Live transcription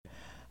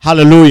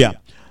Hallelujah.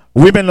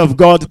 Women of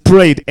God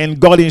prayed and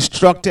God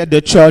instructed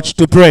the church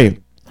to pray.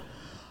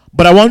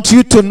 But I want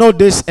you to know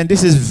this, and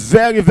this is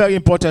very, very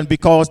important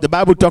because the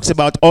Bible talks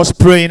about us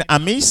praying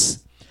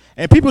amiss.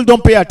 And people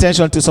don't pay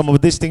attention to some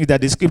of these things that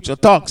the scripture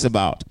talks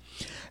about.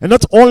 And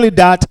not only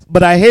that,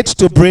 but I hate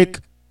to break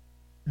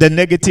the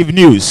negative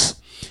news.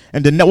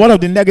 And one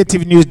of the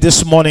negative news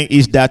this morning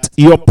is that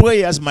your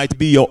prayers might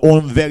be your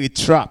own very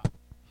trap.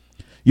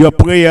 Your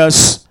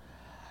prayers,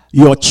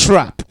 your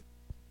trap.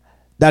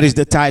 That is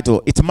the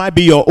title. It might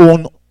be your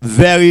own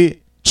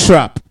very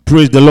trap.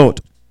 Praise the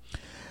Lord.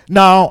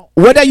 Now,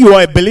 whether you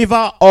are a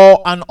believer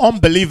or an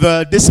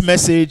unbeliever, this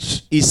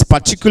message is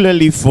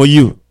particularly for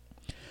you.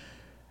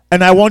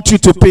 And I want you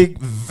to pay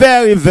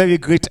very, very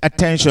great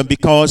attention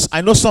because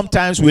I know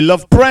sometimes we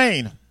love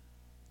praying.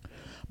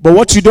 But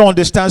what you don't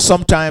understand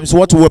sometimes,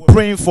 what we're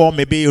praying for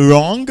may be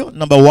wrong,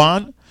 number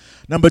one.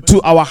 Number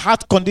two, our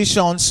heart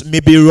conditions may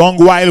be wrong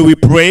while we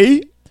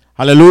pray.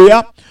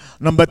 Hallelujah.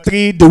 Number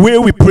three, the way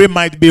we pray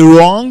might be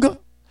wrong.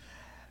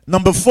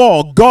 Number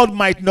four, God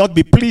might not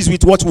be pleased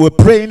with what we're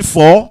praying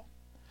for.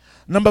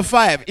 Number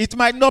five, it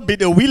might not be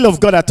the will of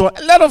God at all.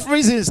 A lot of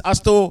reasons as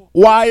to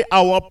why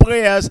our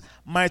prayers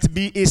might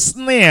be a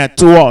snare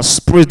to us.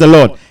 Praise the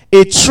Lord.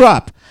 A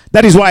trap.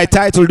 That is why I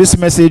titled this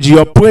message,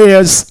 Your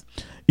Prayers,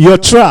 Your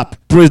Trap.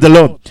 Praise the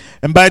Lord.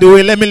 And by the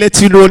way, let me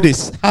let you know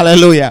this.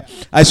 Hallelujah.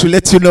 I should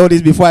let you know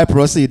this before I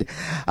proceed.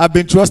 I've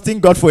been trusting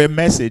God for a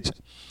message.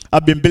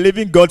 I've been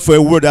believing God for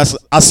a word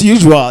as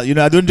usual. You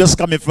know, I don't just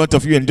come in front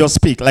of you and just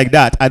speak like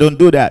that. I don't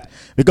do that.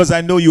 Because I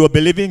know you are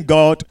believing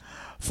God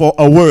for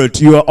a word.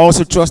 You are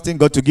also trusting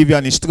God to give you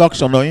an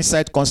instruction or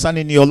insight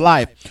concerning your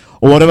life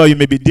or whatever you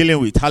may be dealing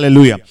with.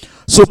 Hallelujah.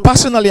 So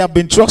personally, I've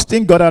been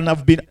trusting God and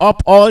I've been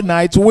up all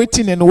night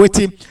waiting and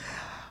waiting.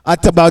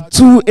 At about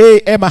 2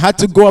 a.m., I had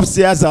to go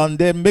upstairs and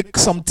then make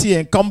some tea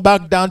and come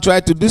back down, try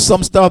to do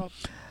some stuff.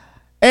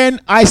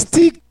 And I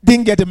still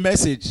didn't get a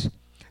message.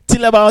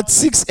 Till about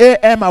 6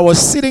 a.m., I was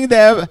sitting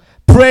there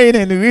praying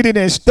and reading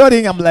and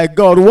studying. I'm like,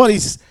 God, what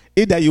is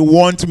it that you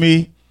want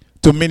me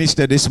to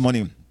minister this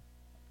morning?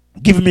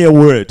 Give me a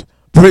word.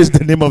 Praise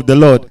the name of the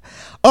Lord.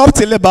 Up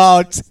till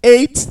about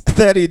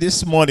 8:30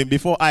 this morning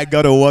before I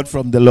got a word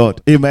from the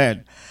Lord.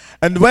 Amen.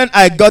 And when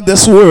I got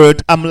this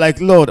word, I'm like,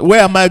 Lord,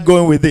 where am I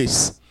going with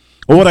this?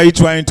 What are you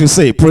trying to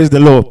say? Praise the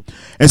Lord.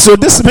 And so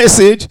this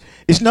message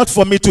is not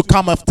for me to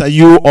come after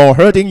you or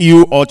hurting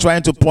you or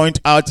trying to point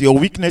out your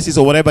weaknesses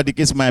or whatever the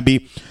case might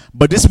be.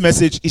 But this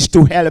message is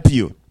to help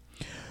you.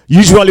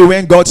 Usually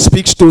when God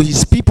speaks to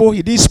his people,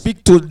 he did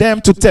speak to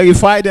them to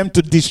terrify them,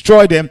 to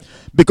destroy them,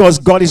 because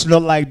God is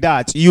not like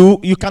that.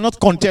 You cannot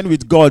contend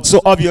with God.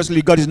 So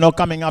obviously God is not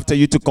coming after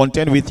you to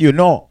contend with you.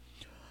 No.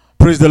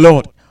 Praise the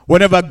Lord.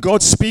 Whenever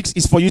God speaks,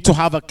 it's for you to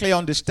have a clear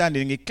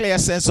understanding, a clear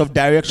sense of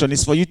direction.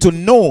 It's for you to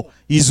know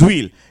his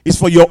will. It's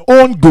for your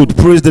own good.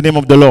 Praise the name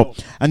of the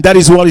Lord. And that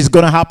is what is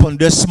going to happen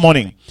this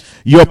morning.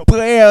 Your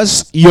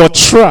prayers, your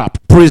trap.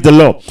 Praise the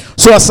Lord.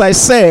 So as I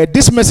said,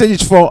 this message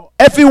is for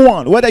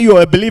everyone, whether you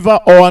are a believer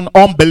or an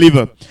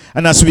unbeliever.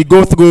 And as we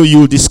go through, you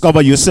will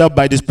discover yourself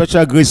by the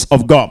special grace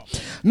of God.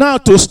 Now,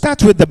 to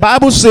start with, the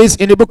Bible says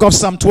in the book of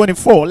Psalm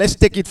 24, let's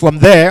take it from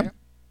there.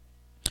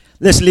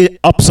 Let's lay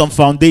up some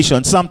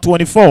foundation. Psalm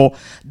 24,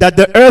 that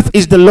the earth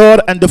is the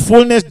Lord and the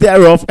fullness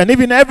thereof, and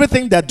even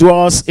everything that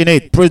dwells in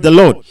it. Praise the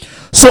Lord.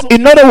 So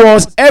in other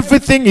words,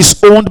 everything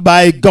is owned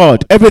by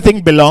God.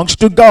 Everything belongs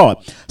to God.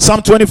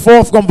 Psalm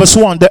 24 from verse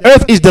 1, the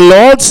earth is the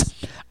Lord's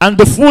and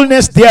the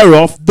fullness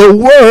thereof, the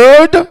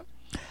world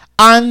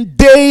and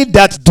they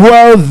that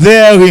dwell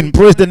therein.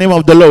 Praise the name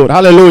of the Lord.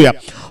 Hallelujah.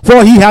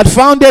 For he had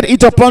founded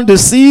it upon the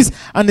seas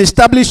and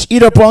established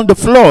it upon the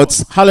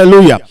floods.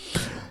 Hallelujah.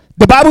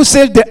 The Bible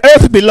says the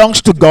earth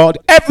belongs to God,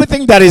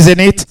 everything that is in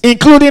it,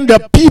 including the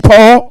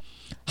people,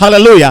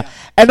 hallelujah,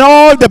 and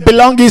all the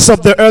belongings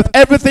of the earth,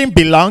 everything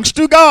belongs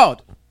to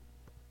God.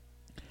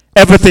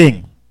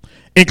 Everything,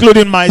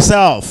 including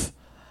myself.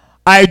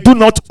 I do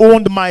not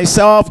own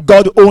myself,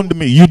 God owned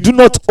me. You do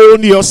not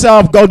own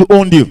yourself, God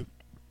owned you.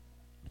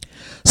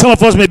 Some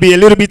of us may be a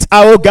little bit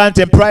arrogant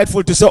and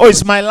prideful to say, oh,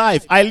 it's my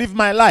life. I live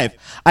my life.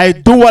 I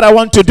do what I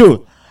want to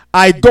do.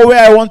 I go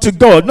where I want to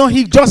go. No,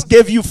 he just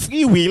gave you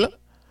free will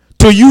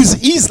to use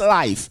his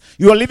life.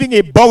 You are living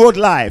a borrowed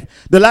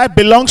life. The life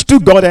belongs to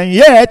God, and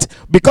yet,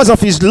 because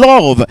of his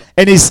love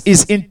and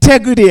his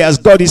integrity as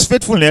God, his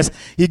faithfulness,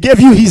 he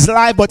gave you his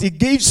life, but he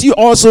gives you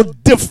also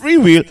the free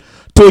will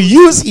to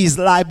use his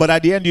life, but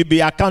at the end you'll be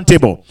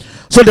accountable.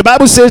 So the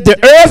Bible says the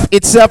earth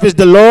itself is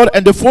the Lord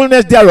and the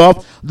fullness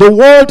thereof, the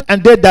world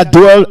and they that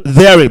dwell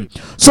therein.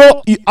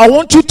 So I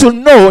want you to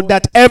know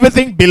that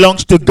everything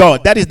belongs to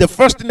God. That is the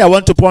first thing I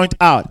want to point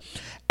out.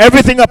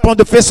 Everything upon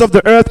the face of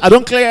the earth, I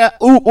don't care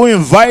who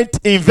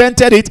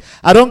invented it.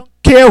 I don't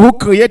care who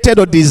created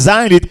or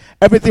designed it.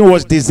 Everything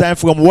was designed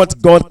from what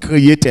God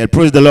created.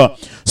 Praise the Lord.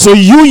 So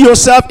you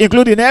yourself,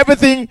 including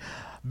everything,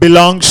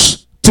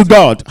 belongs to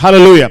God.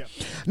 Hallelujah.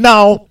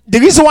 Now, the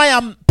reason why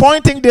I'm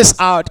pointing this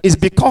out is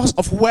because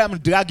of where I'm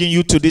dragging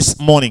you to this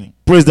morning.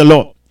 Praise the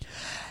Lord.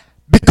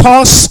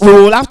 because we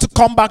will have to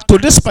come back to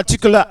this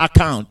particular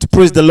account,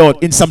 praise the Lord,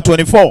 in Psalm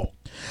 24.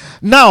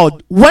 Now,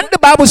 when the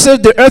Bible says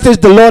the earth is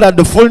the Lord and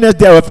the fullness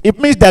thereof, it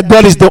means that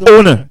God is the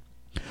owner.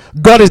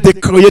 God is the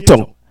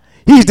creator.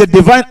 He is the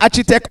divine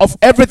architect of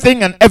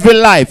everything and every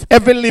life,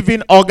 every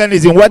living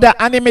organism, whether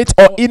animate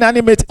or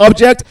inanimate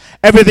object,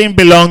 everything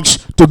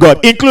belongs to God,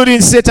 including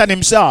Satan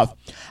himself.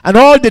 And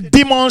all the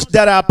demons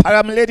that are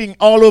perambulating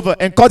all over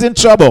and causing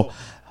trouble.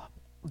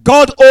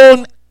 God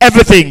owns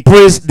everything,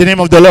 praise the name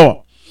of the Lord.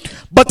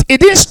 But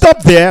it didn't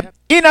stop there.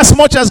 In as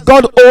much as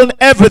God owns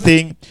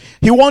everything,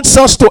 He wants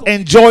us to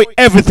enjoy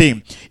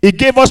everything. He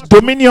gave us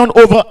dominion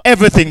over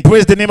everything.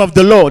 Praise the name of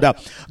the Lord.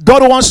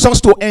 God wants us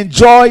to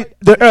enjoy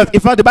the earth. In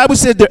fact, the Bible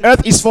says the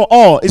earth is for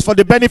all. It's for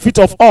the benefit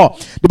of all.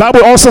 The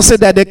Bible also said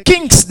that the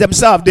kings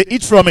themselves, they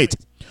eat from it.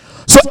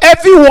 So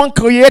everyone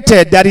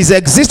created that is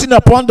existing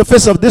upon the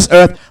face of this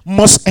earth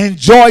must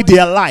enjoy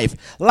their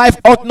life. Life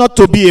ought not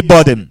to be a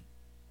burden.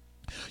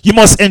 You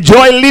must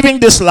enjoy living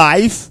this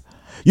life.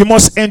 You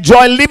must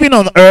enjoy living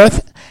on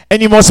earth.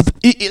 And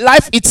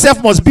life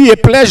itself must be a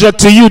pleasure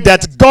to you,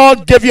 that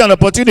God gave you an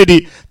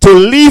opportunity to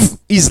live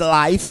His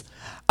life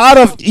out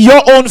of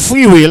your own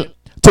free will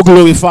to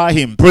glorify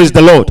Him. Praise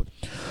the Lord.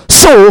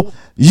 So,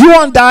 you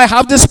and I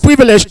have this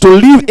privilege to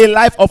live a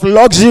life of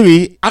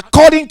luxury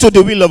according to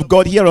the will of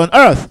God here on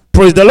earth.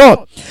 Praise the Lord.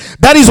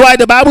 That is why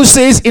the Bible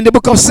says in the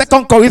book of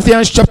 2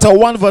 Corinthians chapter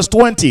 1 verse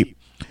 20.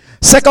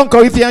 2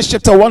 Corinthians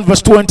chapter 1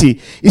 verse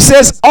 20. It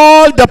says,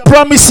 all the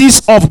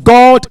promises of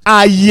God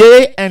are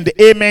yea and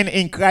amen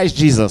in Christ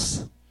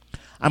Jesus.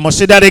 I must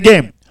say that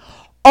again.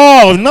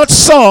 All, not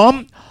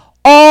some.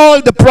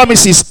 All the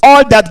promises,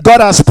 all that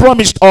God has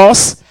promised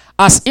us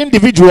as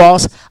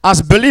individuals,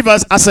 as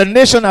believers, as a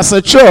nation, as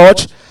a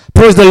church,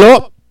 praise the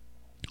Lord,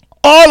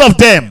 all of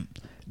them,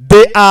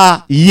 they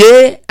are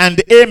yea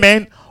and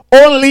amen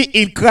only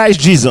in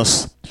Christ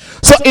Jesus.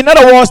 So in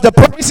other words, the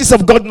promises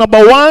of God,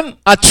 number one,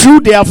 are true,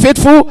 they are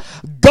faithful.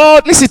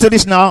 God, listen to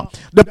this now.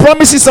 The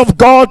promises of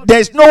God, there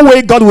is no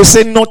way God will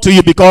say no to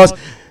you, because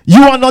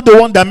you are not the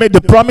one that made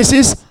the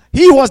promises.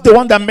 He was the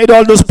one that made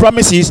all those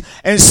promises.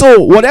 And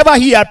so whatever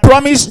He had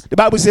promised, the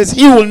Bible says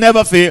He will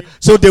never fail.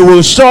 So they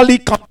will surely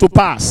come to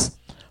pass.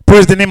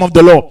 Praise the name of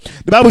the Lord.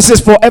 The Bible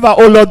says, forever,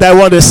 O Lord, thy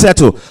word is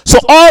settled. So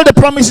all the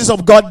promises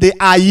of God, they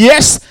are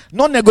yes.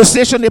 No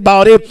negotiation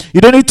about it.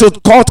 You don't need to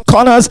cut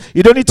corners.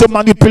 You don't need to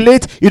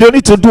manipulate. You don't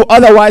need to do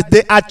otherwise.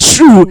 They are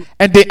true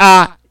and they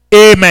are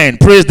amen.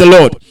 Praise the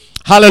Lord.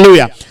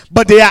 Hallelujah.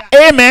 But they are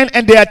amen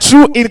and they are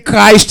true in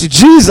Christ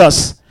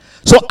Jesus.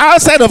 So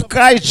outside of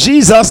Christ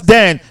Jesus,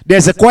 then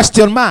there's a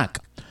question mark.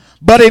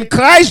 But in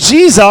Christ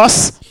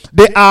Jesus,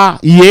 they are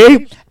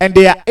yea and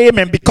they are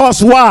amen.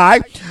 Because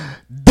why?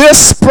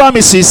 These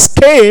promises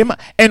came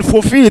and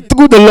fulfilled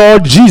through the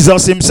Lord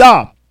Jesus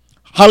Himself.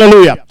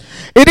 Hallelujah.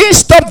 It didn't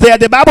stop there.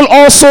 The Bible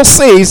also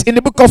says in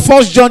the book of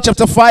 1 John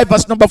chapter 5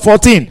 verse number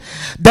 14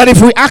 that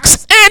if we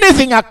ask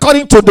anything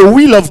according to the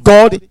will of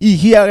God, He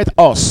heareth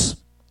us.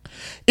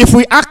 If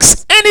we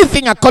ask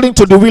anything according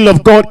to the will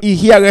of God, He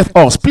heareth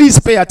us. Please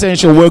pay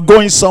attention. We're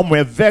going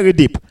somewhere very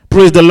deep.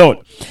 Praise the Lord.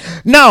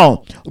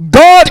 Now,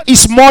 God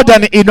is more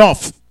than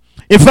enough.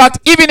 In fact,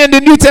 even in the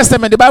New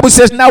Testament, the Bible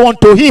says, now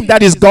unto Him,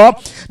 that is God,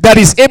 that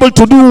is able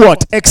to do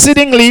what?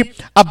 Exceedingly,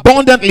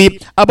 abundantly,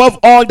 above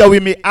all that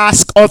we may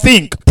ask or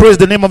think. Praise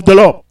the name of the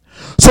Lord.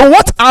 So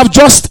what I've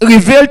just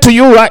revealed to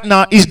you right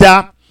now is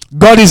that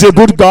God is a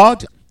good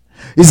God.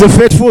 He's a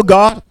faithful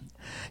God.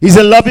 He's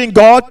a loving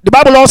God. The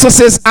Bible also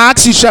says,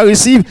 ask, you shall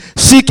receive.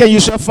 Seek, and you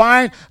shall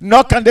find.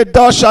 Knock, and the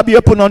door shall be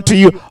opened unto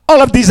you.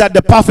 All of these are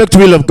the perfect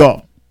will of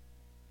God.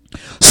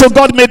 So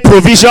God made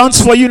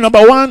provisions for you,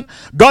 number one.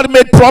 God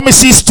made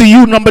promises to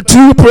you, number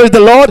two. Praise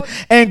the Lord.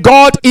 And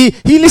God, He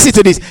listen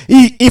to this.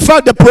 In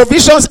fact, the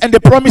provisions and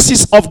the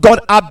promises of God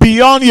are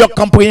beyond your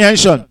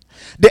comprehension.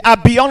 They are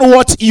beyond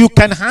what you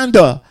can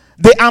handle.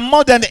 They are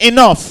more than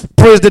enough.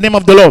 Praise the name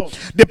of the Lord.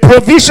 The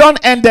provision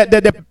and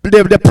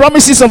the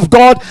promises of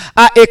God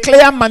are a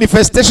clear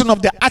manifestation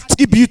of the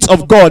attributes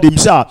of God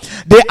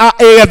Himself. They are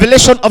a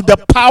revelation of the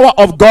power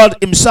of God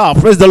Himself.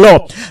 Praise the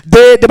Lord.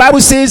 The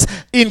Bible says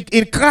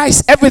in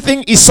Christ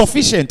everything is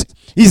sufficient.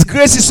 His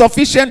grace is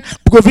sufficient,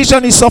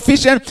 provision is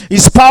sufficient,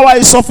 His power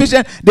is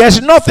sufficient.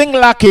 There's nothing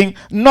lacking,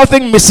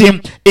 nothing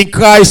missing in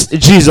Christ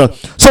Jesus.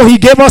 So He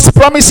gave us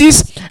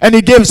promises and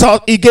He gave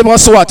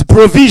us what?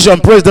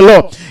 Provision. Praise the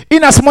Lord.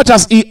 In as much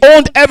as He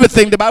owned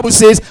everything, the Bible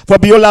says, for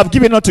behold, I have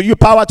given unto you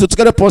power to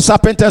tread upon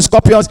serpents and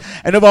scorpions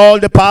and over all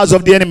the powers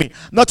of the enemy.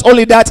 Not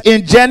only that,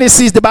 in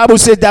Genesis, the Bible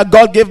says that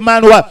God gave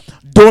man what?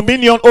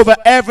 Dominion over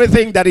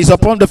everything that is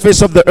upon the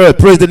face of the earth.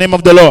 Praise the name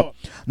of the Lord.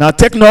 Now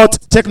take note.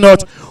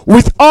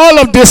 With all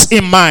of this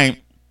in mind,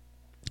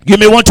 you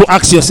may want to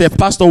ask yourself,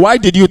 Pastor, why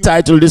did you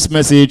title this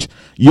message,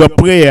 Your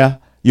Prayer,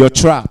 Your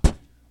Trap?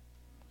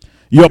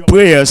 Your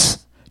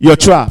prayers, your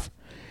trap.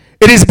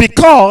 It is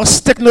because,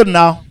 take note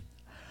now,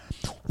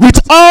 with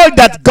all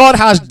that God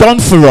has done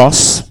for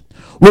us,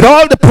 with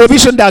all the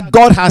provision that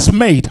God has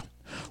made,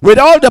 with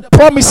all the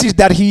promises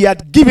that He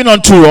had given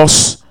unto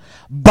us,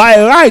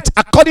 by right,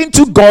 according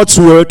to God's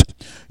word,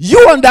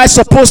 You and I are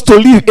supposed to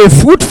live a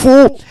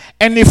fruitful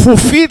and a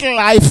fulfilled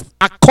life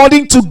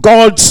according to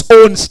God's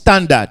own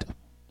standard.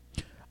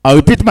 I'll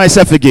repeat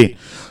myself again.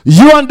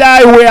 You and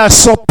I were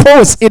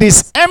supposed, it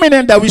is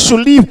eminent that we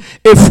should live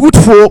a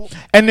fruitful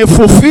and a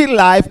fulfilled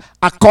life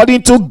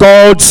according to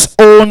God's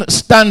own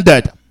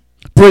standard.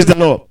 Praise the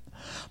Lord.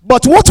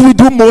 But what we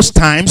do most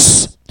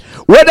times,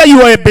 whether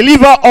you are a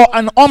believer or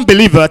an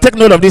unbeliever, take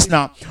note of this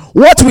now.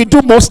 What we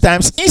do most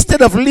times,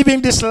 instead of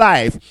living this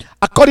life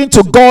according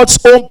to God's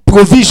own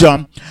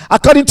provision,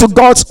 according to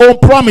God's own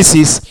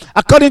promises,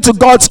 according to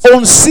God's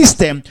own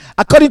system,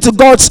 according to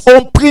God's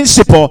own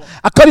principle,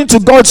 according to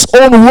God's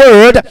own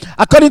word,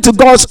 according to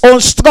God's own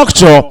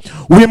structure,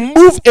 we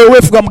move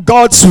away from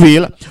God's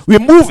will, we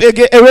move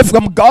away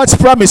from God's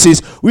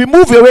promises, we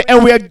move away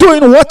and we are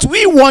doing what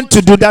we want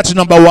to do. That's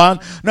number one.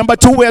 Number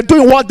two, we are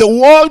doing what the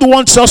world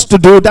wants us to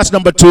do. That's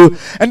number two.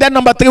 And then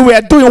number three, we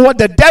are doing what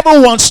the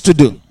devil wants to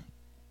do.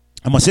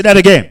 I'm going to say that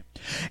again.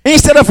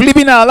 Instead of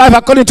living our life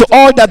according to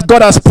all that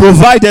God has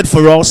provided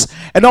for us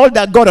and all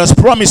that God has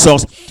promised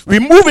us, we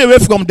move away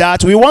from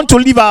that. We want to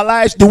live our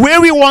lives the way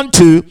we want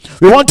to.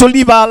 We want to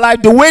live our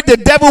life the way the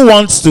devil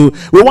wants to.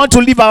 We want to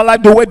live our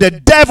life the way the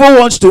devil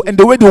wants to and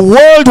the way the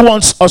world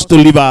wants us to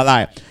live our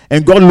life.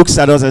 And God looks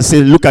at us and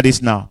says, look at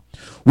this now.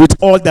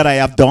 With all that I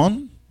have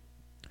done,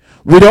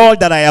 with all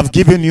that I have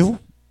given you,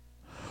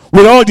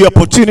 with all the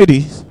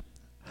opportunities,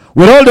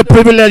 with all the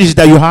privileges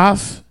that you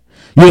have,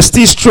 you're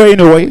still straying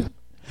away.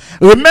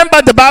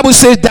 Remember, the Bible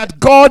says that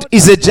God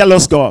is a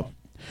jealous God.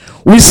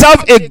 We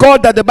serve a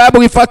God that the Bible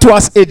refers to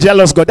as a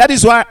jealous God. That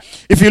is why,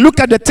 if you look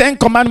at the 10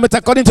 commandments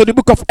according to the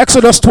book of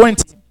Exodus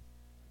 20,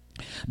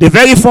 the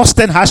very first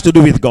 10 has to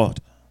do with God.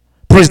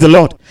 Praise the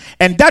Lord.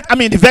 And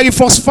the very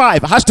first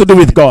 5 has to do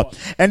with God.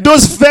 And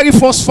those very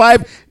first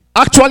 5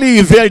 actually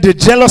reveal the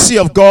jealousy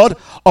of God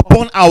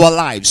upon our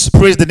lives.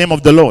 Praise the name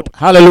of the Lord.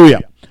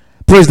 Hallelujah.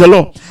 Praise the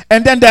Lord.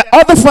 And then the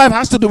other 5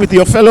 has to do with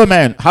your fellow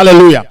man.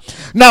 Hallelujah.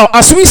 Now,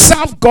 as we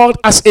serve God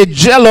as a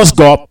jealous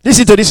God,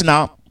 listen to this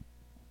now.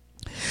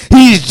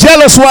 He is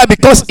jealous. Why?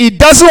 Because he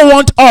doesn't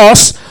want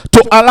us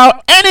to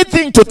allow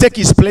anything to take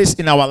his place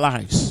in our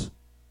lives.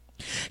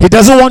 He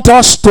doesn't want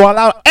us to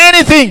allow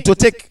anything to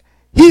take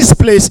his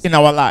place in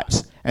our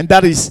lives. And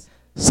that is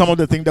some of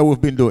the things that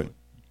we've been doing.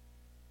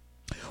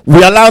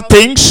 We allow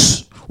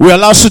things, we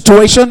allow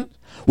situation,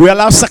 we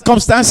allow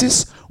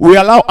circumstances, we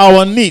allow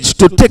our needs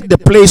to take the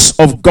place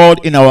of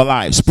God in our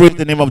lives. Praise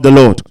the name of the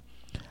Lord.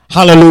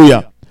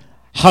 Hallelujah.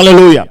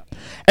 Hallelujah.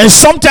 And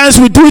sometimes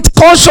we do it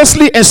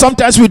consciously and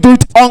sometimes we do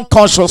it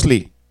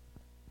unconsciously.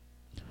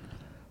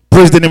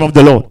 Praise the name of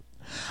the Lord.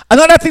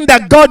 Another thing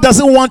that God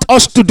doesn't want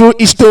us to do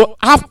is to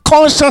have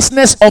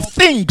consciousness of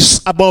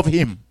things above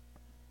him.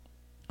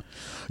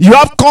 You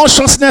have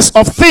consciousness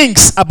of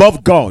things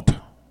above God.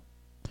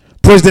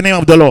 Praise the name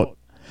of the Lord.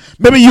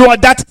 Maybe you are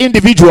that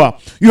individual.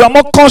 You are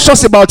more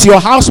conscious about your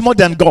house more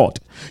than God.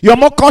 You are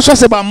more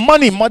conscious about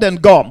money more than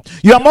God.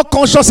 You are more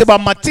conscious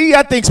about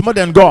material things more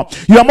than God.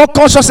 You are more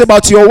conscious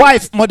about your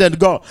wife more than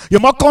God.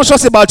 You're more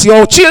conscious about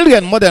your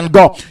children more than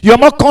God. You are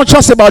more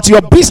conscious about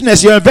your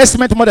business, your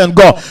investment more than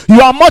God.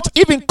 You are not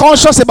even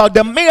conscious about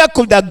the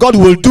miracle that God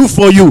will do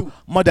for you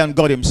more than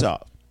God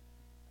himself.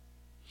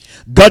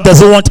 God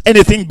doesn't want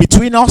anything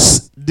between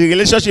us, the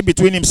relationship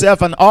between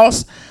himself and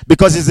us,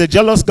 because he's a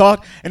jealous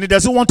God, and he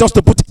doesn't want us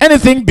to put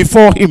anything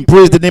before him.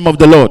 Praise the name of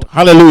the Lord.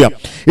 Hallelujah.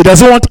 He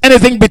doesn't want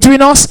anything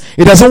between us.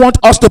 He doesn't want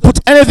us to put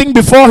anything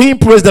before him.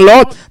 Praise the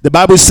Lord. The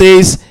Bible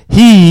says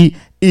he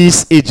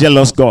is a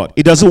jealous God.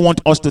 He doesn't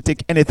want us to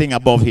take anything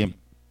above him.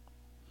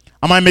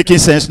 Am I making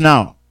sense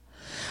now?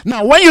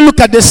 Now, when you look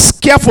at this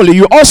carefully,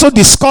 you also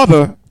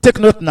discover, take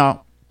note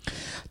now,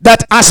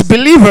 that as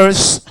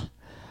believers,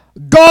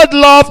 God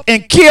loved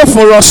and cared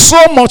for us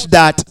so much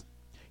that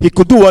he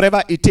could do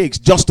whatever it takes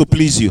just to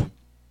please you.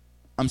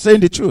 I'm saying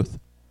the truth.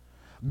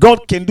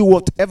 God can do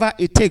whatever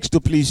it takes to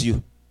please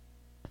you.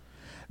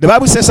 The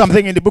Bible says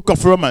something in the book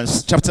of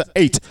Romans, chapter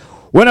 8.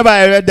 Whenever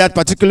I read that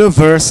particular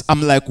verse,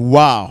 I'm like,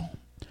 wow.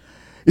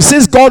 It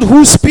says, God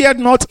who spared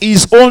not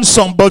his own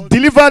son, but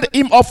delivered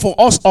him up for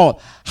us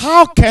all.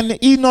 How can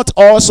he not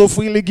also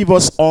freely give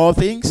us all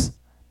things?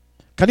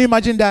 Can you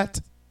imagine that?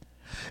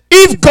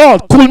 If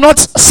God could not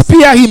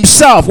spare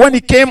himself when he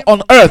came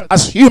on earth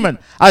as human,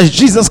 as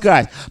Jesus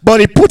Christ, but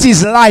he put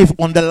his life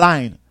on the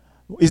line,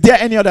 is there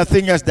any other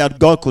thing else that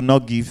God could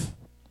not give?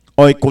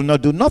 Or he could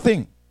not do?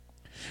 Nothing.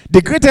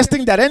 The greatest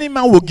thing that any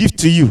man will give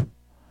to you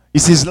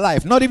is his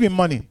life, not even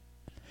money.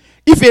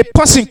 If a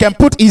person can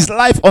put his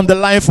life on the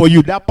line for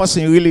you, that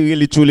person really,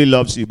 really, truly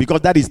loves you,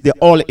 because that is the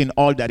all in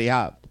all that they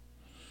have.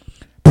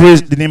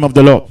 Praise the name of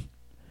the Lord.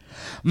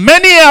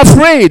 Many are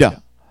afraid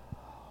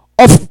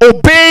of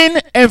obeying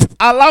and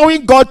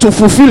allowing God to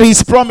fulfill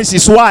his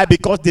promises. Why?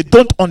 Because they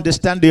don't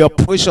understand the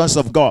operations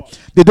of God.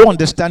 They don't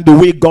understand the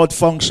way God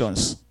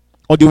functions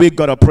or the way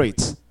God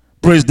operates.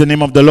 Praise the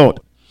name of the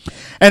Lord.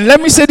 And let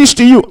me say this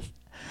to you.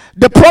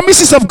 The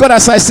promises of God,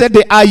 as I said,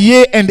 they are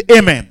yea and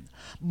amen.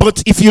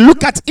 But if you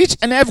look at each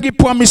and every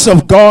promise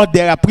of God,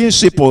 there are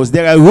principles,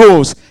 there are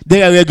rules,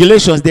 there are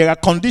regulations, there are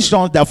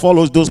conditions that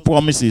follows those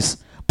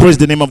promises. Praise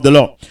the name of the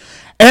Lord.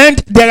 And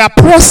there are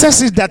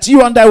processes that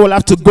you and I will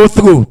have to go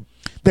through.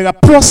 There are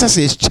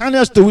processes,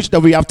 channels to which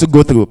that we have to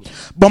go through.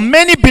 But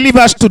many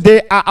believers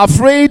today are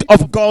afraid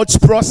of God's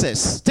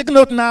process. Take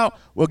note now,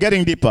 we're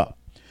getting deeper.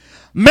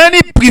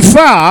 Many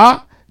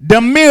prefer the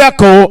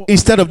miracle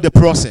instead of the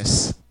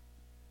process.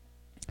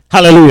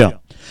 Hallelujah.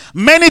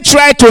 Many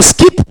try to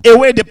skip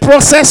away the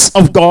process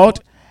of God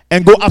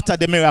and go after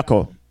the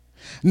miracle.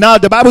 Now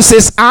the Bible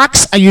says,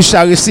 ask and you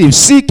shall receive,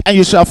 seek and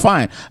you shall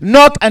find,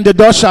 knock and the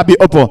door shall be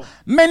open.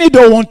 Many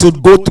don't want to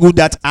go through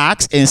that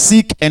ask and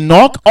seek and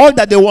knock. All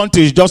that they want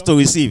to is just to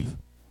receive.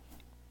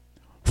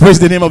 Praise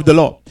the name of the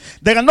Lord.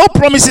 There are no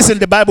promises in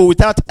the Bible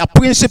without a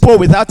principle,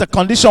 without a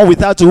condition,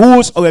 without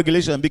rules or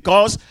regulation,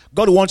 because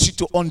God wants you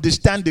to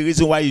understand the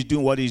reason why he's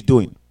doing what he's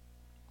doing.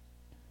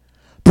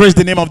 Praise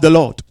the name of the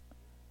Lord.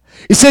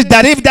 It says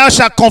that if thou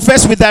shalt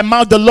confess with thy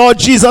mouth the Lord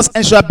Jesus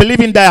and shalt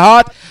believe in thy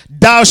heart,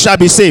 thou shalt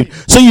be saved.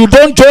 So you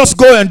don't just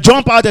go and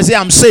jump out and say,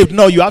 I'm saved.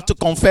 No, you have to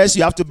confess.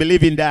 You have to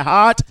believe in thy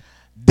heart.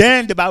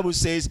 Then the Bible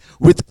says,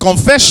 with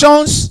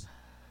confessions,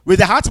 with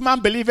the heart man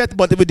believeth,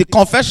 but with the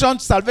confession,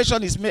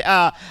 salvation is made.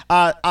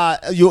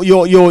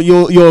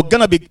 You're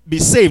gonna be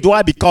saved.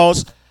 Why?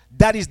 Because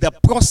that is the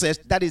process,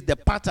 that is the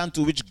pattern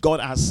to which God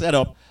has set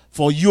up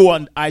for you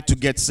and I to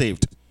get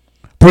saved.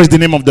 Praise the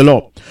name of the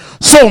Lord.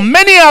 So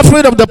many are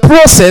afraid of the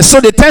process, so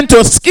they tend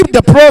to skip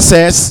the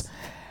process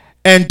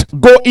and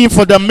go in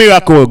for the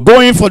miracle,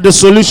 go in for the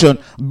solution,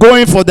 go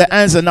in for the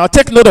answer. Now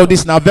take note of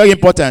this now, very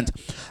important.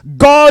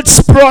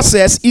 God's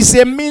process is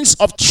a means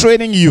of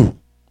training you.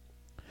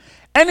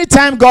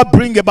 Anytime God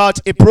brings about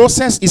a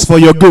process, is for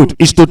your good.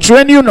 It's to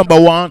train you, number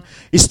one.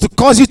 It's to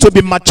cause you to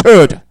be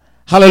matured.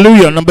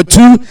 Hallelujah. Number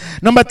two.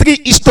 Number three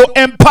is to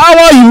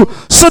empower you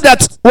so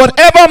that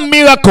whatever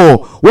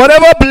miracle,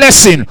 whatever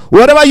blessing,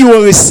 whatever you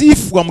will receive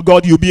from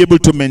God, you'll be able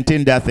to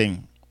maintain that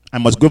thing. I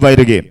must go over it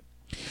again.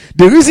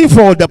 The reason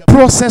for the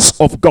process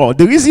of God,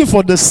 the reason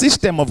for the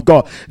system of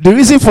God, the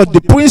reason for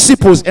the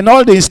principles and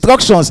all the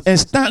instructions and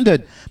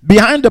standard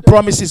behind the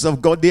promises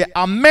of God, they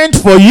are meant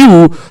for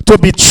you to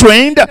be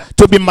trained,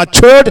 to be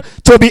matured,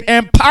 to be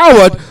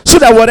empowered, so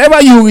that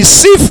whatever you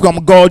receive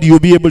from God, you'll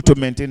be able to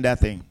maintain that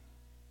thing.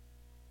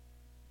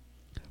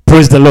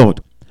 Praise the Lord.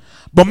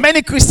 But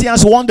many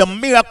Christians want a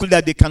miracle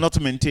that they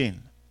cannot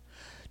maintain.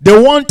 They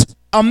want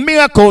a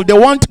miracle. They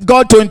want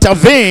God to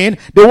intervene.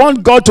 They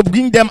want God to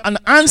bring them an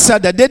answer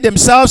that they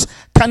themselves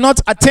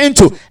cannot attain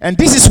to. And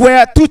this is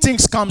where two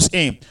things comes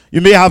in. You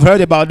may have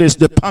heard about this: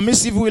 the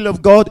permissive will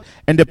of God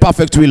and the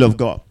perfect will of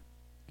God.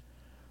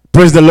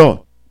 Praise the Lord.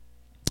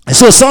 And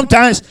so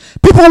sometimes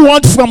people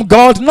want from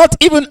God, not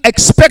even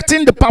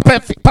expecting the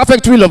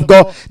perfect will of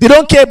God. They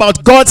don't care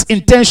about God's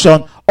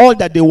intention. All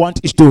that they want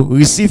is to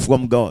receive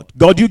from God.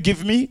 God, you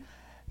give me,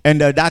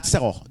 and that's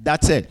all.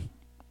 That's it.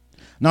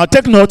 Now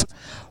take note.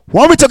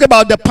 When we talk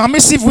about the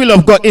permissive will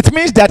of God, it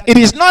means that it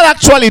is not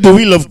actually the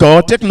will of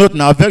God. Take note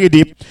now, very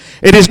deep.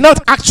 It is not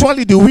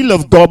actually the will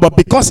of God, but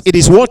because it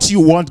is what you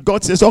want,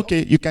 God says,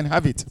 okay, you can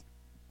have it.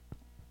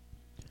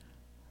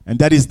 And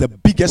that is the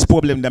biggest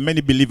problem that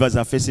many believers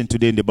are facing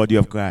today in the body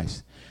of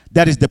Christ.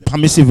 That is the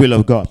permissive will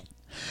of God.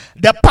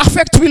 The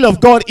perfect will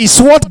of God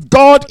is what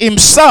God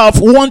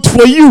himself wants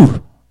for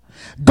you.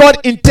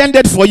 God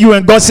intended for you,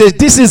 and God says,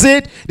 this is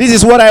it, this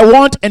is what I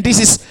want, and this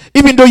is,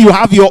 even though you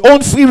have your own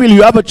free will,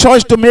 you have a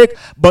choice to make,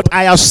 but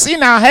I have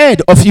seen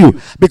ahead of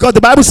you, because the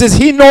Bible says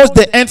he knows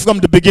the end from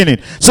the beginning.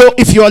 So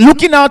if you are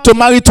looking out to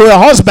marry to a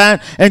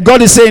husband, and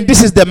God is saying,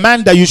 this is the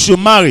man that you should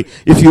marry,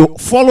 if you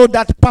follow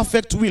that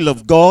perfect will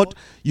of God,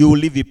 you will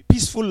live a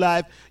peaceful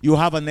life, you will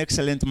have an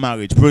excellent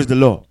marriage. Praise the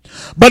Lord.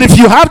 But if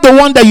you have the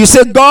one that you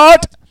say, God,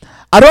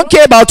 I don't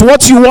care about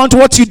what you want,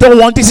 what you don't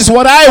want. This is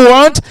what I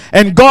want.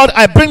 And God,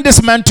 I bring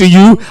this man to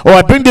you, or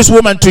I bring this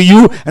woman to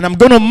you, and I'm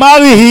going to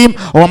marry him,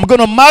 or I'm going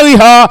to marry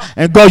her,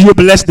 and God, you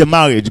bless the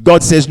marriage.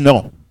 God says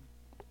no.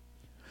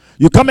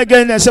 You come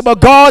again and say,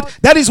 but God,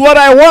 that is what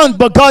I want.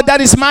 But God,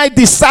 that is my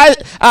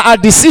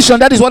decision.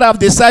 That is what I've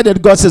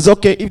decided. God says,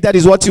 okay, if that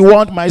is what you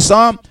want, my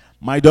son,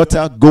 my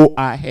daughter, go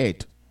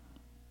ahead.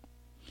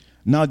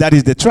 Now that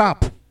is the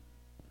trap.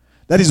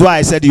 That is why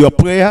I said your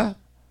prayer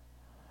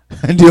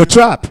and your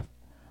trap.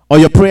 Or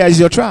your prayer is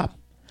your trap.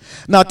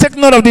 Now take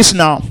note of this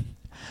now.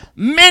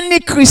 Many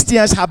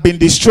Christians have been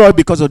destroyed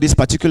because of this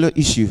particular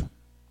issue.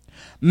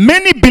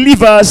 Many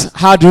believers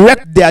had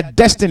wrecked their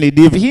destiny.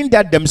 They've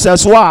hindered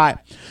themselves. Why?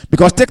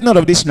 Because take note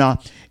of this now.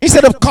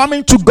 Instead of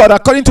coming to God,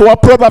 according to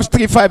what Proverbs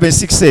 3, 5, and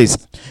 6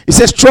 says, it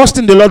says, trust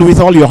in the Lord with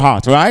all your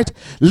heart, right?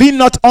 Lean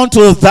not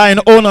unto thine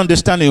own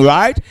understanding,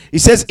 right? It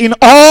says, in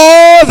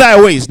all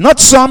thy ways, not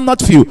some,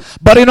 not few,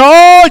 but in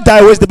all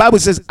thy ways, the Bible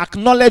says,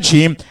 acknowledge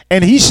him,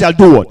 and he shall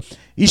do what?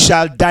 He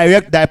shall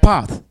direct thy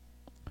path.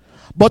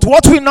 But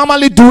what we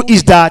normally do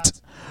is that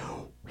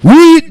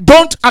we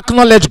don't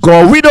acknowledge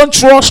God. We don't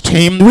trust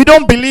him. We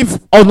don't believe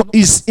on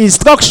his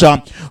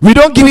instruction. We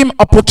don't give him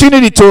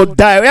opportunity to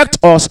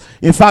direct us.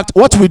 In fact,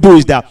 what we do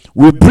is that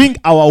we bring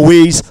our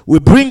ways, we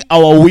bring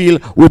our will,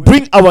 we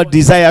bring our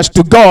desires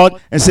to God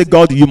and say,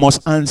 God, you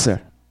must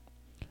answer.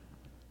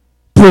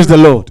 Praise the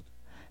Lord.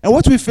 And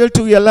what we fail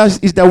to realize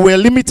is that we're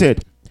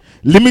limited.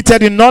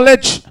 Limited in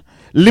knowledge,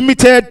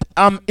 limited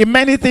in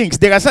many things.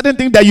 There are certain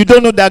things that you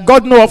don't know that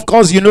God knows, of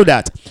course, you know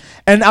that.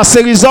 And as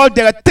a result,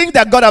 there are things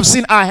that God has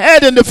seen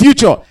ahead in the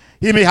future.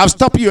 He may have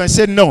stopped you and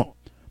said no.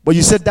 But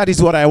you said, that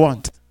is what I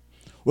want.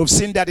 We've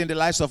seen that in the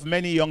lives of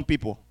many young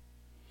people.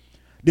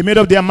 They made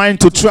up their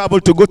mind to travel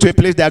to go to a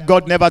place that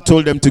God never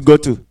told them to go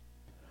to.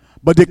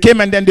 But they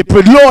came and then they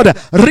prayed, Lord,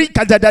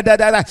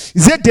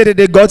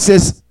 God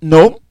says,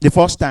 no, the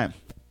first time.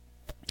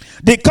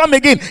 They come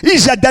again.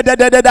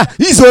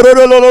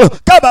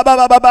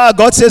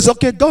 God says,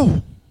 okay,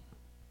 go.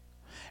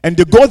 And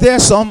they go there,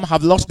 some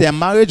have lost their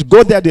marriage,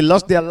 go there, they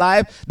lost their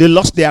life, they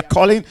lost their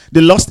calling,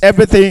 they lost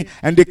everything,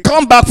 and they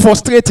come back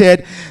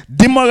frustrated,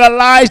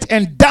 demoralized,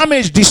 and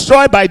damaged,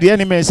 destroyed by the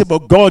enemy, and say,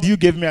 but God, you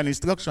gave me an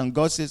instruction.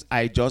 God says,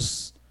 I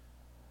just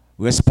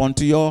respond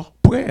to your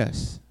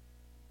prayers.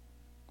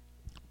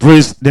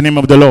 Praise the name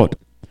of the Lord.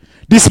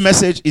 This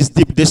message is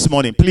deep this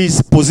morning.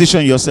 Please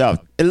position yourself.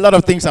 A lot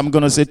of things I'm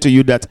going to say to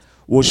you that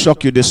will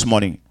shock you this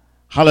morning.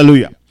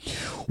 Hallelujah.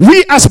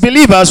 We as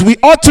believers, we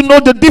ought to know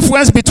the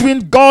difference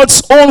between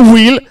God's own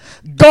will,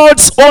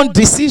 God's own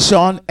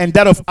decision, and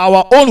that of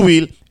our own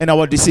will and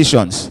our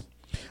decisions.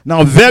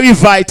 Now, very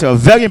vital,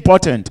 very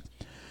important.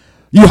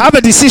 You have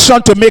a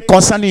decision to make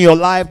concerning your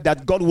life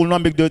that God will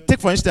not make. Take,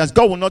 for instance,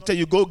 God will not tell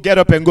you, go get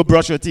up and go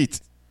brush your teeth.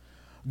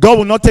 God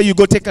will not tell you,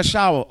 go take a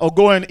shower or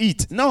go and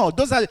eat. No,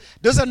 those are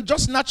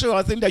just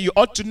natural things that you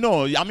ought to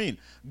know. I mean,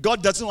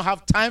 God doesn't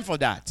have time for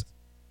that.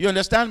 You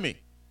understand me?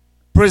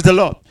 Praise the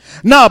Lord.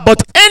 Now,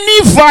 but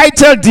any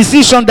vital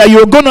decision that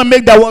you're going to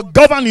make that will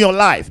govern your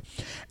life,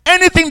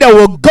 anything that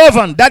will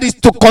govern, that is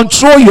to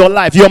control your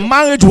life. Your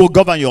marriage will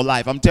govern your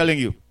life, I'm telling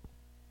you.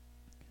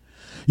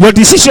 Your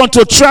decision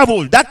to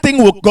travel, that thing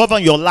will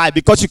govern your life,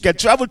 because you can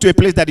travel to a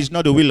place that is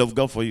not the will of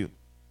God for you.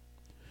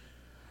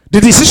 The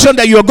decision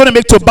that you're going to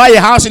make to buy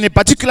a house in a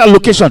particular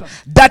location,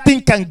 that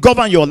thing can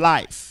govern your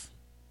life.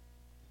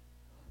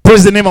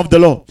 Praise the name of the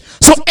Lord.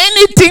 So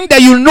anything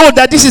that you know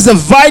that this is a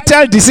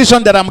vital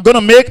decision that I'm going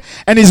to make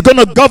and it's going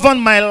to govern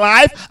my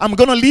life, I'm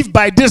going to live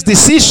by this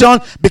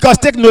decision, because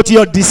take note,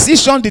 your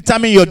decision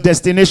determines your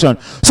destination.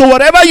 So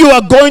whatever you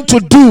are going to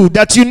do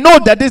that you know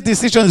that this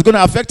decision is going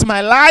to affect my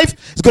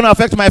life, it's going to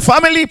affect my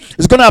family,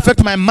 it's going to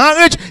affect my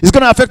marriage, it's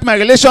going to affect my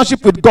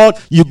relationship with God,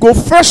 you go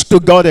first to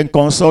God and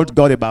consult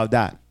God about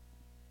that.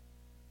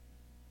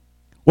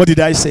 What did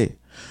I say?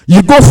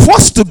 You go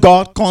first to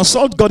God,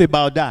 consult God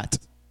about that.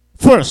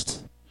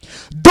 First.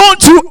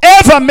 Don't you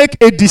ever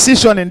make a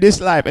decision in this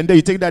life and then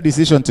you take that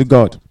decision to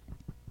God.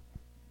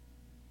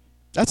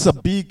 That's a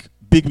big,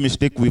 big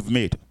mistake we've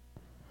made.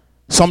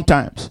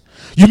 Sometimes.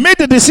 You made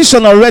the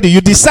decision already.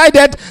 You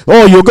decided,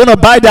 oh, you're going to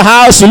buy the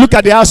house. You look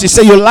at the house, you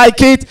say you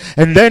like it.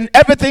 And then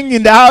everything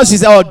in the house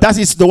is, oh, that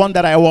is the one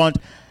that I want.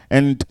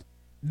 And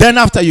then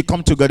after you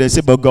come to God and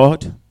say, but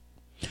God,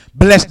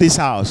 bless this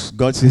house.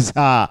 God says,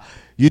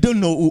 you don't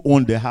know who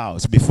owned the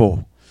house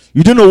before.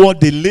 You don't know what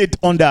they laid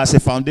under as a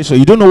foundation.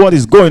 You don't know what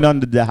is going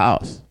under the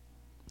house.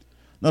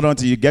 Not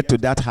until you get to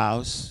that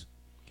house,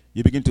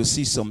 you begin to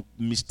see some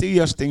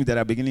mysterious things that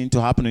are beginning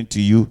to happen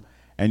to you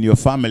and your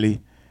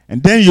family.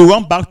 And then you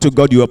run back to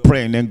God, you are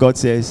praying, and God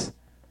says,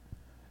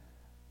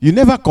 you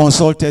never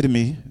consulted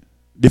me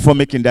before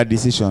making that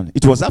decision.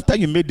 It was after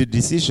you made the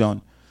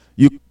decision,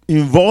 you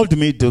involved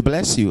me to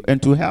bless you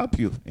and to help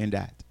you in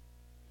that.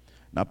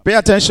 Now pay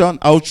attention.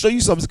 I will show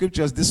you some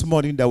scriptures this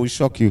morning that will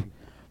shock you.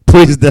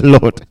 Praise the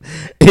Lord.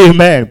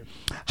 Amen.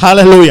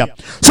 Hallelujah.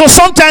 So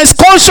sometimes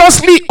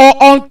consciously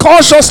or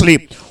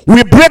unconsciously,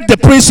 we break the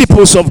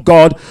principles of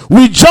God.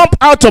 We jump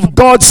out of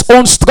God's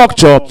own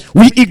structure.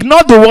 We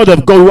ignore the word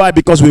of God. Why?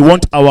 Because we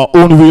want our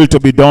own will to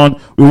be done.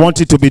 We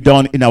want it to be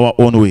done in our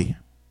own way.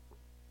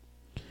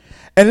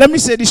 And let me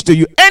say this to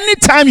you.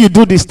 Anytime you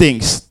do these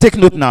things, take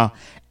note now.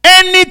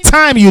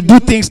 Anytime you do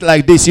things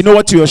like this, you know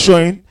what you are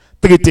showing?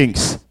 Three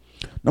things.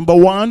 Number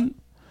one,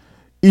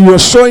 you are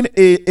showing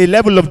a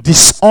level of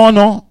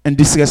dishonor and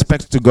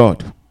disrespect to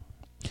God.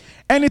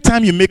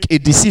 Anytime you make a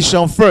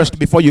decision first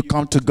before you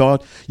come to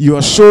God, you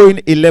are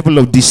showing a level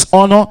of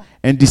dishonor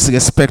and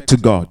disrespect to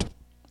God.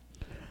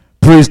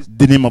 Praise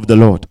the name of the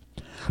Lord.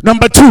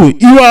 Number two,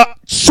 you are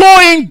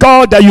showing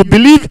God that you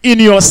believe in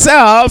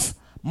yourself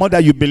more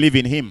than you believe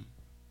in Him.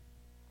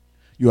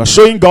 You are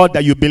showing God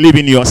that you believe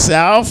in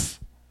yourself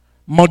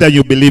more than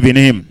you believe in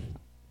Him.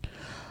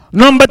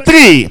 Number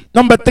three,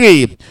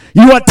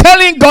 you are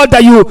telling God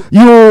that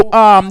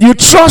you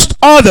trust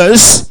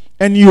others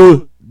and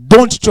you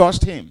don't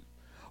trust Him.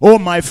 Oh,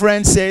 my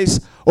friend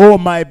says, oh,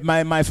 my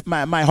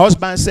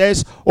husband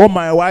says, oh,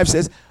 my wife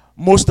says.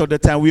 Most of the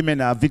time, women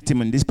are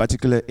victims in this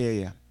particular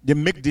area. They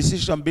make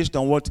decisions based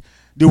on what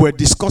they were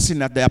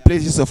discussing at their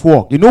places of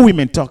work. You know,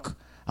 women talk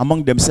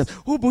among themselves.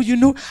 Oh, but you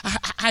know,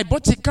 I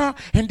bought a car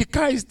and the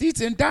car is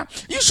this and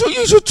that. You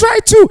should try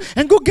to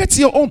and go get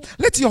your own.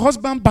 Let your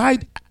husband buy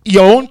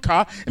your own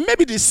car, and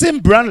maybe the same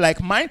brand like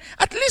mine.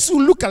 At least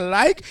we'll look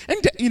alike.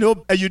 And you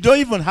know, you don't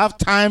even have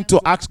time to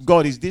ask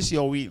God, is this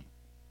your will?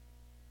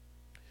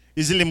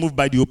 Easily moved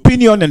by the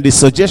opinion and the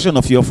suggestion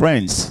of your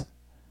friends.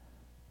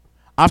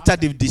 after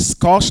they've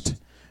discussed,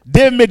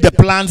 they made the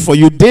plan for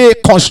you, they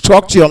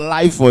construct your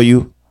life for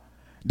you,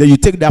 then you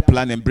take that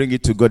plan and bring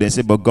it to God and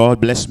say, but God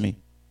bless me.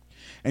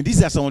 And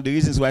these are some of the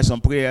reasons why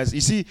some prayers,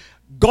 you see,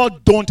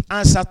 God don't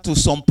answer to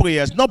some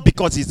prayers, not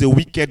because he's a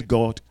wicked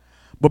God,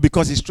 but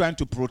because he's trying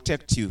to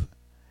protect you.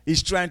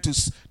 He's trying to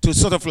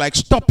sort of like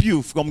stop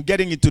you from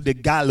getting into the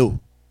gallows.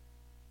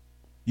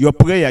 Your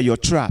prayer, your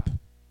trap.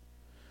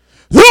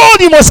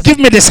 Lord, you must give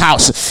me this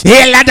house. Look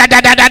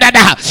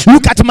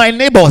at my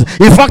neighbors.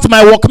 In fact,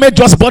 my workmate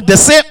just bought the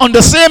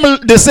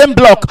same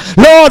block.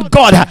 Lord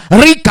God,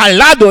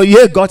 Ricalado.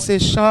 Yeah, God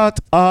says, shut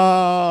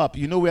up.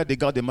 You know where they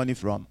got the money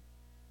from?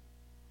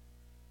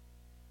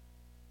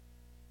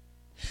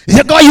 He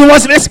said, God, you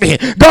must bless me.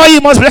 God,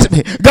 you must bless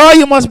me. God,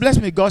 you must bless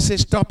me. God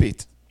says, stop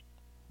it.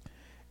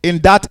 In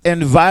that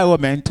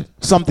environment,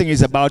 something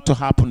is about to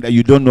happen that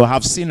you don't know.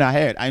 Have seen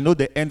ahead. I know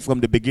the end from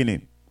the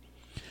beginning.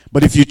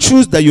 But if you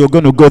choose that you're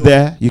going to go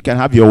there, you can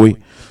have your way.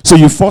 So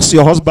you forced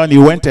your husband, he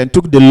went and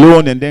took the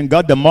loan and then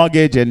got the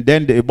mortgage and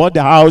then they bought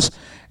the house.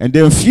 And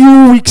then a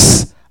few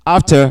weeks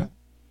after,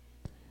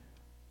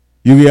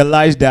 you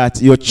realize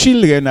that your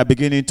children are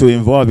beginning to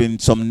involve in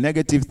some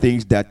negative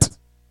things that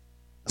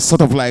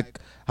sort of like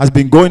has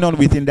been going on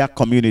within that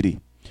community.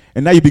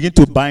 And now you begin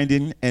to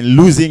binding and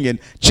losing and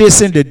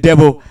chasing the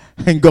devil.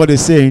 And God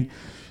is saying,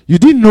 you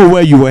didn't know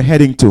where you were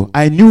heading to.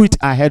 I knew it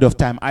ahead of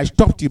time. I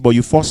stopped you, but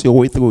you forced your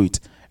way through it.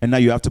 And now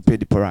you have to pay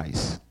the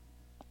price.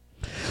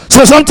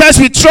 So sometimes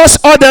we trust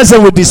others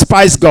and we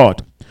despise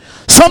God.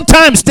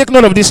 Sometimes, take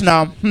note of this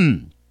now.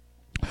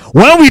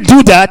 When we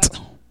do that,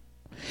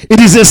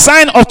 it is a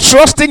sign of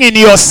trusting in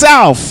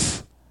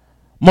yourself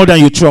more than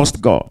you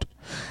trust God.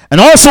 And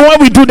also when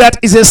we do that,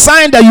 it's a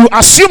sign that you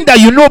assume that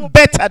you know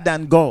better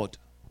than God.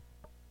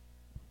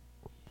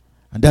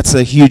 And that's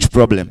a huge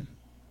problem.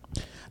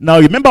 Now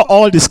remember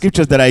all the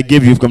scriptures that I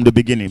gave you from the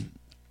beginning.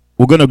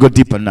 We're going to go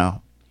deeper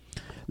now.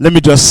 Let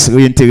me just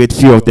reiterate a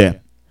few of them.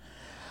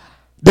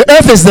 The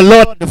earth is the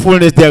Lord, the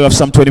fullness thereof,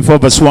 Psalm 24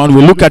 verse 1.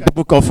 We look at the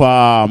book of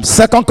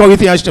 2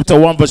 Corinthians chapter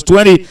 1 verse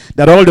 20,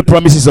 that all the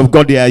promises of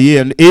God, they are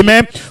here and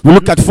amen. We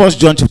look at 1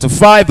 John chapter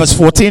 5 verse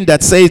 14,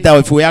 that says that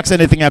if we ask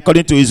anything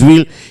according to his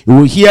will, he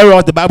will hear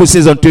us. The Bible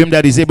says unto him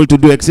that he is able to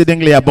do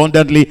exceedingly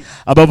abundantly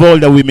above all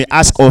that we may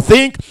ask or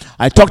think.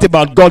 I talked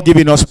about God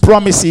giving us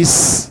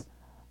promises,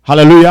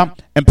 hallelujah,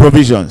 and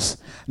provisions.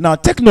 Now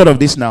take note of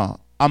this now.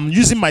 I'm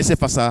using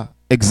myself as an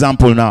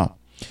example now.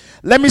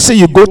 Let me say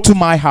you go to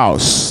my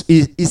house.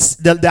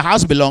 The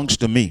house belongs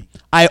to me.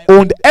 I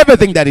own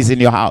everything that is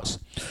in your house.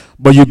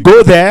 But you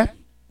go there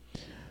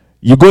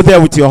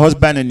with your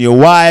husband and your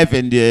wife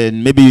and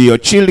maybe your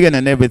children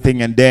and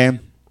everything, and then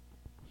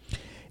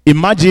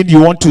imagine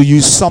you want to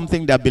use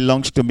something that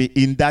belongs to me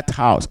in that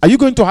house. Are you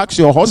going to ask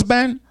your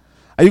husband?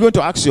 Are you going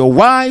to ask your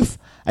wife?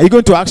 Are you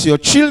going to ask your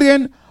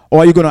children?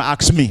 Or are you going to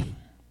ask me?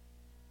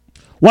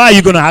 Why are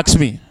you going to ask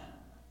me?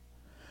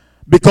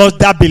 Because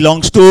that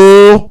belongs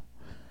to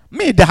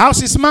me. The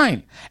house is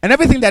mine. And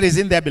everything that is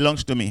in there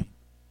belongs to me.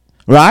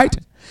 Right?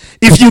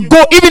 If you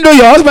go, even though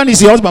your husband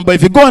is your husband, but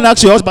if you go and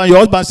ask your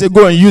husband say,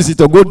 go and use it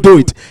or go do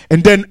it.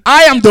 And then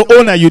I am the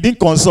owner. You didn't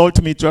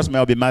consult me. Trust me,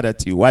 I'll be mad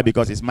at you. Why?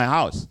 Because it's my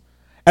house.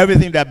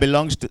 Everything that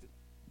belongs to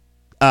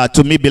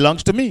me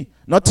belongs to me.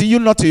 Not to you,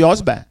 not to your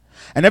husband.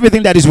 And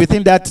everything that is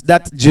within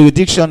that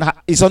jurisdiction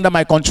is under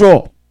my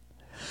control.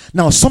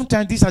 Now,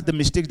 sometimes these are the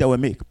mistakes that we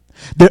make.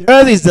 The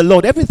earth is the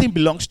Lord. Everything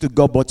belongs to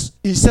God, but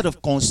instead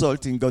of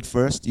consulting God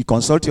first, you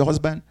consult your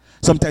husband.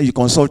 Sometimes you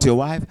consult your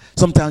wife.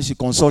 Sometimes you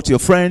consult your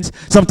friends.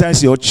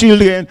 Sometimes your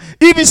children.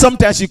 Even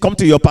sometimes you come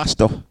to your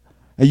pastor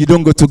and you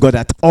don't go to God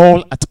at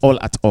all.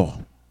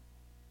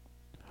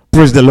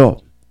 Praise the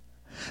Lord.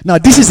 Now,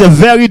 this is a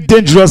very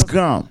dangerous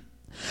ground.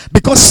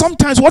 Because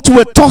sometimes what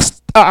we're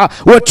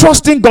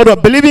trusting God or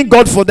believing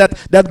God for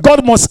that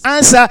God must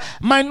answer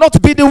might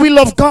not be the will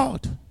of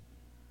God.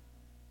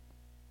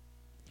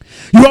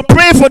 You are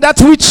praying for that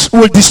which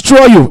will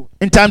destroy you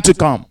in time to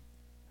come.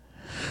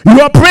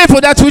 You are praying for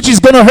that which is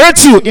going to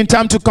hurt you in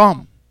time to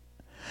come.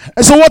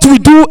 And so what we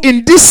do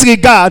in this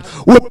regard,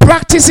 we're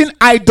practicing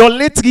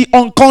idolatry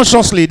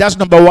unconsciously. That's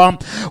number one.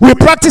 We're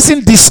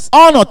practicing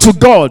dishonor to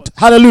God.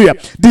 Hallelujah.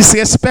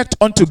 Disrespect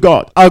unto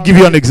God. I'll give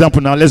you an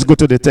example now. Let's go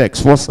to the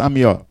text. 1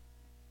 Samuel.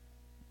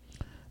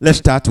 Let's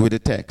start with the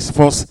text.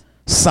 1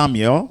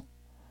 Samuel.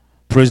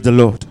 Praise the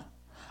Lord.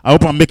 I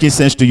hope I'm making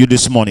sense to you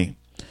this morning.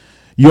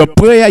 Your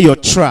prayer, your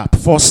trap.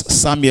 1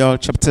 Samuel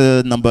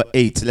chapter number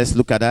 8. Let's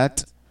look at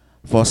that.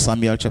 1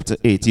 Samuel chapter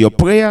 8. Your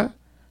prayer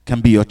can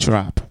be your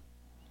trap.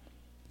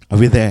 Are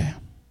we there?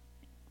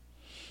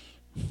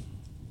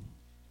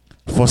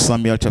 1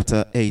 Samuel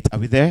chapter 8. Are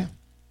we there?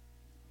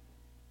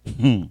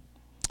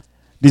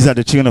 These are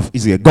the children of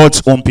Israel,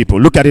 God's own people.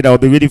 Look at it. I'll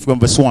be reading from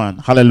verse 1.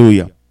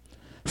 Hallelujah.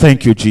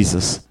 Thank you,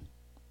 Jesus.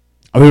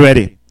 Are we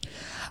ready?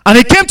 And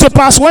it came to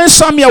pass when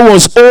Samuel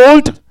was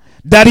old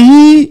that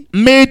he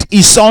made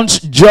his sons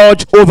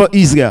judge over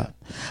Israel.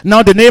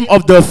 Now the name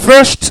of the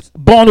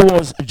firstborn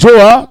was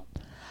Joel,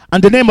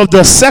 and the name of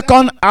the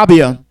second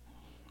Abiah.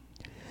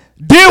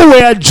 They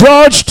were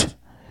judged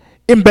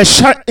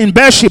in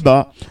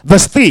Beersheba,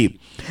 verse 3.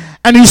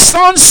 And his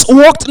sons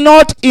walked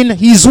not in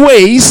his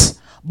ways,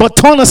 but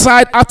turned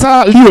aside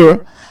after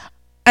lure,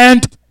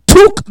 and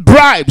took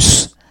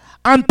bribes,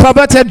 and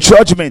perverted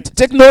judgment.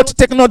 Take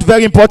note,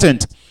 very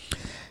important.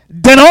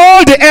 Then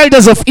all the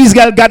elders of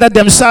Israel gathered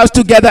themselves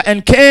together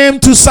and came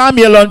to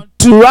Samuel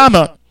unto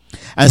Ramah,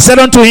 and said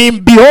unto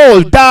him,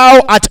 Behold,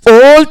 thou art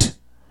old,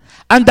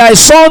 and thy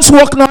sons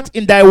walk not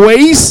in thy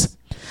ways.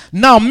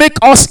 Now make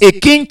us a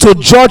king to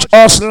judge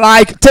us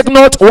like, take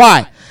note,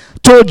 why?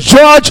 To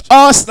judge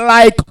us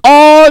like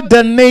all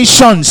the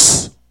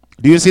nations.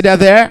 Do you see that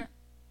there?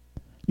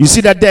 You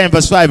see that there in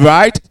verse 5,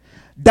 right?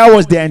 That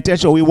was their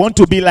intention. We want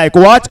to be like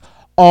what?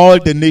 All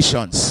the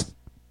nations.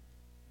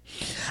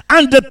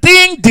 And the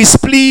thing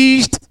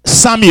displeased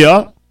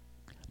Samuel,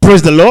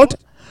 praise the Lord,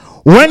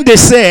 when they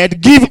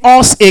said, Give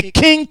us a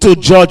king to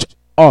judge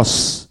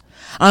us.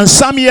 And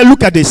Samuel,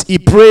 look at this, he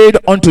prayed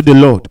unto the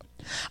Lord.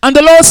 And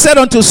the Lord said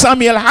unto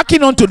Samuel,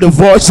 Hearken unto the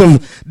voice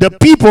of the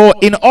people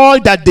in all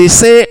that they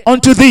say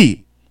unto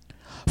thee.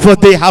 For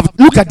they have,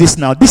 look at this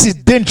now, this is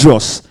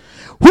dangerous.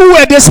 Who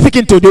were they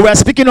speaking to? They were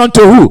speaking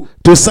unto who?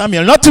 To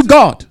Samuel, not to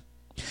God.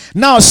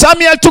 Now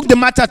Samuel took the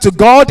matter to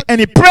God and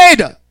he prayed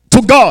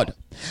to God.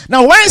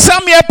 Now when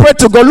Samuel prayed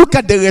to God, look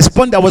at the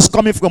response that was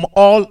coming from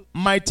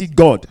Almighty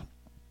God.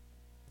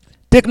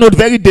 Take note,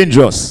 very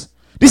dangerous.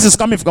 This is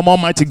coming from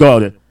Almighty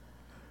God.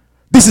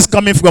 This is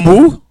coming from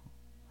who?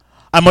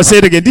 I must say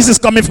it again. This is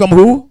coming from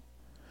who?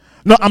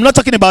 No, I'm not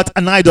talking about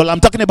an idol.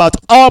 I'm talking about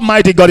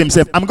Almighty God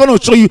himself. I'm going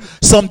to show you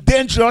some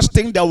dangerous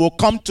thing that will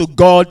come to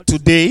God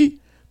today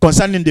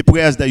concerning the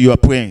prayers that you are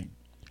praying.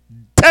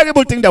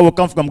 Terrible thing that will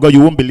come from God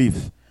you won't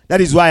believe.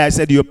 That is why I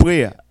said your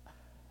prayer,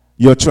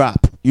 your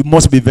trap. You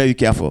must be very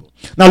careful.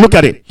 Now look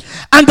at it.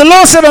 And the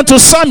Lord said unto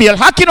Samuel,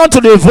 Hearken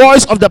unto the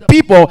voice of the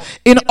people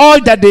in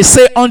all that they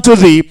say unto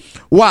thee.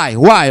 Why?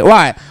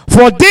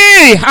 For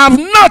they have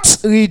not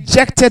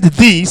rejected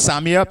thee,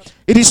 Samuel.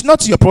 It is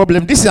not your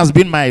problem. This has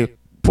been my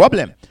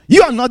problem.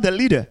 You are not the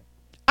leader.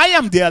 I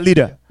am their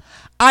leader.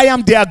 I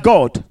am their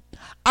God.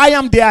 I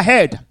am their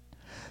head.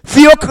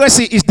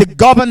 Theocracy is the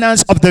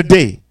governance of the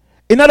day.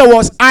 In other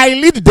words, I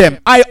lead them.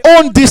 I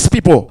own these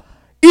people.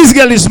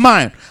 Israel is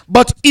mine.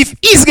 But if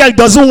Israel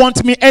doesn't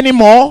want me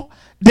anymore,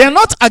 they're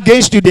not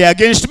against you, they're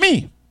against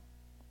me.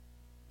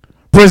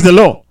 Praise the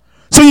Lord.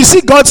 So you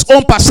see, God's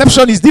own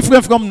perception is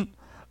different from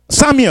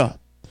Samuel.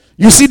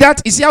 You see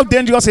that? You see how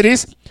dangerous it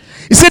is?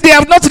 He said, they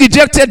have not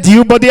rejected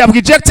you, but they have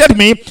rejected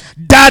me,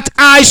 that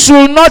I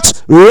should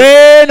not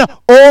reign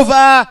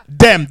over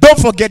them. Don't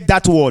forget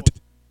that word.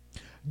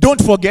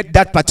 Don't forget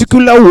that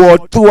particular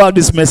word throughout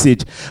this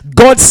message.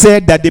 God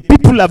said that the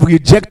people have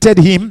rejected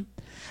him,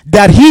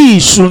 that he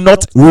should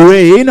not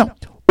reign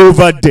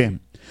over them.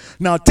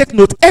 Now take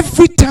note,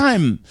 every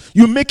time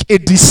you make a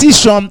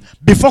decision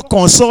before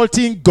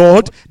consulting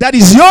God, that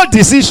is your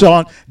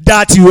decision,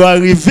 that you are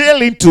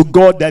revealing to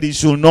God that he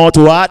should not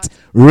what?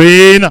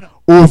 Reign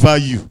over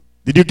you.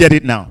 Did you get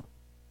it now?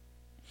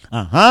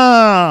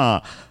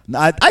 I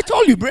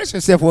told you, brace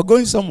yourself, we're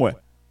going somewhere.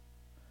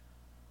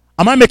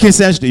 Am I making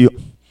sense to you?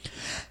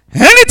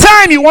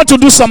 Anytime you want to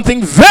do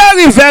something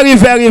very, very,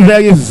 very,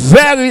 very,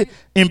 very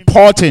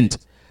important,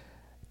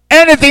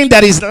 anything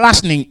that is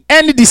lasting,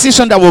 any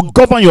decision that will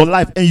govern your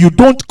life, and you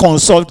don't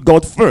consult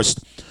God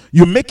first,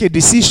 you make a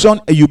decision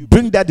and you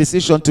bring that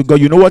decision to God.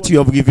 You know what you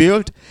have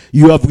revealed?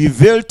 You have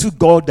revealed to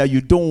God that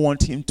you don't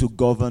want him to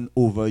govern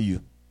over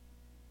you,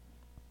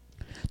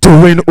 to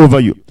reign over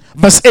you.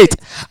 Verse 8,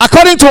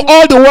 according to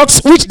all the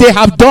works which they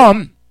have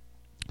done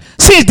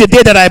since the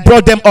day that I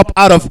brought them up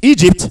out of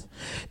Egypt,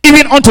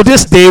 even unto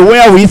this day,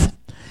 wherewith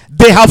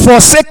they have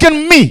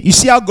forsaken me. You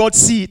see how God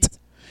sees it?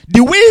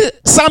 The way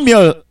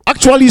Samuel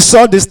actually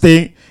saw this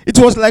thing, it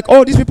was like,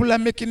 oh, these people are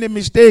making a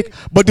mistake.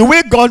 But the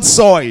way God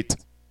saw it,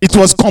 it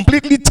was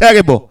completely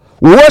terrible.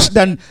 Worse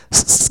than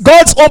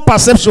God's own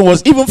perception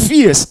was even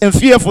fierce and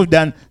fearful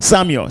than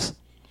Samuel's.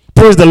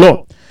 Praise the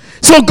Lord.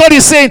 So God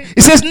is saying,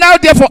 he says, now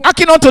therefore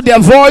hearken unto their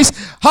voice,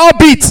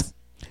 howbeit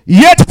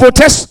yet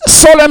protest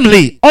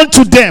solemnly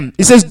unto them.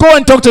 He says, go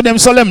and talk to them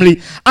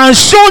solemnly, and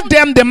show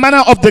them the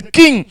manner of the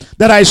king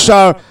that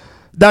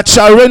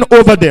shall reign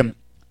over them.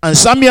 And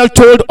Samuel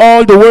told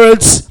all the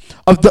words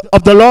of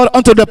the Lord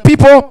unto the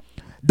people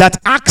that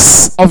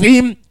asked of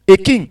him a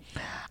king.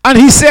 And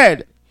he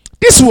said,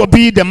 this will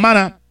be the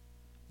manner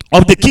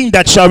of the king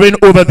that shall reign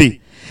over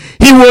thee.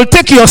 He will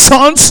take your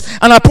sons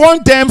and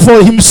appoint them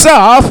for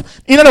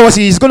himself. In other words,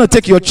 he is going to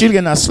take your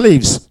children as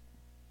slaves.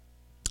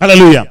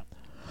 Hallelujah.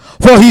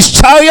 For his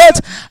chariot,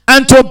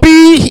 and to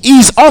be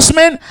his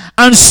horsemen,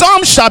 and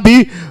some shall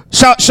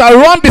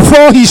run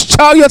before his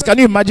chariot. Can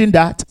you imagine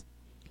that?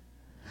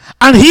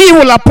 And he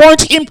will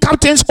appoint him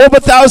captains over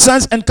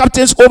thousands and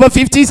captains over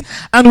 50s,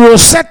 and will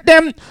set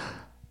them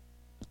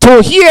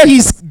to hear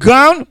his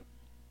ground,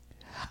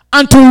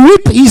 and to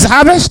reap his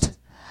harvest,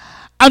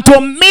 and to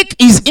make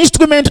his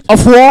instrument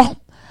of war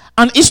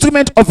an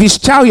instrument of his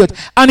chariot.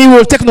 And he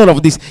will take note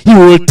of this. He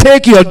will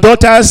take your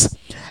daughters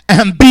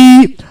and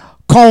be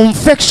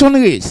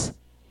confectionaries.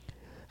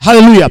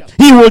 Hallelujah.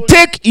 He will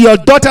take your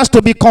daughters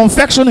to be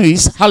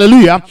confectionaries.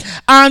 Hallelujah.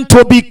 And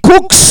to be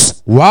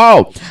cooks.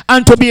 Wow.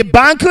 And to be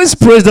bankers.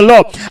 Praise the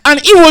Lord.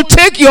 And he will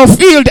take your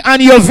field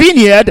and your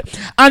vineyard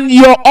and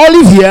your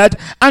olive yard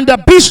and the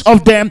best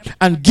of them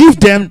and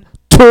give them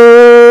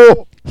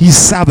to his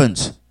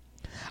servants.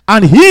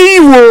 And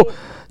he will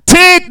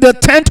take the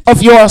tenth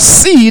of your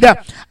seed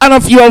and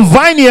of your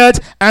vineyard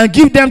and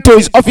give them to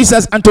his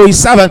officers and to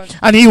his servant.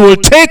 And he will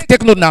take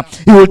note now,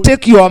 he will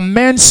take your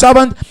man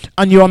servant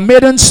and your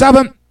maiden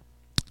servant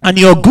and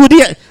your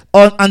goodiest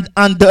and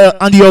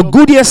your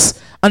goodiest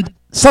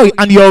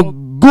and your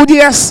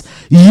goodiest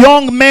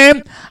young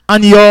men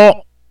and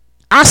your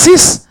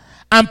asses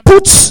and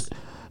put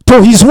them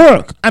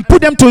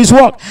to his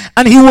work,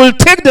 and he will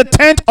take the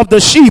tenth of the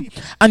sheep,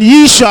 and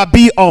ye shall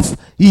be of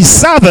his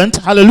servant.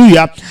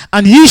 Hallelujah.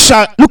 And ye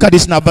shall, look at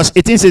this now, verse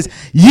 18 says,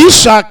 ye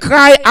shall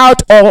cry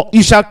out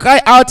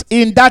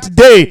in that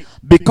day,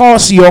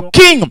 because your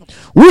king,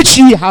 which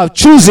ye have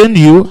chosen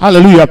you,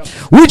 hallelujah,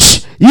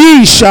 which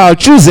ye shall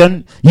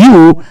chosen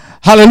you,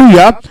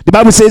 hallelujah. The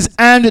Bible says,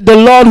 and the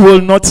Lord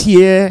will not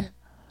hear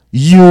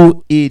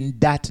you in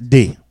that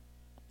day.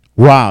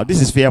 Wow,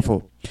 this is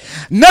fearful.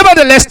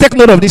 Nevertheless, take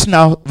note of this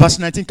now. Verse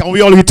 19. Can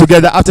we all read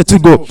together after to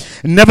go?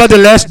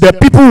 Nevertheless, the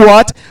people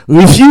what?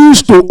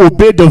 Refused to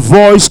obey the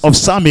voice of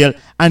Samuel,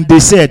 and they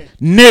said,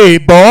 nay,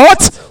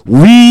 but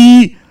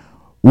we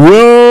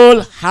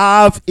will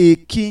have a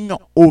king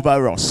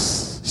over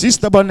us. See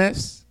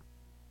stubbornness?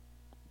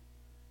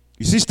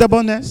 You see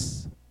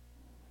stubbornness?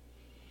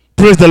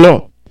 Praise the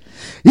Lord.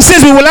 He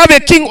says we will have a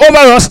king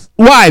over us.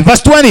 Why?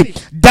 Verse 20.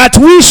 That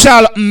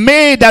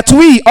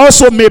we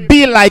also may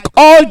be like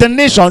all the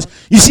nations.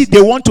 You see,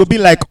 they want to be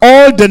like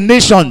all the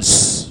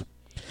nations.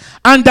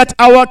 And that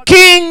our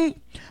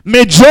king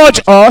may judge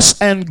us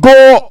and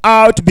go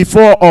out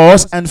before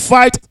us and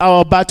fight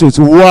our battles.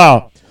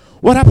 Wow.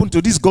 What happened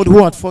to this God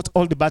who had fought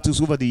all the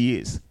battles over the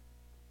years?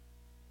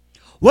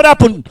 What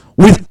happened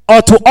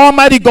to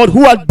Almighty God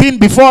who had been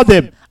before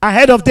them,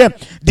 ahead of them,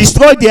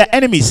 destroyed their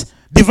enemies,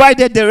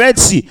 divided the Red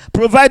Sea,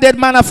 provided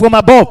manna from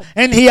above,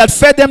 and he had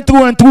fed them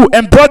through and through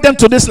and brought them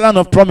to this land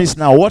of promise?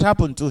 Now, what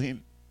happened to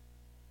him?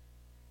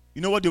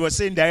 You know what they were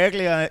saying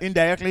directly and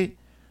indirectly?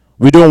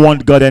 We don't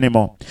want God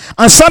anymore.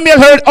 And Samuel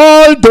heard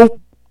all the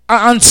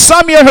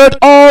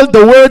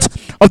words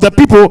of the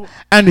people,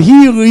 and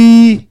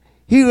he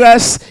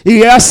asked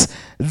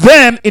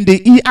them in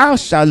the ear.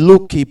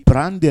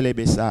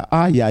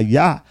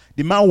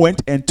 The man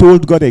went and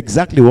told God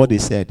exactly what they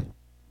said.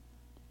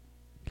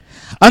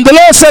 And the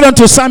Lord said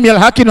unto Samuel,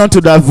 hearken unto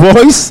that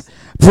voice,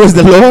 praise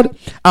the Lord,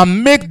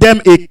 and make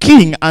them a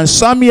king. And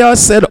Samuel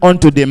said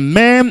unto the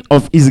men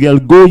of Israel,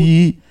 go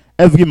ye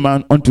every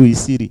man unto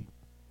his city.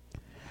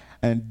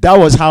 And that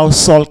was how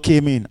Saul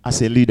came in as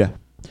a leader.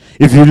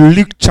 If you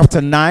look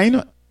chapter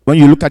 9, when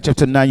you look at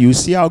chapter 9, you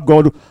see how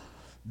God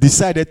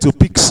decided to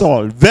pick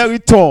Saul. Very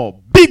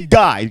tall, big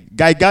guy,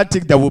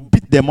 gigantic, that will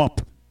beat them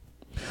up.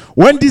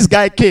 When this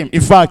guy came,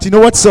 in fact, you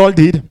know what Saul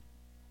did?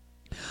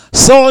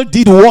 Saul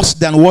did worse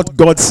than what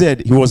God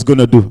said he was going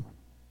to do.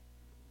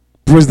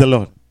 Praise the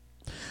Lord.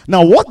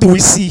 Now, what do we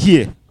see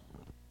here?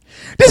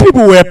 These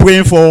people were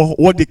praying for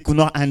what they could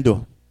not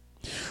handle.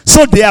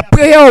 So their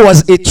prayer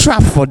was a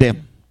trap for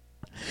them.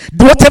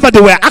 Whatever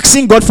they were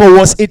asking God for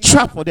was a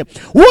trap for them.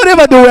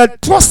 Whatever they were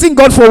trusting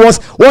God for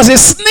was a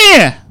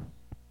snare.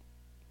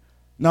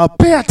 Now,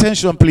 pay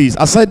attention, please.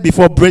 I said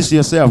before, brace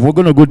yourself. We're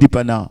going to go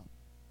deeper now.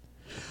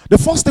 The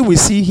first thing we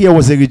see here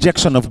was a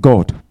rejection of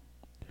God.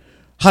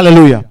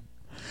 Hallelujah.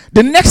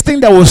 The next thing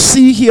that we'll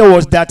see here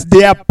was that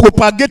they are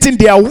propagating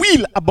their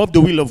will above the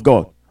will of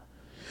God.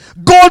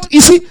 God, you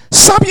see,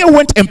 Samuel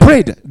went and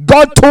prayed.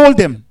 God told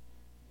them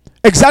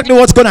exactly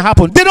what's going to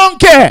happen. They don't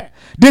care.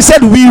 They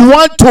said, we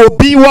want to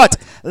be what?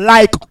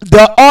 Like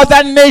the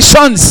other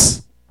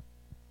nations.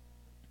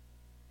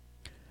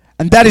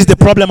 And that is the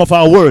problem of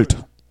our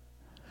world.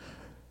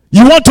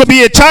 You want to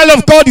be a child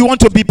of God, you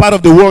want to be part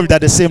of the world at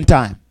the same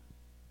time.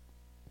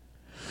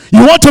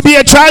 You want to be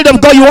a child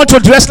of God, you want to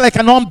dress like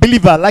an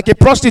unbeliever, like a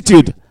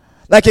prostitute,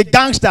 like a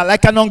gangster,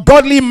 like an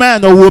ungodly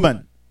man or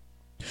woman.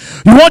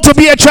 You want to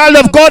be a child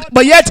of God,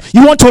 but yet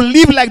you want to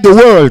live like the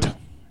world.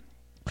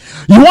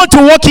 You want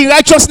to walk in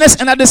righteousness,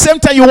 and at the same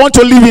time you want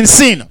to live in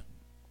sin.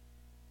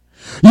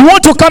 You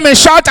want to come and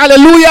shout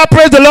hallelujah,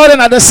 praise the Lord,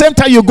 and at the same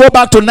time you go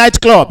back to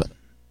nightclub.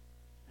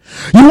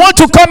 You want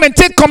to come and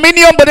take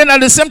communion, but then at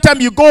the same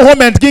time you go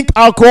home and drink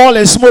alcohol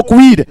and smoke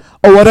weed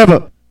or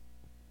whatever.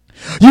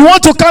 You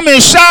want to come and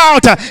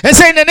shout and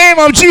say in the name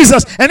of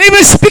Jesus and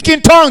even speak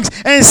in tongues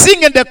and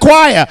sing in the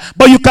choir,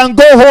 but you can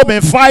go home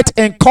and fight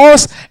and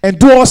curse and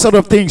do all sort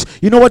of things.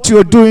 You know what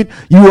you're doing?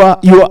 You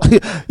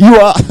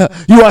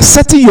are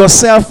setting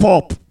yourself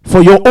up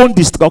for your own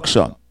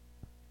destruction.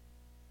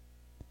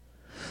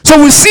 So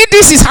we see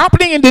this is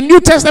happening in the New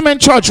Testament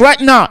church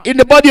right now, in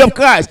the body of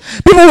Christ.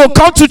 People will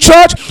come to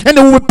church and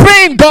they will be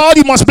praying, God,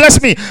 you must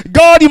bless me.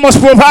 God, you must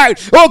provide.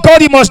 Oh,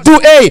 God, you must do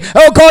A.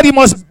 Oh, God, you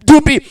must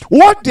do B.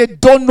 What they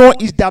don't know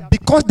is that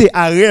because they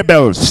are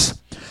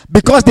rebels,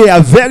 because they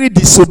are very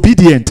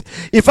disobedient.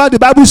 In fact, the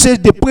Bible says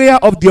the prayer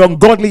of the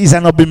ungodly is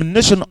an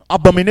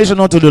abomination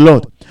unto the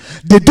Lord.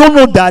 They don't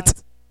know that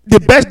the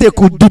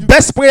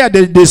best prayer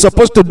they're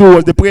supposed to do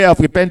was the prayer of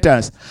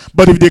repentance.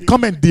 But if they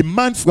come and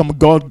demand from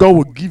God, God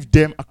will give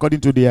them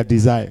according to their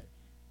desire.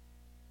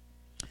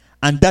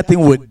 And that thing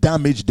will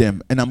damage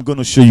them. And I'm going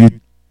to show you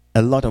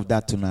a lot of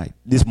that tonight,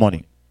 this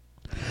morning.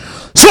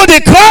 So they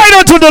cried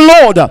unto the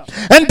Lord.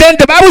 And then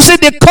the Bible said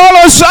they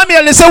called on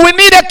Samuel. They said, we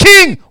need a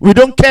king. We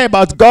don't care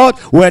about God.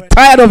 We're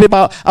tired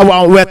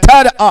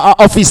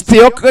of his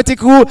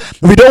theocratic rule.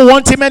 We don't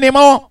want him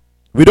anymore.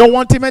 We don't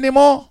want him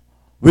anymore.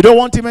 We don't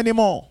want him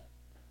anymore.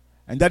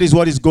 And that is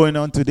what is going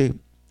on today.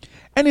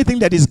 Anything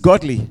that is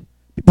godly,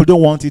 people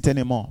don't want it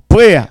anymore.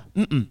 Prayer.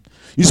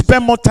 You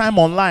spend more time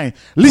online.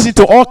 Listen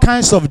to all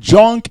kinds of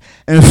junk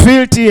and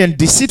filthy and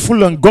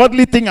deceitful and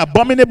ungodly thing,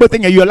 abominable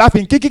thing, and you're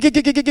laughing.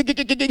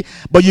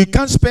 But you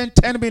can't spend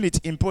 10 minutes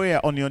in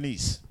prayer on your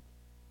knees.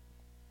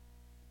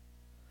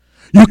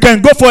 You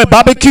can go for a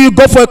barbecue,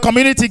 go for a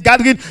community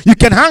gathering. You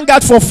can hang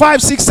out for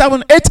 5, 6,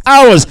 7, 8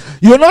 hours.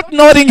 You're not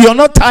nodding, you're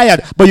not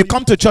tired, but you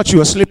come to church,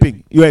 you're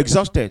sleeping, you're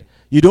exhausted.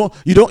 You don't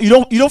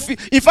feel.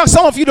 In fact,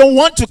 some of you don't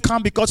want to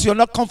come because you're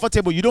not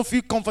comfortable. You don't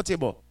feel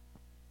comfortable.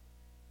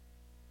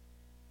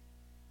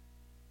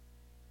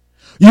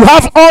 You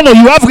have honor,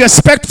 you have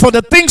respect for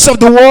the things of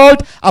the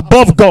world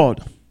above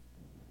God.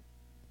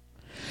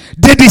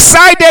 They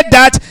decided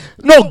that,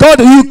 no, God,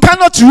 you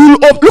cannot rule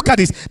over. Look at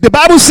this. The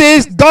Bible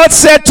says, God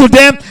said to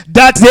them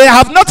that they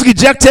have not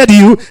rejected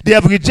you, they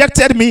have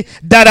rejected me,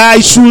 that I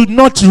should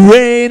not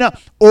reign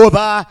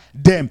over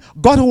them.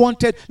 God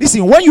wanted,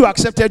 listen, when you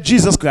accepted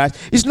Jesus Christ,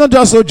 it's not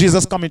just, oh,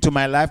 Jesus come into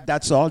my life,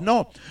 that's all.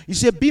 No. You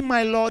say, be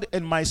my Lord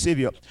and my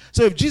Savior.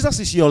 So if Jesus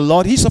is your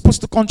Lord, he's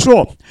supposed to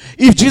control.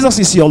 If Jesus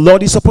is your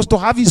Lord, he's supposed to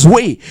have his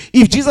way.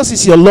 If Jesus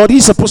is your Lord,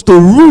 he's supposed to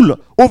rule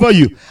over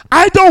you.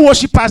 Idol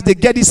worshippers, they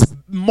get this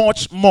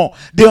much more.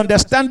 They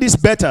understand this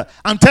better.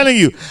 I'm telling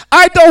you,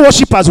 idol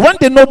worshippers, when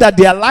they know that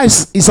their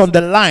lives is on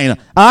the line,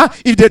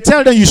 if they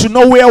tell them you should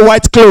not wear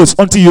white clothes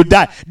until you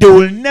die, they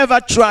will never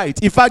try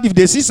it. In fact, if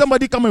they see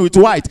somebody coming with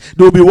white,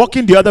 they will be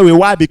walking the other way.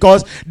 Why?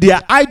 Because their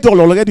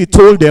idol already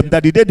told them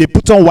that the day they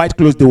put on white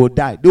clothes, they will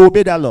die. They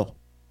obey that law.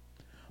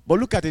 But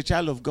look at a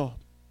child of God.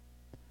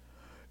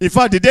 In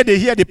fact, the day they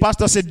hear the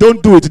pastor say,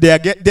 don't do it, they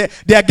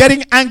are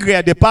getting angry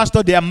at the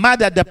pastor. They are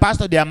mad at the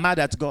pastor. They are mad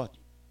at God.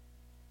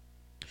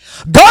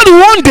 God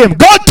warned them.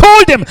 God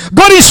told them.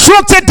 God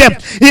instructed them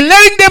in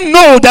letting them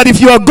know that if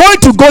you are going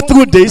to go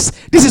through this,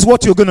 this is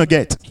what you're going to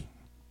get.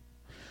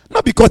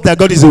 Not because that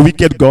God is a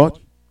wicked God,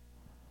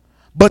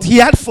 but he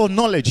had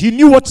foreknowledge. He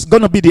knew what's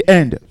going to be the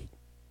end.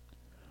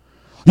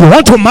 You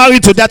want to marry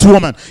to that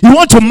woman. You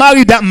want to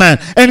marry that man.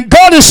 And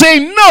God is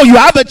saying, no, you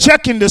have a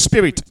check in the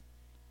spirit.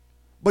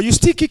 But you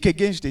still kick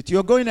against it.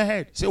 You're going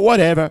ahead. Say,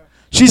 whatever.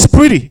 She's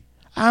pretty.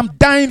 I'm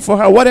dying for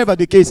her, whatever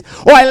the case.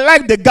 Oh, I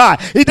like the guy.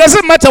 It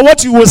doesn't matter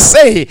what you will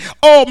say.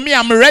 Oh, me,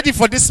 I'm ready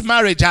for this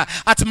marriage.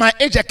 At my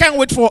age, I can't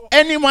wait for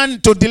anyone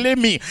to delay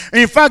me.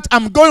 In fact,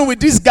 I'm going with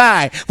this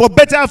guy. For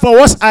better or for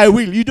worse, I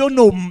will. You don't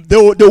know.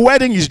 The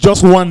wedding is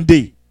just one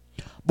day.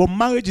 But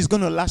marriage is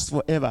going to last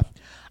forever.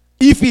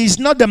 If he is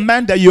not the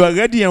man that you are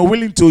ready and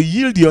willing to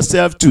yield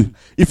yourself to,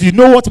 if you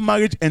know what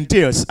marriage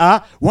entails,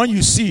 when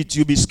you see it,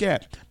 you'll be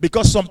scared.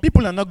 Because some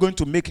people are not going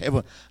to make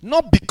heaven.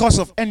 Not because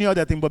of any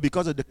other thing, but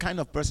because of the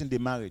kind of person they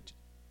married.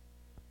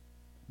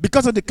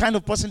 Because of the kind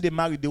of person they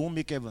married, they won't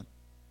make heaven.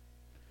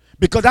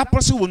 Because that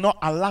person will not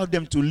allow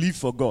them to live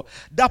for God.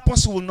 That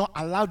person will not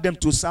allow them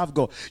to serve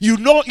God. You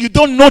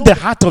don't know the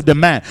heart of the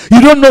man.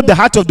 You don't know the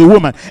heart of the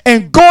woman.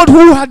 And God,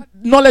 who had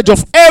knowledge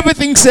of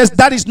everything, says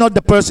that is not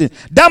the person.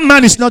 That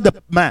man is not the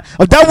man.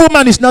 Or that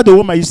woman is not the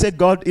woman. You say,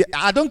 God,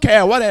 I don't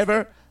care,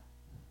 whatever.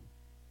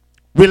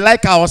 We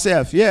like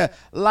ourselves. Yeah,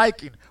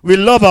 liking. We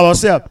love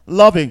ourselves.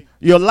 Loving.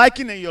 Your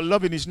liking and your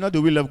loving is not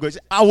the will of God. Say,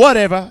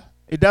 whatever.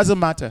 It doesn't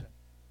matter.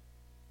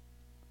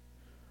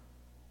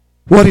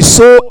 What is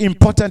so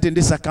important in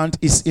this account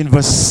is in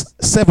verse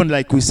 7,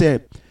 like we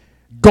said.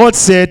 God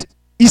said,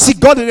 you see,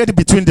 God already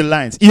between the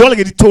lines. He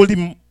already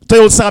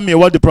told Samuel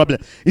what the problem.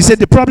 He said,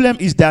 the problem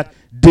is that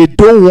they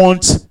don't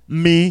want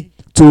me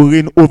to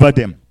reign over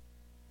them.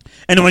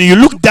 And when you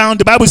look down,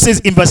 the Bible says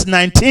in verse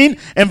 19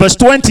 and verse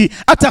 20,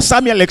 after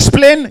Samuel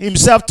explained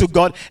himself to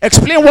God,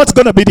 explain what's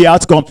going to be the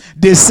outcome,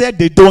 they said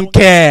they don't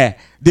care.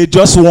 They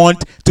just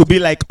want to be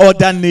like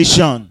other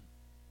nations.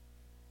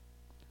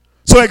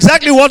 So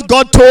exactly what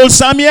God told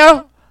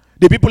Samuel,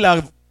 the people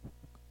are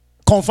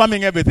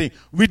confirming everything.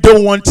 We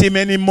don't want him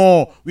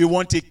anymore. We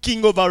want a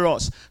king over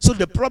us. So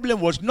the problem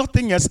was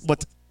nothing else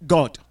but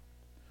God.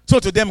 So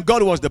to them,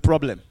 God was the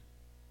problem.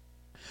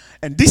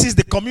 And this is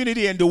the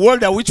community and the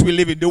world in which we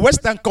live in, the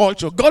Western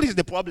culture. God is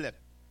the problem.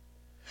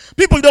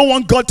 People don't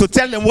want God to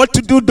tell them what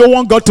to do, don't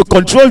want God to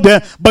control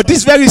them. But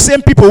these very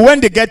same people, when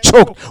they get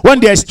choked, when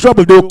there is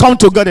trouble, they will come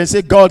to God and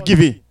say, God, give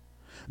me.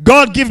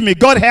 God, give me.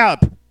 God, help.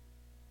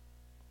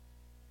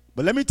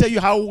 But let me tell you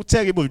how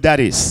terrible that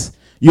is.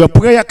 Your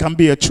prayer can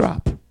be a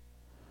trap.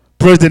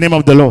 Praise the name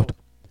of the Lord.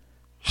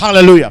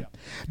 Hallelujah.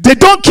 They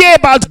don't care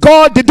about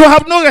God. They don't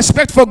have no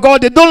respect for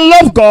God. They don't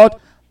love God.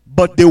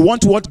 But they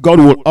want what God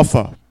will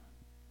offer.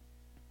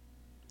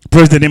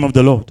 Praise the name of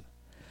the Lord.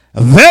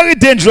 A very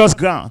dangerous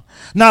ground.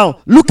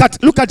 Now, look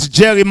at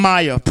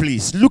Jeremiah,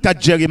 please. Look at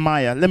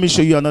Jeremiah. Let me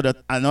show you another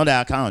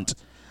account.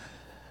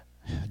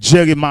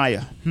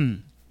 Jeremiah.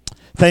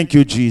 Thank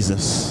you,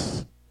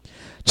 Jesus.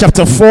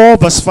 Chapter 4,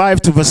 verse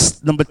 5 to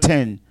verse number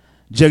 10.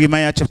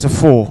 Jeremiah chapter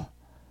 4.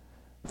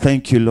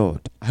 Thank you,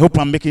 Lord. I hope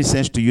I'm making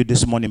sense to you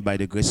this morning by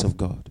the grace of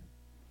God.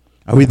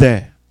 Are we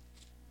there?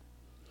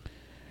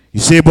 You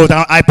say, but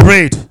I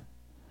prayed.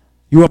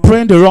 You are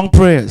praying the wrong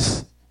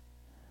prayers.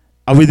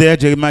 Are we there?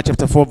 Jeremiah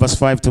chapter 4, verse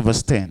 5 to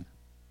verse 10.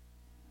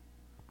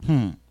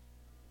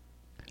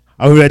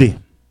 Are we ready?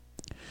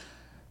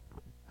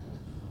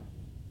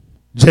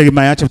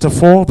 Jeremiah chapter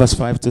 4, verse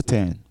 5 to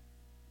 10.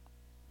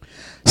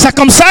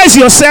 Circumcise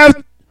yourself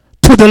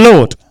to the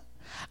Lord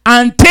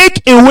and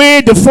take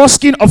away the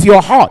foreskin of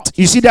your heart.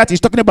 You see that?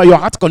 He's talking about your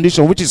heart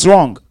condition, which is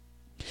wrong.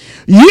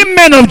 Ye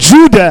men of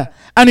Judah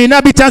and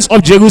inhabitants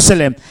of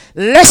Jerusalem,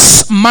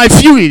 lest my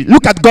fury,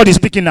 look at God is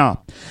speaking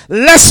now,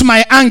 lest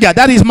my anger,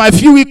 that is my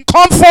fury,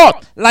 come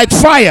forth like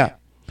fire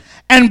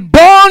and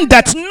burn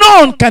that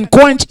none can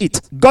quench it.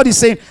 God is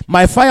saying,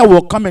 my fire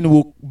will come and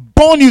will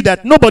burn you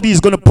that nobody is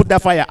going to put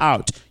that fire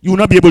out. You will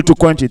not be able to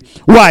quench it.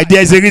 Why?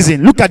 There is a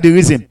reason. Look at the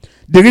reason.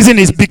 The reason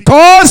is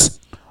because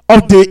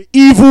of the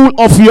evil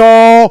of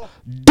your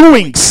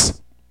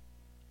doings.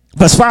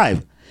 Verse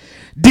 5.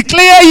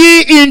 Declare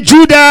ye in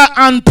Judah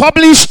and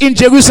publish in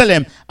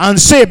Jerusalem and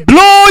say,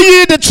 blow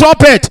ye the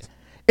trumpet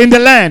in the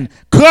land,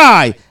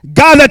 cry,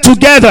 gather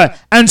together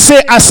and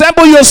say,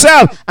 assemble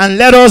yourself and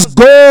let us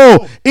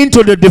go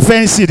into the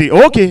defense city.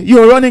 Okay,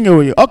 you're running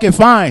away. Okay,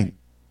 fine.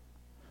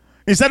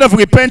 Instead of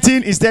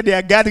repenting, instead they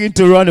are gathering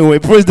to run away.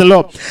 Praise the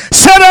Lord.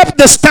 Set up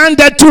the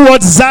standard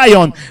towards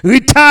Zion.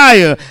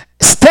 Retire.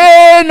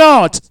 Stay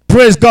not.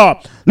 Praise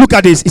God. Look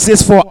at this. It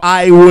says, for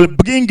I will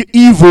bring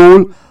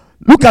evil.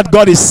 Look at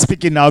God is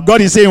speaking now.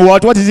 God is saying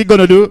what? What is he going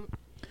to do?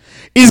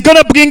 He's going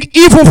to bring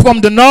evil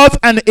from the north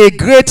and a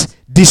great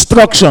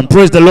destruction.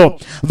 Praise the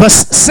Lord. Verse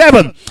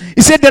 7.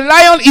 He said, the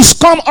lion is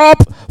come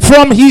up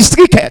from his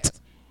thicket.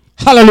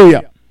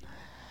 Hallelujah.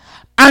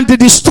 And the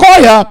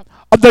destroyer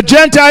of the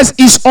Gentiles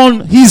is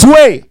on his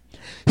way.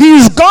 He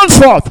is gone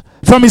forth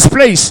from his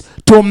place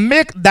to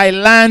make thy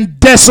land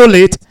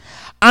desolate,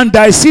 and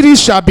thy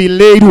cities shall be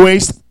laid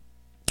waste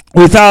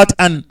without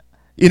an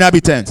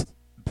inhabitant.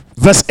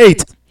 Verse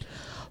 8.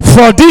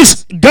 For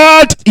this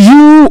guard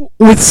you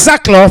with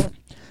sackcloth.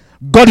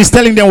 God is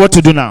telling them what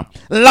to do now.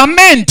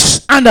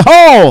 Lament and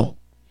howl,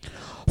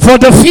 for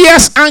the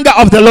fierce anger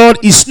of the Lord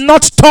is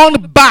not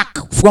turned back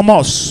from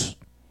us.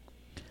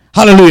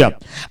 Hallelujah.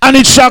 And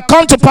it shall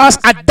come to pass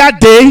at that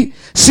day,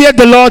 saith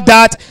the Lord,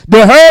 that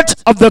the hurt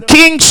of the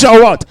king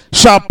shall what?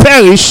 Shall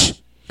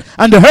perish,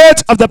 and the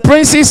hurt of the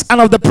princes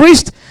and of the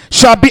priest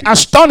shall be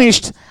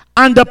astonished,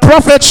 and the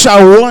prophet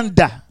shall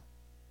wonder.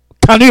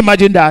 Can you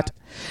imagine that?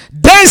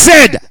 Then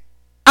said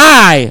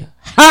I,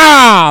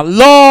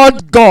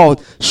 Lord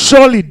God,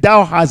 surely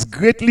thou hast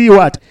greatly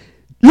what?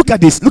 Look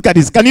at this. Look at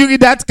this. Can you read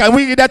that? Can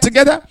we read that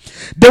together?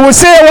 They will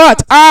say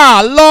what?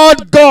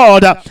 Lord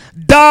God,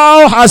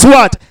 thou hast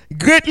what?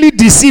 Greatly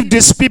deceived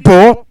this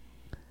people.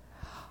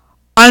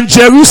 And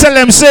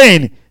Jerusalem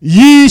saying,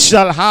 ye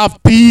shall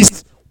have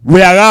peace,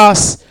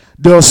 whereas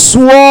the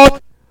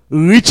sword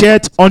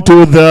reacheth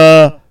unto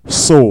the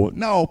soul.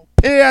 Now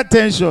pay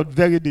attention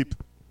very deep.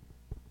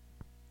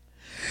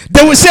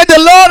 They will say the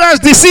Lord has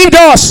deceived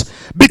us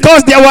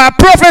because there were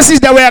prophecies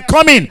that were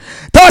coming.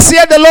 Thus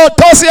saith the Lord,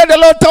 thus saith the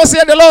Lord, thus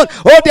saith the Lord.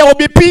 Oh, there will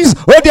be peace.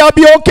 Oh, there will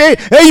be okay.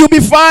 Hey, you'll be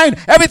fine.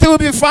 Everything will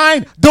be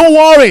fine. Don't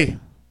worry.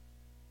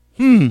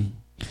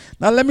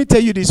 Now let me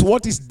tell you this.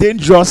 What is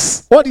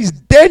dangerous? What is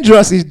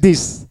dangerous is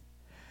this.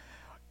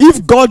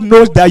 If God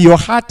knows that your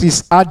heart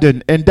is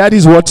hardened and that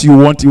is what you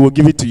want, he will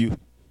give it to you.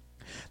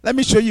 Let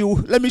me show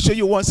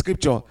you one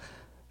scripture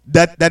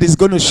that is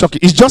going to shock you.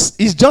 It's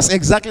just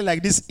exactly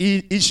like this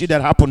issue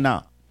that happened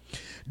now.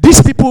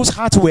 These people's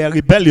hearts were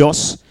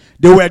rebellious.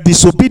 They were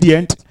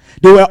disobedient.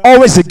 They were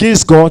always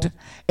against God.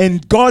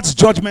 And God's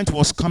judgment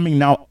was coming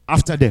now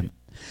after them.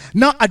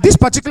 Now, at this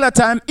particular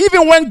time,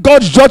 even when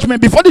God's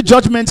judgment, before the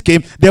judgment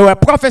came, there were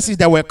prophecies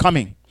that were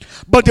coming.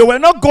 But they were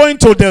not going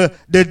to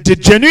the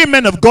genuine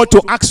men of God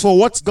to ask for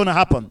what's going to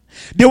happen.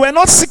 They were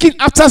not seeking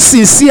after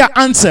sincere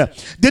answer.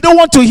 They don't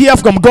want to hear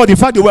from God. In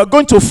fact, they were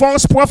going to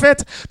false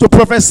prophet to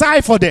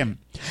prophesy for them.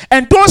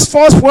 And those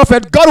false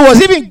prophets, God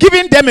was even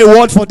giving them a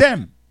word for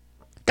them.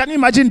 Can you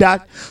imagine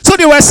that? So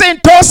they were saying,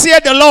 thus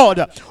saith the Lord,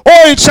 oh,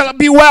 it shall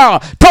be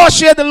well. Thus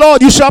saith the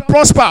Lord, you shall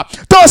prosper.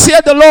 Thus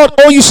saith the Lord,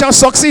 oh, you shall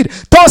succeed.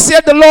 Thus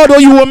saith the Lord, oh,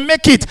 you will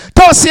make it.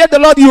 Thus saith the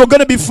Lord, you are going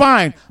to be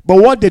fine. But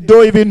what they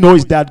don't even know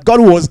is that God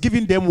was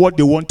giving them what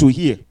they want to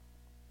hear.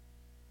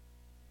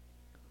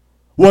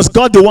 Was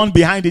God the one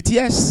behind it?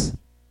 Yes.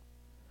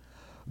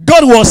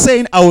 God was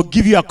saying, I will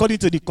give you according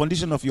to the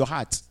condition of your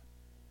heart.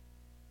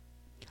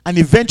 And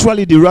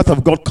eventually the wrath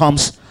of God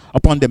comes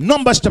upon them.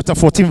 Numbers chapter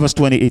 14 verse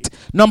 28.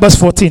 Numbers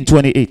 14,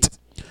 28.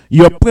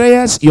 Your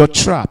prayers, your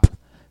trap.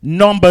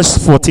 Numbers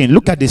 14.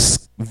 Look at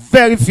this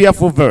very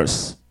fearful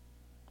verse.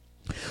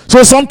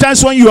 So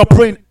sometimes when you are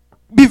praying,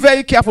 be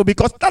very careful,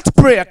 because that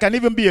prayer can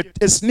even be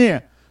a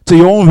snare to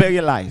your own very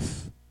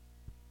life.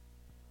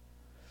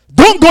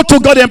 Don't go to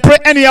God and pray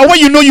anyhow when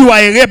you know you are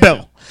a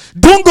rebel.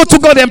 Don't go to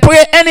God and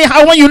pray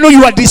anyhow when you know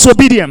you are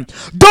disobedient.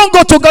 Don't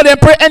go to God and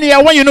pray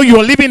anyhow when you know you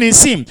are living in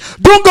sin.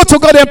 Don't go to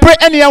God and pray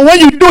anyhow when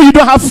you know you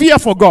don't have fear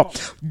for God.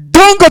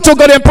 Don't go to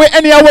God and pray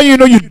anyhow when you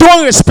know you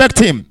don't respect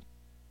Him.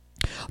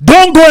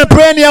 Don't go and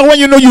pray anyhow when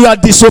you know you are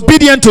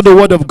disobedient to the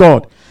word of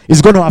God.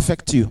 It's going to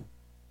affect you.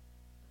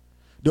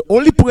 The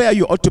only prayer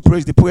you ought to pray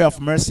is the prayer of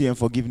mercy and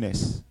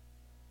forgiveness.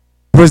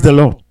 Praise the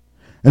Lord.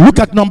 And look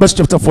at Numbers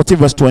chapter 14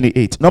 verse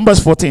 28.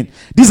 Numbers 14.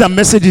 These are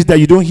messages that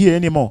you don't hear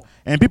anymore.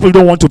 And people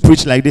don't want to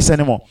preach like this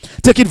anymore.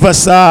 Take it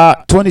verse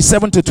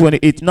 27 to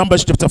 28.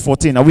 Numbers chapter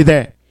 14. Are we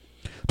there?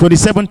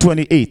 27,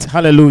 28.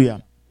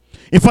 Hallelujah.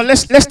 In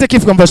fact, let's take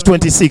it from verse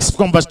 26.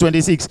 From verse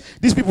 26.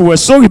 These people were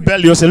so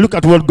rebellious, and look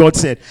at what God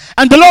said.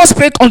 And the Lord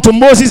spake unto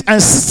Moses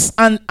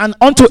and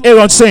unto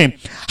Aaron, saying,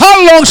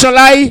 How long shall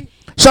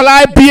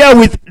I bear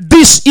with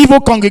this evil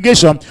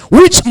congregation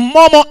which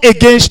murmur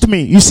against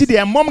me? You see, they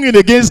are murmuring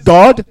against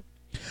God,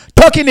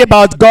 talking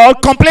about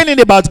God, complaining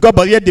about God,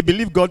 but yet they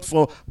believe God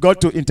for God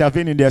to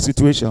intervene in their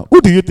situation.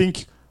 Who do you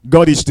think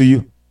God is to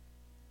you?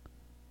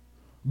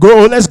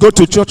 Let's go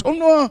to church. Oh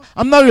no,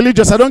 I'm not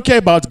religious. I don't care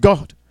about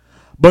God.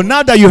 But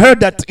now that you heard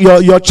that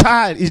your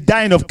child is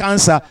dying of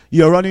cancer,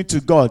 you're running to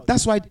God.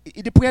 That's why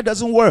the prayer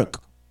doesn't work.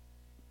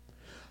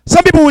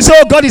 Some people will say,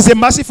 oh, God is a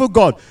merciful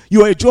God.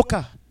 You are a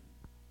joker.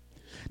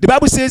 The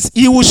Bible says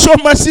He will show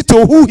mercy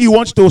to who He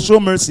wants to show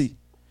mercy.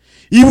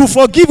 He will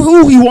forgive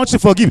who He wants to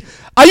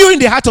forgive. Are you in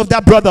the heart of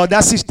that brother or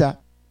that sister?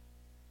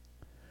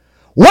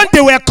 When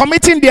they were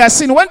committing their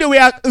sin, when they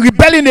were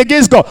rebelling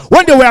against God,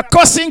 when they were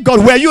cursing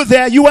God, were you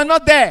there? You were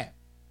not there.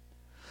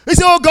 He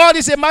said, oh, God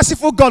is a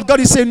merciful God. God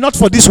is saying, not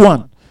for this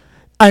one.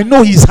 I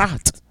know his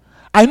heart.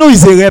 I know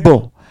he's a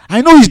rebel.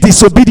 I know he's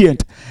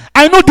disobedient.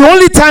 I know the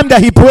only time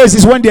that he prays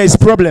is when there is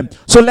problem.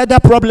 So let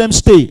that problem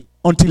stay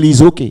until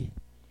he's okay.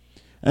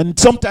 And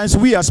sometimes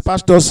we as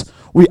pastors,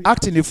 we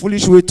act in a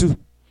foolish way too.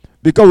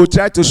 Because we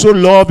try to show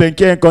love and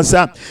care and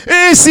concern.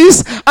 Hey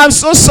sis, I'm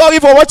so sorry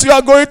for what you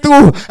are going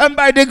through. And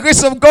by the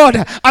grace of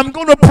God, I'm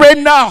going to pray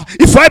now.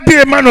 If I be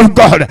a man of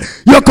God,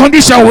 your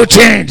condition will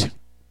change.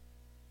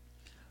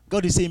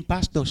 God is saying,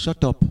 Pastor,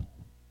 shut up.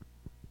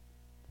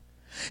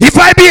 If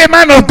I be a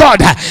man of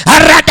God, as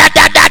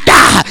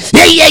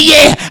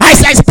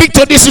I speak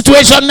to this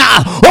situation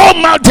now, oh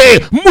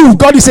mountain, move.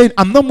 God is saying,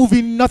 I'm not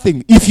moving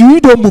nothing. If you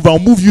don't move, I'll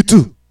move you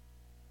too.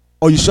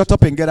 Or you shut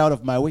up and get out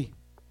of my way.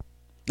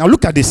 Now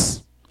look at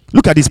this.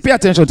 Look at this. Pay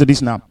attention to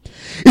this now.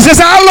 It says,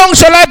 how long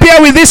shall I bear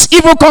with this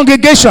evil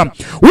congregation,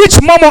 which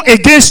murmur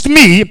against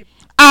me?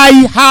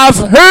 I have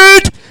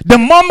heard the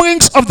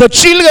murmurings of the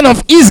children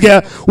of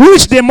Israel,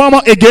 which they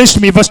murmur against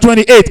me. Verse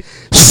 28.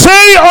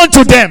 Say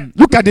unto them.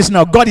 Look at this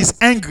now. God is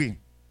angry.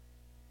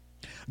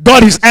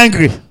 God is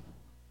angry.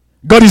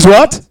 God is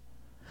what?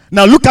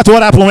 Now look at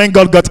what happened when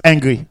God got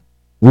angry.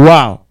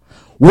 Wow.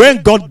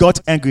 When God got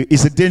angry,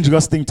 it's a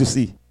dangerous thing to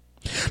see.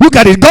 Look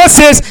at it. God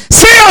says,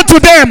 say unto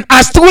them,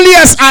 as truly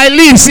as I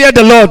live, saith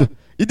the Lord.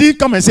 He didn't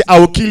come and say, I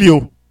will kill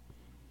you.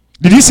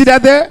 Did you see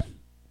that there?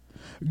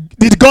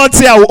 Did God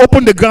say, I will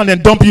open the ground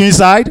and dump you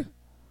inside?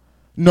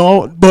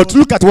 No, but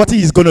look at what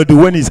he is going to do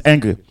when he's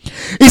angry.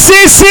 He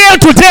says, say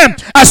unto them,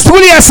 as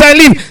truly as I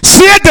live,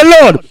 saith the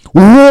Lord,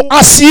 woe,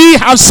 as ye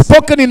have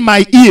spoken in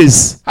my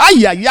ears.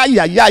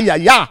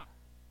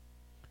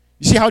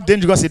 You see how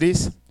dangerous it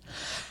is?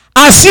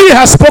 As ye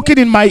have spoken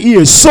in my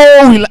ears, so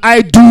will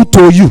I do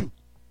to you.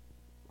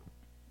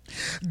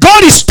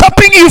 God is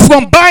stopping you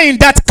from buying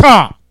that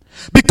car.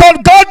 Because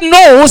God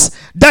knows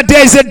that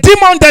there is a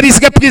demon that is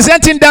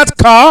representing that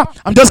car.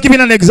 I'm just giving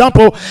an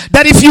example.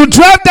 That if you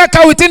drive that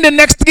car within the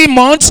next 3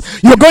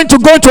 months, you're going to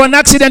go into an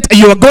accident and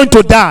you're going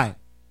to die.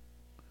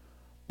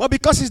 But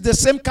because it's the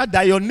same car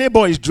that your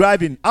neighbor is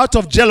driving, out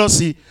of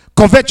jealousy,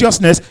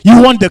 covetousness, you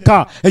want the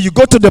car. And you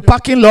go to the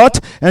parking lot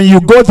and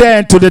you go there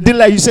and to the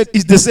dealer, you said,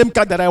 it's the same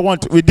car that I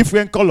want with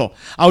different color.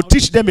 I'll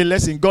teach them a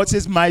lesson. God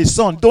says, my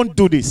son, don't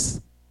do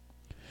this.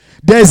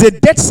 There is a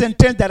death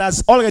sentence that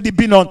has already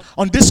been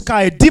on this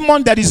car. A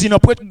demon that is in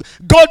operation.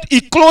 God, He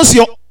close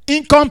your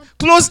income,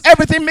 close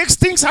everything, makes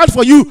things hard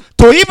for you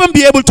to even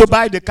be able to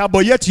buy the car,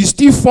 but yet you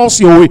still force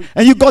your way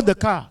and you got the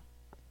car.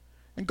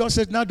 And God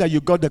says, now that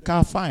you got the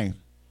car, fine.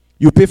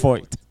 You pay for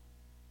it.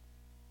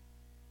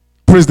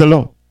 Praise the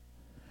Lord.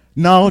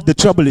 Now the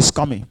trouble is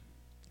coming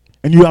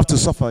and you have to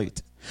suffer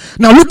it.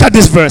 Now look at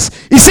this verse.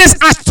 It says,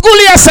 as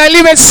truly as I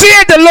live and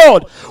say the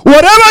Lord,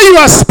 whatever you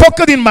have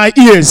spoken in my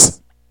ears.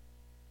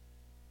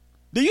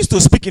 They used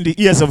to speak in the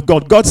ears of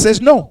God. God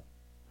says no.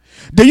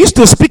 They used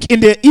to speak in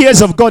the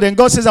ears of God, and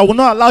God says, I will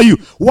not allow you.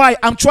 Why?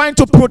 I'm trying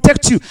to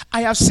protect you.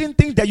 I have seen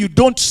things that you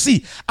don't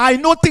see. I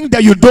know things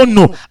that you don't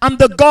know. I'm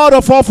the God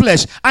of all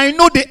flesh. I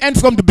know the end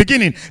from the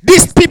beginning.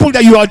 These people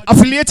that you are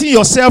affiliating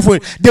yourself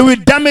with, they will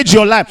damage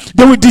your life.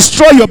 They will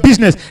destroy your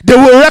business. They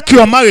will wreck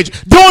your marriage.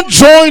 Don't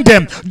join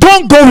them.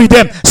 Don't go with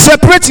them.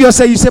 Separate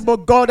yourself. You say,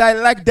 but God, I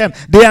like them.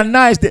 They are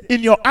nice.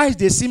 In your eyes,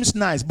 they seem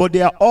nice, but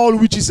they are all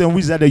witches and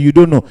wizards that you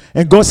don't know.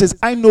 And God says,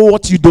 I know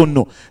what you don't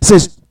know.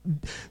 Says,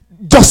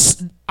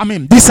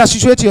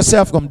 disassociate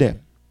yourself from them.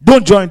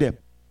 Don't join them.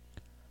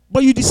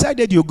 But you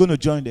decided you're going to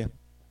join them.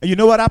 And you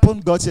know what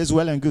happened? God says,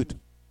 well and good.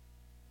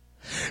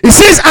 It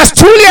says, as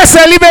truly as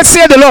I live,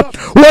 saith the Lord,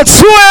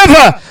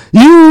 whatsoever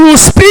you will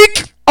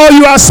speak or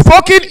you have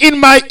spoken in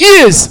my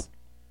ears.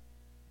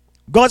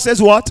 God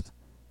says what?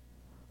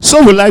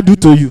 So will I do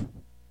to you.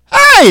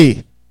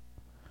 Hey!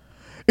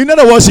 In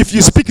other words, if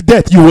you speak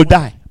death, you will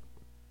die.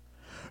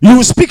 You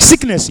will speak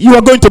sickness, you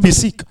are going to be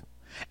sick.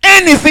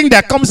 Anything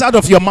that comes out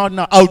of your mouth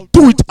now, I'll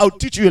do it. I'll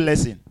teach you a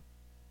lesson.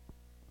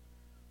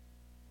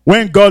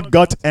 When God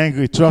got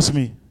angry, trust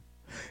me,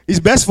 it's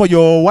best for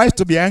your wife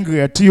to be angry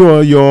at you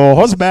or your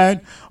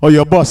husband or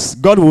your boss.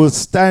 God will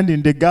stand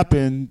in the gap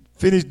and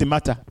finish the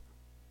matter.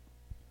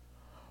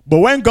 But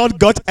when God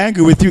got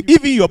angry with you,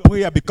 even your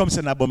prayer becomes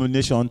an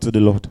abomination to the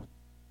Lord.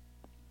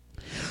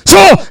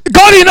 So,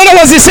 God, in other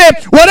words, He said,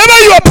 whatever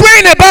you are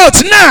praying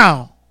about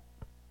now,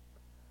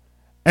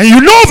 and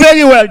you know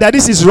very well that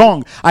this is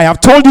wrong. I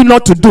have told you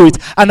not to do it,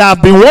 and I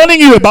have been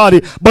warning you about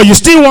it, but you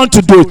still want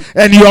to do it,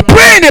 and you are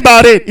praying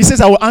about it. He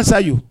says, I will answer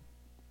you.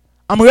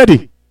 I'm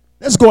ready.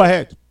 Let's go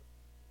ahead.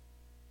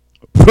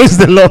 Praise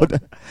the Lord.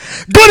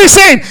 God is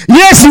saying,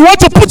 yes, you want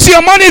to put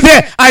your money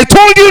there. I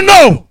told you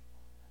no.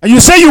 And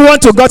you say you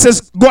want to. God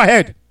says, go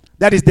ahead.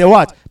 That is the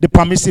what? The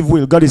permissive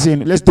will. God is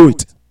saying, let's do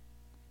it.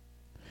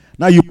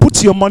 Now you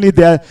put your money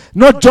there,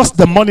 not just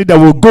the money that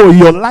will go,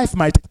 your life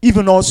might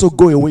even also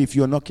go away if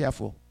you're not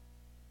careful.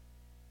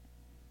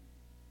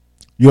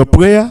 Your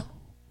prayer,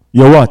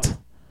 your what?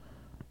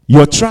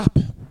 Your trap.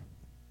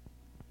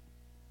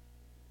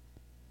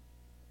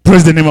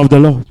 Praise the name of the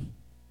Lord.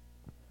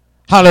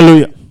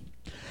 Hallelujah.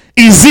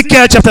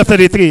 Ezekiel chapter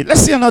 33.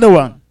 Let's see another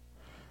one.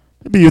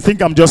 Maybe you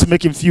think I'm just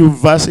making few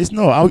verses.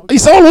 No,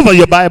 it's all over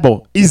your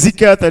Bible.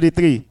 Ezekiel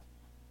 33.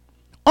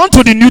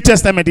 Onto the New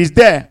Testament is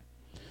there.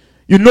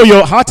 You know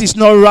your heart is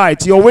not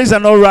right. Your ways are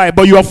not right.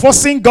 But you are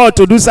forcing God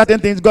to do certain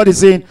things. God is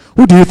saying,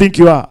 who do you think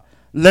you are?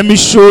 Let me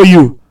show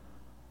you.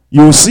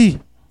 You will see.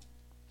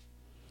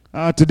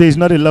 Today is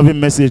not a loving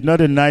message. Not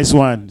a nice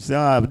one.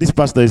 This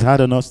pastor is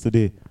hard on us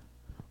today.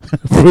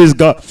 Praise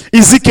God.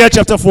 Ezekiel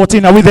chapter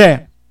 14. Are we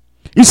there?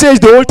 He says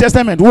the Old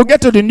Testament. We'll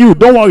get to the New.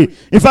 Don't worry.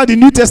 In fact, the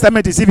New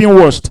Testament is even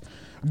worse.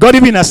 God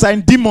even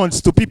assigned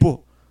demons to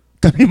people.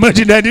 Can you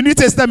imagine that? The New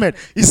Testament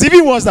is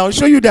even worse. I'll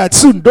show you that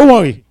soon. Don't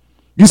worry.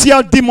 You see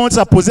how demons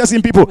are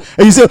possessing people.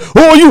 And you say,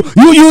 oh,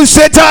 you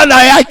Satan,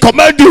 I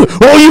command you.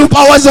 Oh, you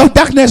powers of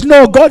darkness.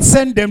 No, God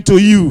sent them to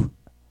you.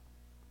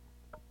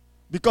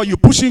 Because you're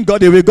pushing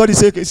God away. God is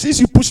saying, okay, since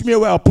you push me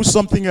away, I'll push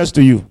something else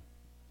to you.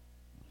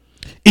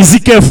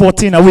 Ezekiel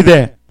 14, are we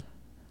there?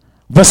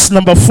 Verse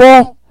number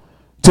 4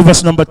 to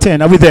verse number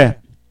 10. Are we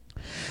there?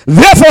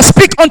 Therefore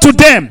speak unto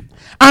them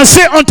and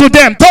say unto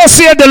them, thus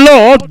saith the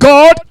Lord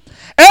God,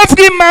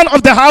 every man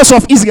of the house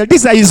of Israel.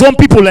 These are his own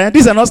people, and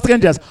these are not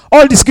strangers.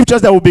 All the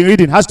scriptures that we'll be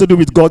reading has to do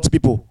with God's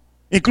people,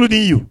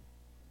 including you.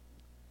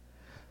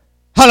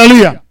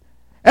 Hallelujah.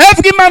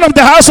 Every man of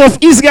the house of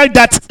Israel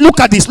that, look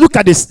at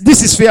this,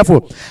 this is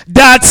fearful,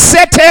 that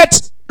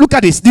setteth, look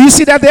at this, do you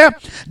see that there?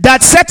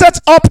 That setteth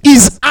up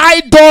his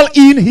idol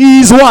in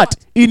his what?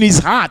 In his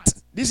heart.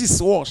 This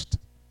is worst.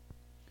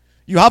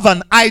 You have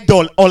an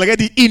idol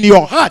already in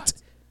your heart.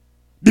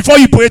 Before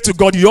you pray to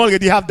God, you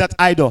already have that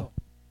idol.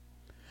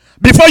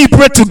 Before you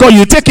pray to God,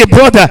 you take a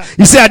brother,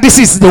 you say, this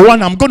is the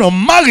one, I'm going to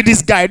marry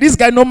this guy. This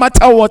guy, no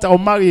matter what, I'll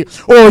marry.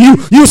 Or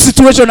you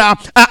situation,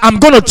 I'm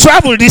going to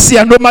travel this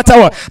year, no matter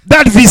what.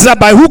 That visa,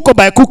 by hook or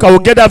by crook, I will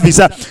get that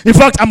visa. In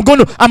fact, I'm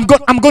going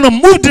to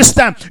move this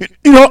time.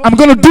 I'm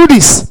going to do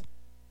this.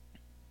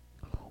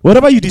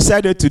 Whatever you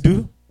decided to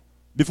do,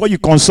 before you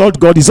consult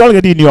God, is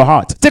already in your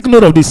heart. Take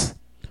note of this.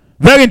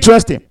 Very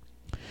interesting.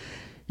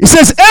 It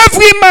says,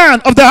 every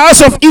man of the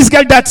house of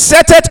Israel that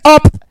setteth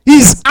up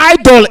his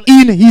idol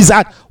in his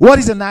heart. What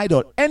is an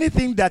idol?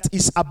 Anything that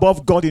is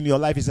above God in your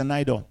life is an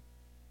idol.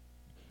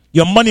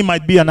 Your money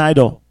might be an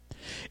idol.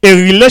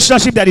 A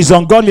relationship that is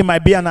ungodly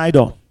might be an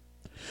idol.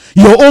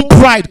 Your own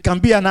pride can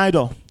be an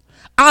idol.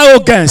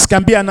 Arrogance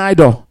can be an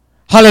idol.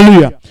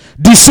 Hallelujah.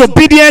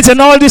 Disobedience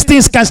and all these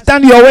things can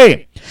stand your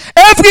way.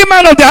 Every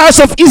man of the house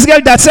of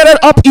Israel that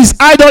setteth up his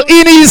idol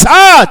in his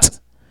heart.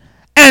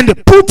 And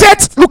put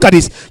it, look at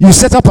this. You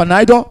set up an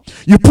idol.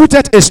 You put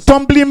it a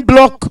stumbling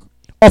block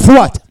of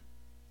what?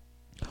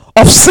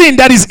 Of sin,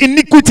 that is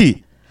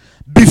iniquity,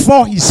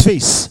 before his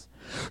face.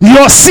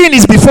 Your sin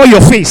is before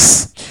your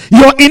face.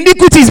 Your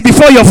iniquity is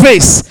before your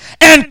face.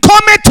 And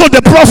come it to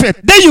the prophet.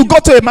 Then you go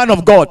to a man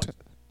of God.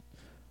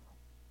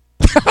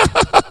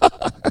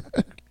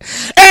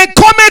 And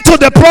come it to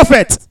the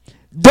prophet.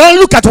 Don't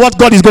look at what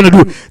God is going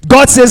to do.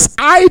 God says,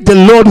 I, the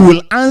Lord,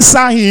 will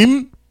answer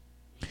him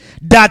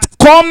that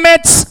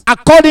cometh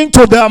according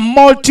to the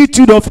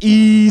multitude of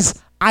his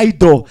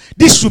idol.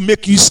 This should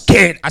make you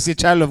scared as a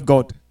child of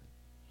God.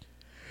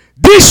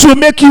 This should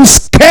make you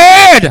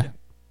scared.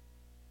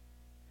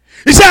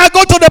 He said, I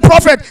go to the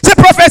prophet. Say,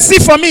 prophet, see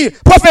for me.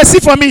 Prophet, see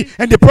for me.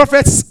 And the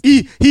prophet,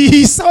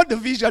 he saw the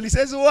vision. He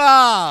says,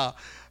 wow.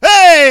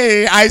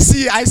 Hey, I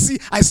see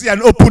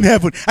an open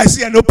heaven. I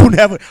see an open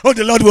heaven. Oh,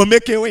 the Lord will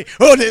make a way.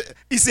 Oh,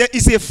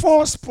 it's a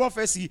false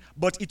prophecy,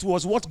 but it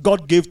was what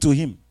God gave to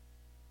him.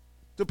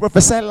 To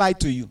prophesy lied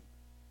to you.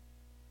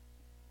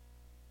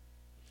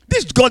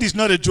 This God is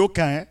not a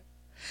joker. Eh?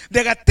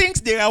 There are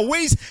things, there are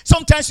ways.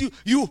 Sometimes you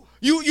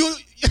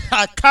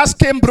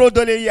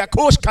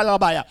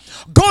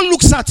God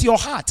looks at your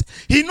heart.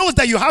 He knows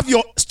that you have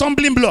your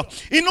stumbling block.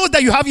 He knows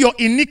that you have your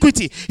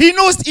iniquity. He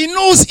knows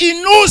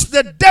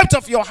the depth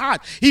of your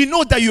heart. He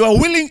knows that you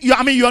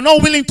are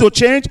not willing to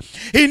change.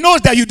 He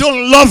knows that you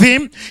don't love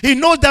him. He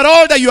knows that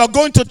all that you are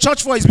going to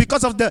church for is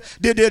because of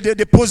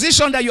the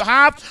position that you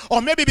have,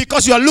 or maybe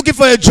because you are looking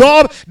for a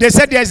job. They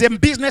said there's a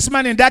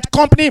businessman in that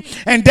company,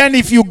 and then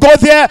if you go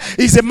there,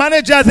 he's a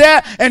manager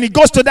there, and he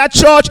goes to that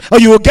church, or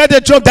you will get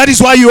a job. That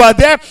is why you are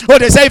there. Or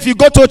they say if you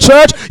go to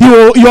church,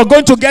 you are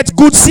going to get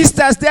good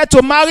sisters there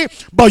to marry,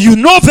 but you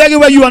know very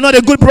well you are not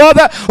a good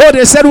brother. Or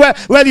they said,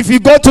 well, if you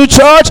go to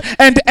church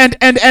and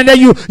then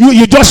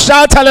you just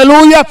shout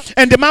hallelujah,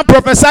 and the man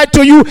prophesied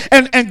to you,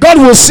 and God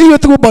will see you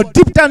through, but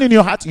deep down in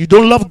your heart, you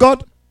don't love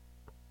God.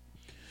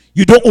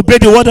 You don't obey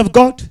the word of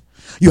God.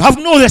 You have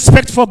no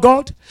respect for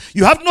God.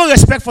 You have no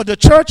respect for the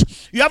church.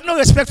 You have no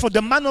respect for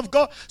the man of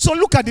God. So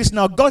look at this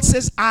now. God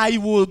says, I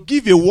will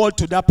give a word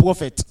to that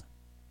prophet.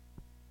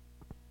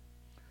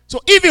 So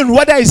even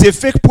whether it's a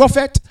fake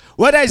prophet,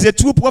 whether it's a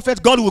true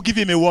prophet, God will give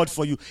him a word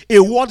for you. A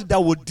word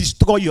that will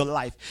destroy your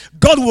life.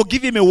 God will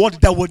give him a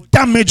word that will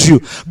damage you.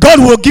 God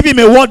will give him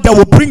a word that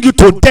will bring you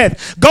to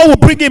death. God will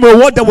bring him a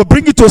word that will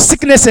bring you to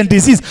sickness and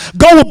disease.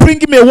 God will bring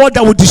him a word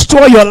that will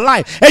destroy your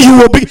life. And you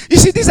will be. You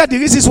see, these are the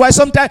reasons why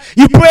sometimes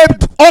you pray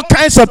all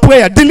kinds of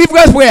prayer.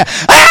 Deliverance prayer.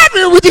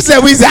 Which is a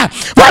wizard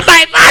from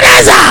my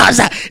mother's house.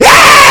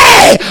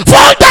 Hey!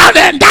 Fall down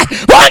and die.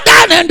 Fall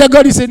down and die.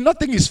 God is saying,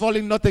 nothing is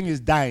falling, nothing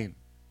is dying.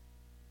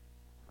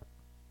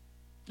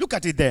 Look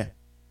at it there.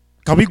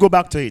 Can we go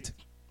back to it?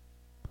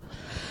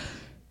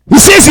 He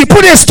says he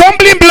put a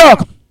stumbling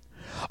block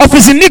of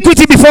his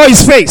iniquity before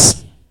his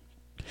face.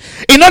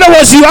 In other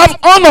words, you have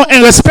honor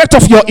and respect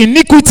of your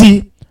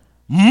iniquity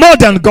more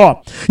than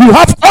God. You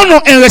have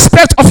honor and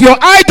respect of your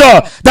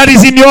idol that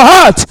is in your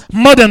heart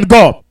more than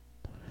God.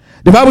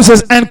 The Bible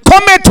says, and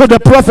comment to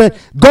the prophet,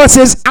 God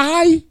says,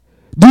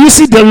 do you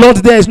see the Lord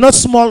there? It's not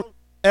small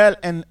L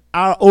and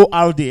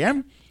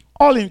R-O-R-D.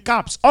 All in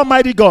caps.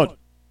 Almighty God.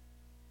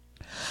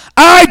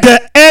 I,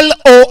 the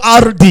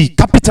L-O-R-D,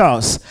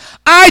 capitals.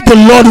 I, the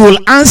Lord, will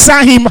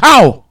answer him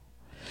how?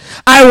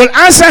 I will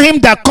answer him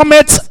that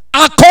cometh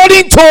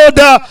according to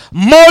the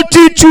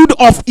multitude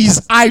of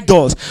his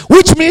idols.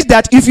 Which means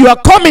that if you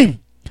are coming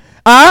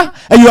and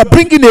you are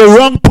bringing a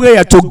wrong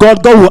prayer to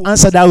God, God will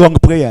answer that wrong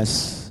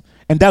prayers.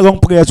 And that wrong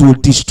prayers will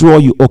destroy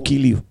you or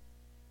kill you.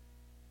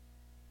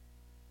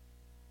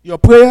 Your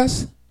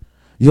prayers,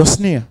 your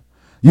snare.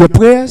 Your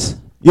prayers,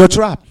 your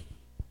trap.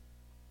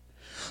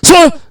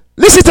 So,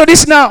 listen to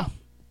this now.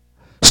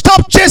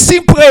 Stop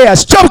chasing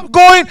prayers. Stop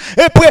going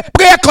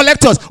prayer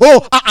collectors.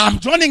 Oh, I'm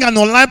joining an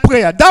online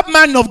prayer. That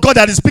man of God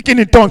that is speaking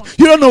in tongues,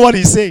 you don't know what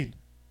he's saying.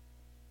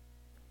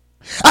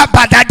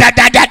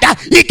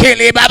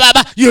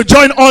 You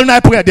join all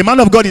night prayer. The man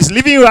of God is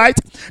living right.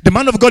 The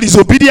man of God is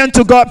obedient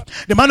to God.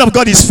 The man of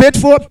God is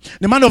faithful.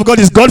 The man of God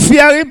is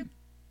God-fearing.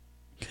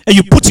 And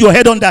you put your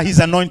head under his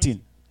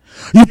anointing.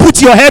 You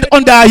put your head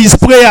under his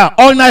prayer,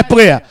 all night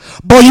prayer.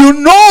 But you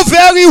know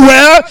very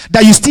well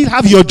that you still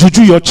have your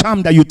juju, your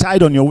charm that you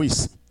tied on your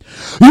waist.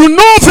 You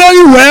know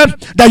very well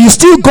that you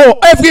still go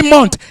every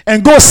month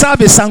and go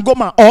serve a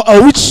sangoma or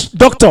a witch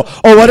doctor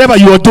or whatever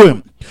you are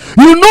doing.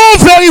 You know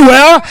very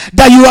well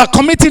that you are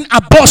committing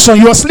abortion.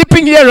 You are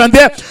sleeping here and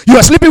there. You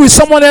are sleeping with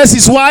someone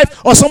else's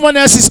wife or someone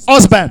else's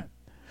husband.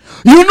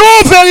 You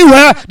know very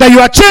well that you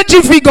are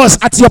changing figures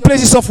at your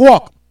places of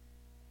work.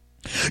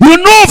 You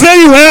know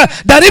very well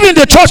that even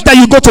the church that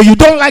you go to, you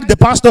don't like the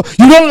pastor,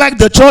 you don't like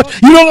the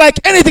church, you don't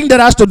like anything that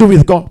has to do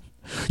with God.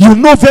 You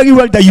know very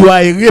well that you are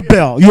a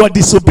rebel, you are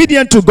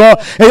disobedient to God,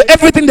 and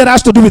everything that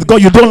has to do with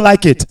God, you don't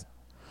like it.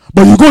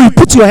 But you go, you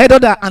put your head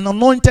under an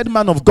anointed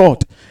man of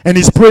God, and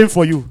he's praying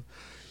for you.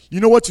 You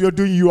know what you're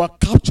doing? You are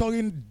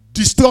capturing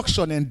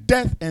destruction and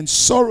death and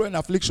sorrow and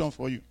affliction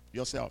for you,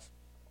 yourself.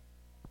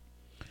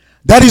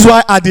 That is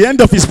why at the end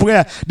of his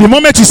prayer, the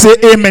moment you say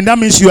amen, that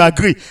means you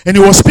agree. And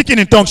he was speaking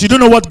in tongues. You don't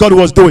know what God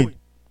was doing.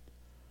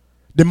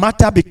 The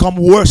matter become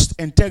worse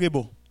and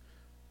terrible.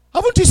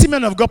 Haven't you seen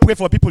men of God pray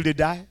for people they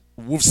die?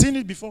 We've seen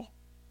it before.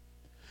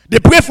 They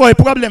pray for a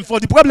problem, for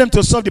the problem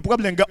to solve, the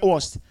problem get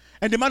worse.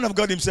 And the man of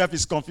God himself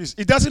is confused.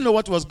 He doesn't know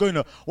what was going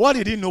on. What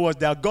he didn't know was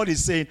that God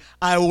is saying,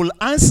 I will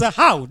answer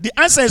how. The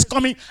answer is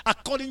coming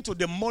according to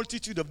the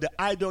multitude of the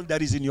idol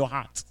that is in your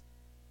heart.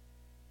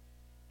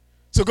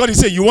 So God is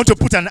saying, you want to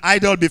put an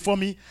idol before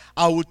me?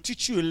 I will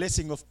teach you a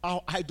lesson of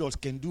how idols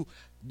can do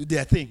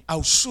their thing.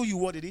 I'll show you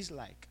what it is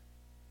like.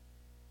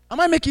 Am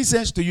I making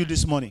sense to you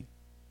this morning?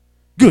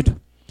 Good.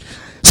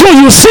 So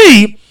you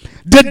see,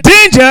 the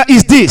danger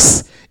is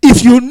this.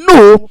 If you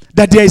know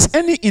that there is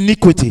any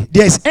iniquity,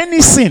 there is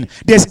any sin,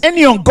 there is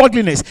any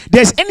ungodliness,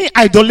 there is any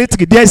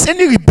idolatry, there is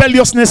any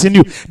rebelliousness in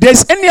you, there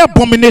is any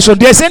abomination,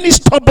 there is any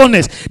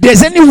stubbornness, there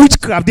is any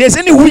witchcraft, there is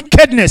any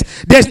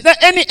wickedness, there is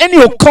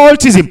any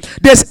occultism,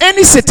 there is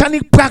any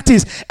satanic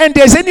practice, and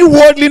there is any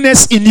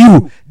worldliness in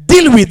you,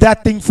 deal with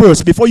that thing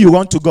first before you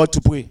run to God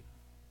to pray.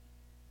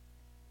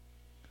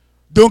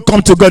 Don't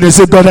come to God and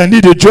say, God, I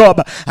need a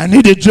job. I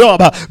need a job.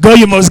 God,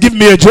 you must give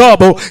me a job.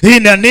 Oh,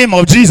 in the name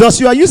of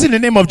Jesus. You are using the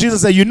name of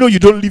Jesus and you know you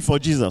don't live for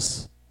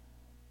Jesus.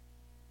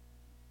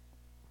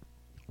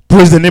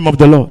 Praise the name of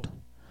the Lord.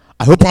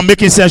 I hope I'm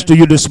making sense to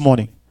you this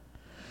morning.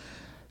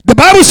 The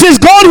Bible says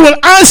God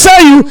will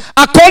answer you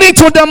according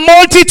to the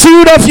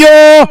multitude of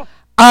your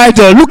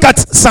idol. Look at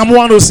Psalm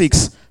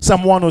 106.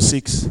 Psalm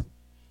 106.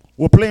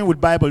 We're playing with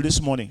Bible this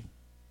morning.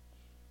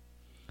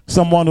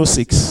 Psalm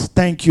 106.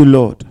 Thank you,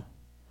 Lord.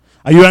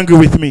 Are you angry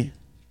with me?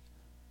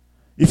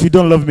 If you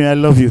don't love me, I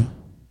love you.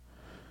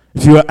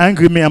 If you are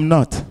angry with me, I'm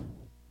not.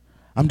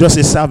 I'm just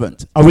a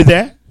servant. Are we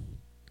there?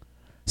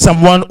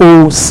 Psalm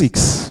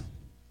 106.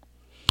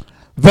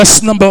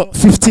 Verse number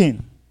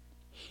 15.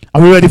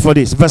 Are we ready for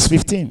this? Verse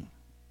 15.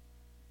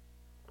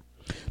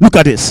 Look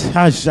at this.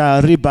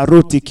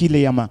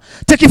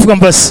 Take it from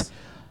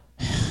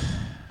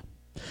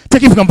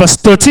verse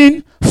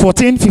 13,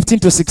 14, 15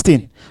 to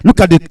 16. Look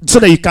at it so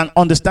that you can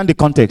understand the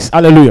context.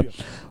 Hallelujah.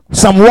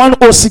 Psalm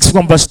 106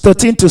 from verse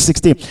 13 to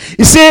 16.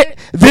 He said,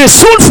 they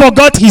soon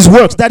forgot his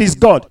works. That is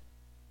God.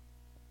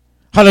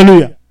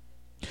 Hallelujah.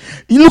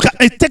 You look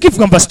at, take it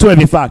from verse 12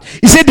 in fact.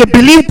 He said they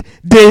believed,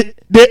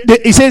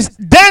 he says,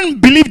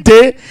 then believed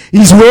they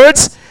his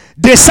words,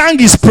 they sang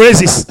his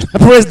praises.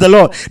 Praise the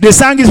Lord. They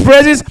sang his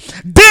praises,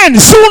 then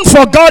soon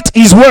forgot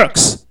his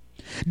works.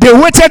 They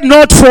waited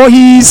not for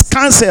his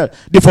counsel.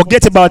 They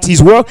forget about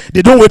his work.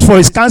 They don't wait for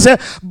his counsel.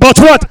 But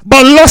what?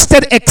 But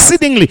lusted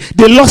exceedingly.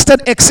 They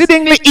lusted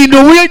exceedingly in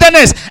the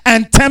wilderness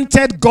and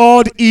tempted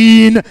God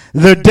in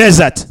the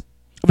desert.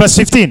 Verse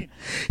 15.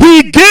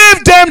 He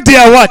gave them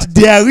their what?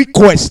 Their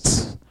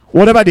requests.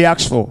 Whatever they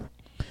asked for.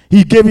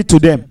 He gave it to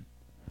them.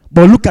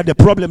 But look at the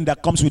problem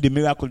that comes with the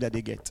miracle that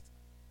they get.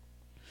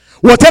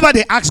 Whatever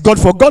they asked God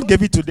for, God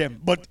gave it to them.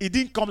 But it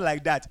didn't come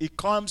like that. It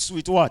comes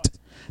with what?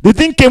 The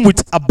thing came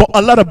with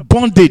a lot of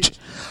bondage.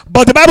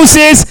 But the Bible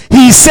says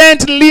he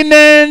sent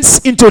linens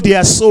into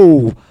their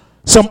soul.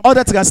 Some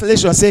other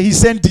translations say he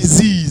sent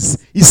disease.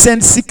 He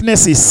sent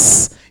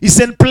sicknesses. He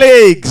sent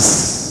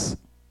plagues.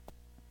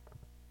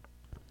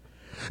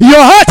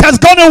 Your heart has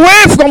gone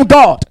away from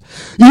God.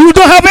 You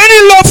don't have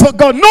any love for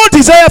God. No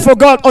desire for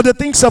God or the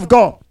things of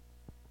God.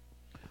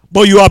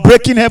 But you are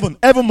breaking heaven.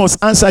 Heaven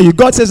must answer you.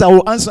 God says, I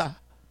will answer.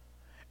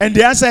 And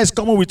the answer is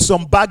coming with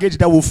some baggage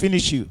that will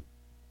finish you.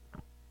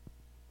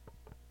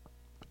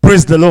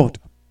 Praise the Lord.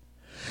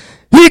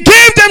 He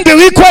gave them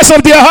the request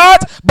of their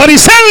heart, but he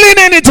sent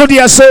linen into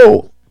their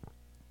soul.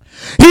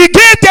 He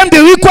gave them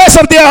the request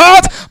of their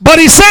heart, but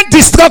he sent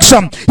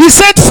destruction. He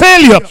sent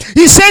failure.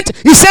 He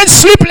sent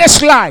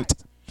sleepless night.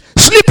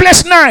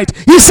 Sleepless night.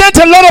 He sent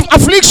a lot of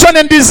affliction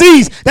and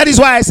disease. That is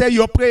why I say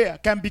your prayer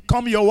can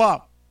become your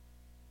what?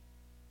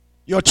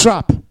 Your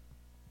trap.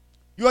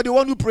 You are the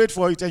one who prayed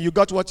for it and you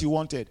got what you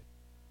wanted.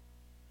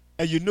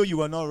 And you know you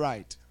were not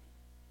right.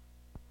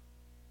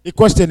 The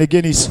question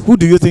again is, who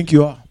do you think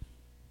you are?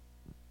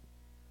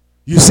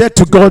 You said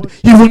to God,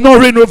 he will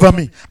not reign over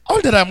me. All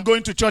that I'm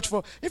going to church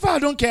for, if I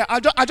don't care,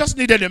 I just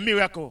needed a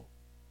miracle.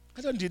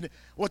 I don't need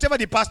whatever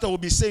the pastor will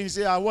be saying,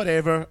 say,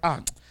 whatever.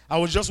 I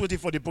was just waiting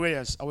for the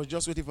prayers.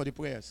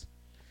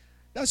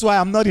 That's why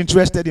I'm not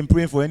interested in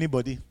praying for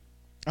anybody.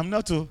 I'm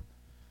not to.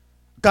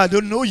 God, I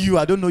don't know you.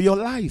 I don't know your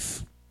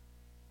life.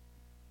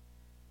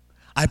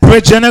 I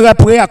pray general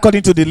prayer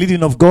according to the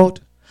leading of God.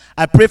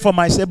 I pray for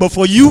myself, but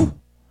for you,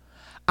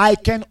 I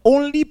can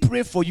only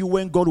pray for you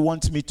when God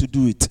wants me to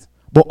do it.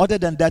 But other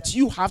than that,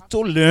 you have to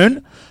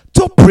learn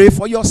to pray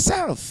for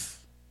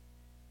yourself.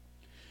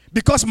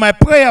 Because my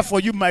prayer for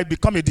you might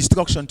become a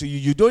destruction to you.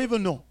 You don't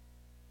even know.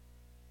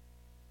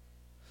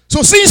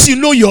 So since you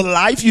know your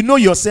life, you know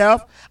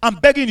yourself, I'm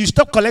begging you,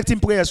 stop collecting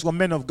prayers from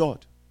men of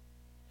God.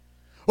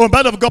 Oh,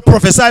 man of God,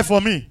 prophesy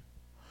for me.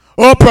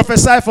 Oh,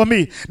 prophesy for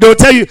me. They will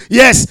tell you,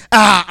 yes,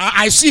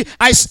 I see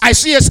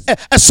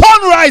a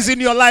sunrise in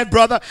your life,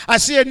 brother. I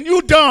see a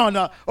new dawn.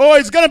 Oh,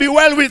 it's going to be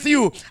well with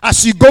you.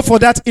 As you go for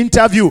that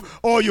interview,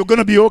 oh, you're going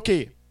to be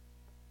okay.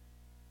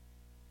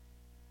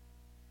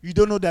 You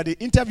don't know that the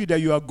interview that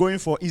you are going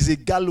for is a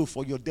gallows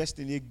for your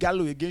destiny, a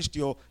gallows against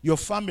your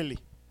family.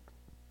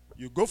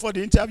 You go for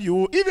the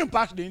interview, even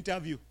pass the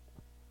interview.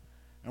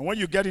 And when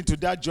you get into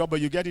that job or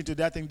you get into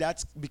that thing,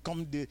 that's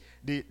become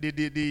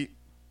the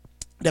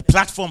The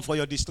platform for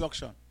your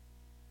destruction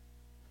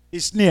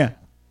is near.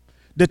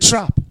 The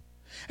trap.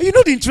 And you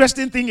know the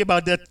interesting thing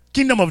about the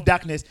kingdom of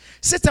darkness?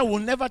 Satan will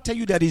never tell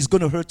you that he's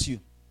going to hurt you.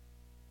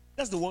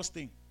 That's the worst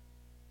thing.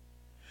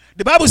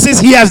 The Bible says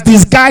he has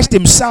disguised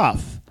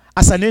himself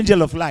as an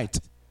angel of light.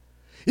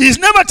 He's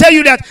never tell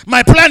you that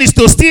my plan is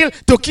to steal,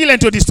 to kill,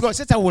 and to destroy.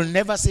 Satan will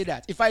never say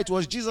that. In fact, it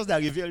was Jesus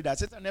that revealed that.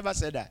 Satan never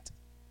said that.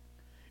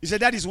 He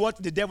said that is what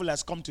the devil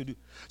has come to do.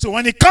 So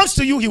when it comes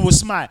to you, he will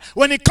smile.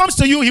 When it comes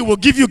to you, he will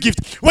give you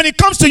gift. When it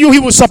comes to you, he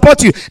will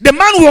support you. The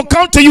man will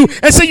come to you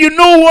and say, you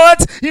know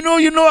what? You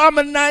know, I'm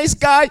a nice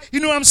guy. You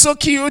know, I'm so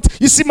cute.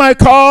 You see my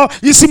car.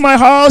 You see my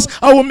house.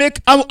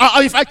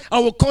 In fact, I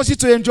will cause you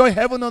to enjoy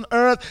heaven on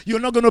earth. You're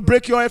not going to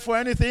break your head for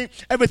anything.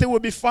 Everything will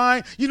be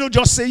fine. You know,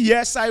 just say,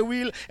 yes, I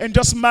will. And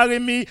just marry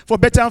me for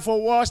better and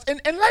for worse. And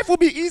life will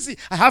be easy.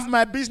 I have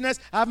my business.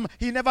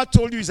 He never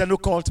told you he's an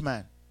occult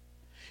man.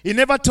 He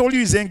never told you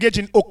he's engaged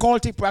in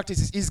occultic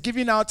practices. He's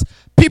giving out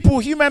people,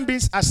 human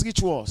beings, as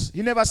rituals.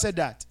 He never said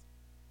that.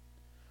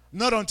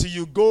 Not until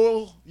you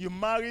go, you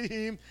marry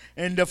him,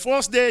 and the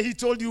first day he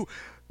told you,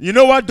 you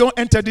know what, don't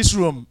enter this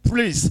room,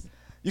 please.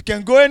 You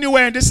can go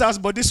anywhere in this house,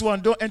 but this one,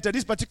 don't enter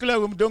this particular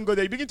room, don't go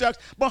there. You begin to ask,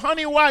 but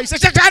honey, why? He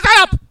says, shut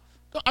up!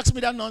 Don't ask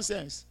me that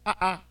nonsense.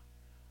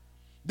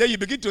 Then you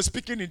begin to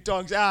speak in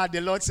tongues. The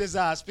Lord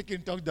says, speaking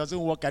in tongues doesn't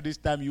work at this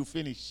time, you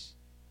finish.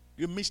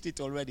 You missed it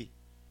already.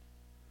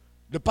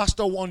 The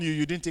pastor warned you,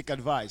 you didn't take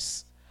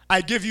advice.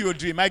 I gave you a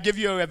dream. I gave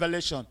you a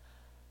revelation.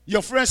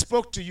 Your friend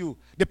spoke to you.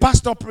 The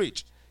pastor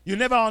preached. You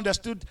never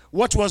understood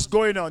what was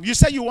going on. You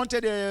said you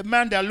wanted a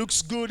man that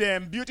looks good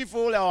and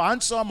beautiful or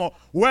handsome or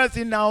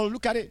wealthy. Now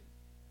look at it.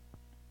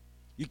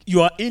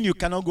 You are in, you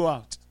cannot go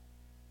out.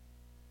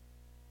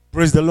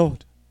 Praise the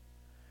Lord.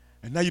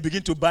 And now you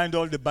begin to bind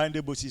all the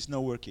bindables. It's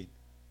not working.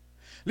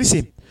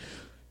 Listen,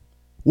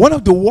 one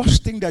of the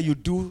worst things that you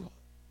do,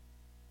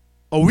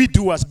 or we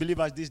do as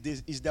believers these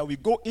days, is that we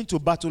go into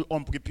battle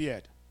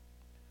unprepared.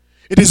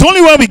 It is only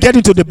when we get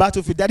into the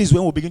battlefield, that is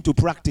when we begin to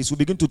practice. We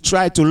begin to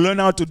try to learn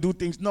how to do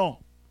things. No.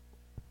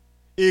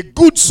 A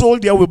good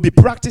soldier will be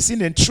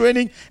practicing and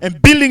training and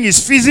building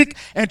his physique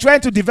and trying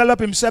to develop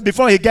himself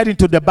before he get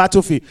into the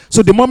battlefield.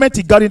 So the moment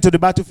he got into the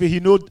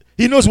battlefield,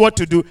 he knows what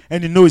to do,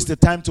 and he knows the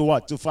time to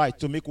what? To fight,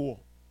 to make war.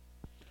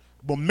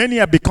 But many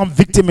have become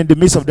victims in the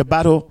midst of the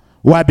battle.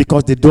 Why?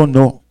 Because they don't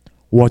know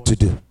what to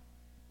do.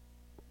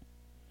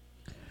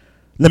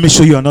 Let me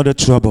show you another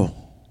trouble.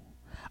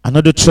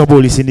 Another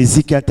trouble is in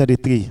Ezekiel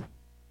 33.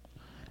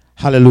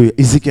 Hallelujah.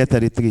 Ezekiel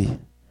 33.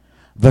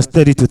 Verse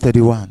 30 to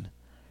 31.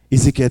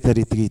 Ezekiel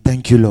 33.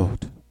 Thank you,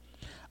 Lord.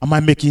 Am I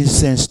making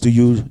sense to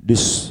you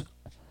this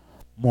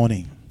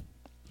morning?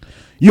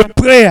 Your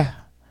prayer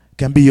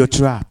can be your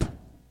trap.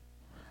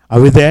 Are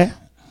we there?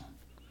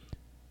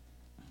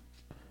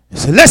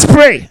 So let's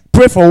pray.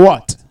 Pray for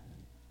what?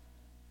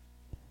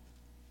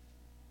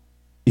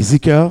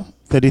 Ezekiel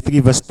 33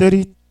 verse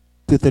 30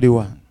 to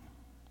 31.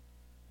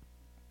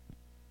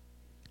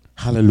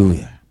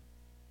 Hallelujah.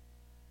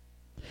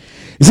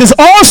 It says,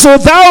 also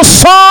thou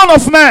son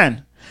of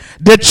man,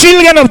 the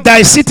children of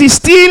thy city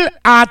still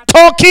are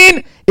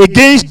talking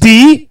against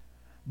thee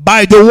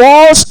by the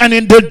walls and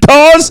in the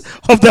doors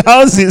of the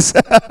houses.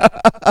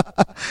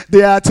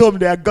 They are at home,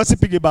 they are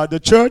gossiping about the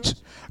church,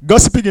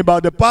 gossiping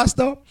about the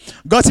pastor,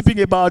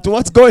 gossiping about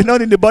what's going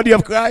on in the body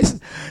of Christ.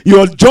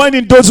 You're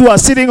joining those who are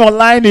sitting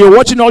online. You're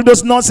watching all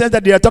those nonsense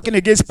that they are talking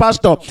against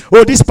pastor.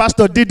 Oh, this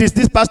pastor did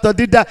this pastor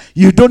did that.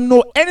 You don't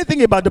know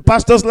anything about the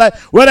pastor's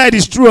life, whether it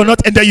is true or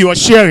not, and then you are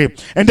sharing.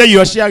 And then you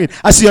are sharing.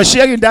 As you are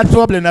sharing that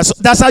problem,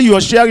 that's how you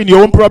are sharing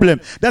your own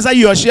problem. That's how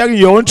you are sharing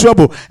your own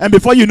trouble. And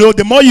before you know,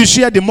 the more you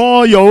share, the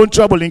more your own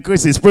trouble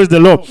increases. Praise the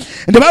Lord.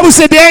 And the Bible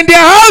said, they are in their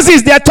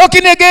houses, they are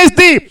talking against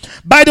thee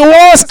by the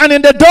walls and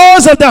in the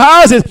doors of the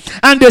houses.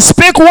 And they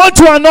spake one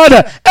to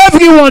another,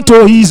 everyone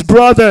to his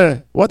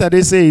brother. What are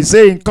they saying?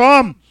 Saying,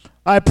 come,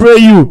 I pray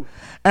you,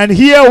 and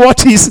hear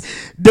what is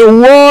the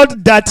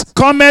word that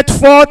cometh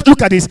forth.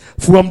 Look at this,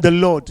 from the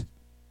Lord.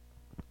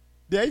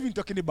 They are even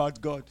talking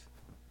about God.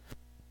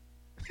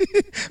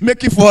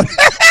 Make it forth.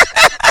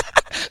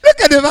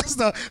 Look at the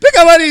pastor. Look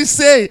at what he's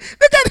saying.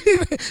 Look at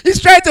him. He's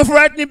trying to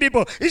frighten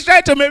people. He's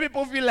trying to make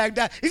people feel like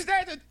that. He's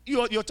trying to,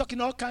 you're talking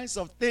all kinds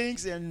of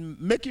things and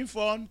making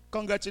fun.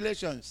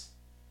 Congratulations.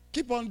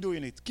 Keep on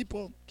doing it. Keep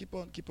on.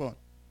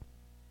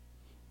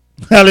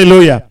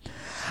 Hallelujah.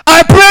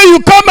 I pray you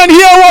come and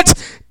hear what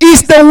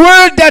is the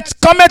word that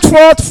cometh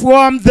forth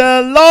from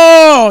the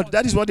Lord.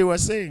 That is what they were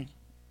saying.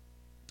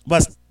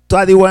 Verse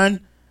 31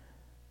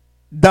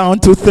 down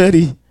to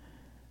 32.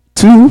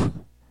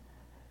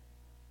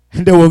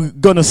 And they were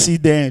going to see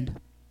the end.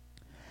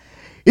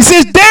 It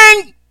says,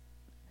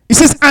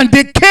 and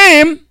they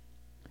came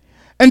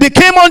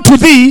unto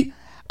thee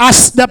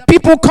as the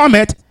people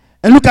cometh.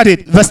 And look at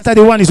it. Verse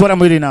 31 is what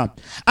I'm reading now.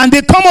 And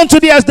they come unto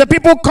thee as the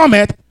people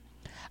cometh,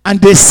 and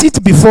they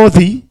sit before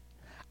thee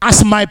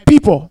as my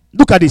people.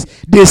 Look at this.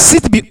 They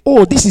sit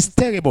oh, this is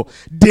terrible.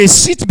 They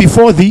sit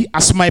before thee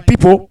as my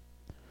people.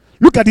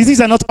 Look at this.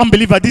 These are not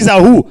unbelievers. These are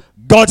who?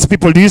 God's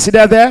people. Do you see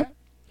that there?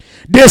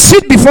 They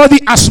sit before thee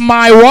as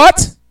my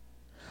what?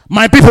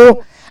 my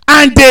people,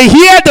 and they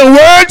hear the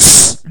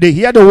words, they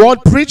hear the word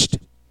preached.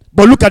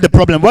 But look at the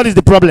problem. What is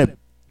the problem?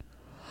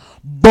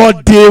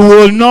 But they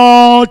will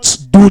not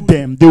do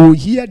them. They will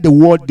hear the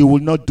word, they will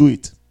not do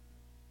it.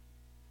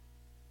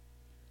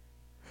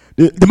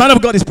 The man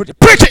of God is preaching.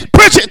 Preach it,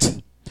 preach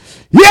it.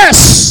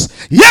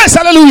 Yes, yes,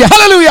 hallelujah,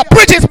 hallelujah.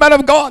 Preach it, man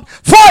of God.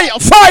 Fire,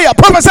 fire,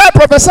 prophesy,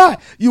 prophesy.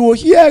 You will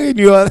hear it,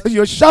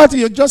 you're shouting,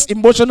 you're just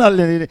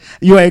emotional,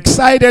 you are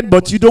excited,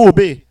 but you don't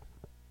obey.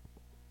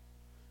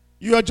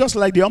 You are just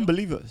like the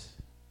unbelievers.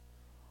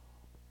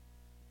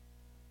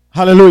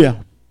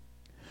 Hallelujah.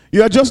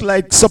 You are just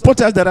like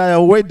supporters that are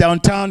away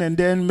downtown and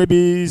then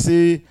maybe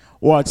see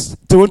what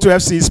Toronto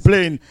FC is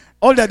playing.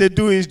 All that they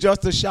do is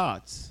just to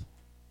shout.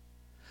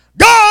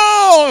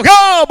 Go,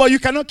 go, but you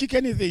cannot kick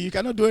anything. You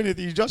cannot do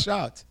anything. You just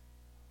shout.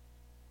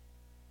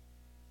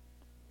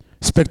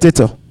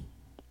 Spectator.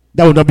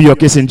 That will not be your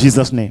case in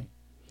Jesus' name.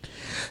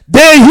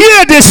 They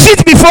hear, they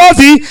sit before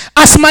thee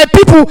as my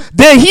people.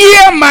 They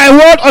hear my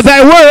word or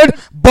thy word,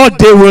 but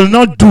they will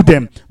not do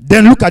them.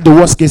 Then look at the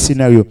worst case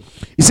scenario.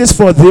 It says,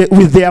 for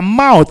with their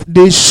mouth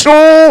they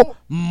show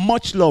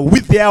much love.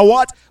 With their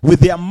what? With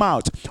their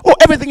mouth. Oh,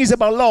 everything is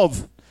about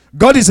love.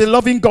 God is a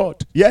loving God.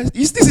 Yes,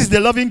 this is the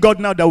loving God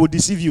now that will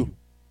deceive you.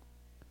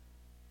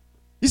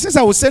 He says,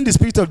 I will send the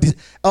spirit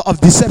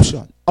of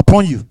deception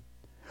upon you.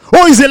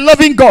 Oh, he's a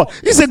loving God.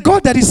 He's a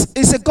God that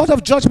is a God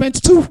of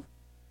judgment too.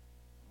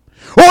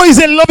 Oh,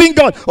 he's a loving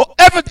God. Oh,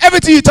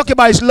 everything you talk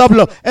about is love,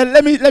 love. And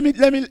let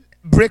me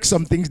break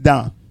some things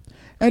down.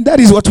 And that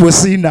is what we're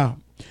seeing now.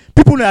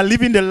 People are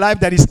living the life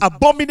that is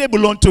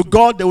abominable unto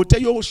God. They will tell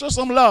you, oh, show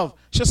some love.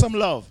 Show some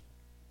love.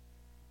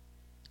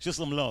 Show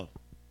some love.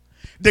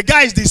 The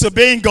guy is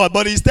disobeying God,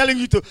 but he's telling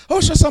you to,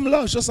 oh, show some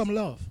love, show some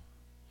love.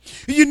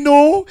 You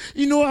know,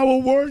 our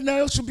world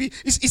now should be,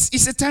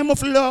 it's a time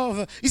of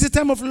love. It's a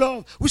time of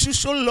love. We should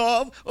show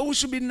love, or we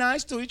should be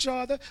nice to each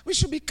other. We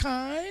should be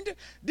kind.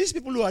 These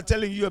people who are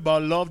telling you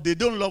about love, they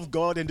don't love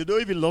God and they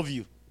don't even love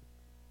you.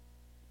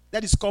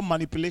 That is called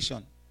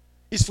manipulation.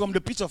 It's from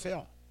the pit of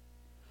hell.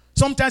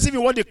 Sometimes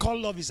even what they call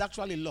love is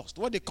actually lust.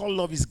 What they call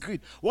love is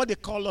greed. What they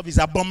call love is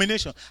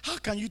abomination. How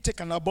can you take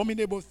an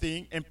abominable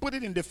thing and put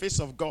it in the face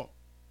of God?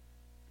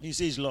 You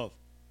say it's love.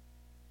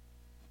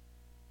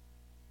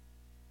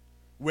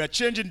 We're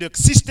changing the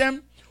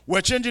system.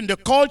 We're changing the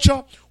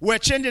culture. We're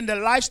changing the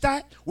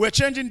lifestyle. We're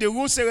changing the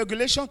rules and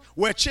regulations.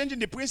 We're changing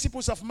the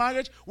principles of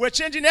marriage. We're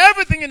changing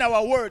everything in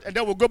our world. And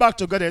then we'll go back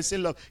to God and say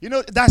love. You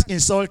know, that's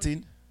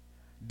insulting.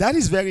 That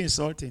is very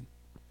insulting.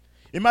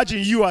 Imagine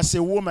you as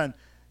a woman.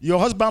 Your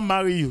husband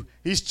marry you.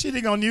 He's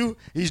cheating on you.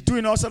 He's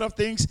doing all sort of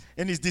things.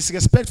 And he's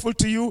disrespectful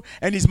to you.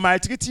 And he's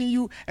maltreating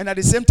you. And at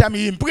the same time,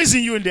 he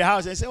imprisons you in the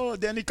house. And say, oh,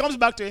 then he comes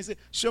back to you and say,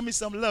 show me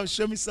some love.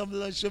 Show me some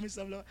love. Show me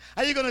some love.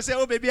 Are you going to say,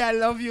 oh, baby, I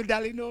love you,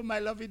 darling. No, my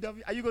love you.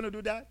 Are you going to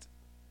do that?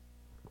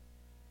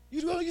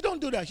 You don't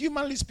do that.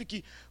 Humanly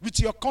speaking, with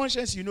your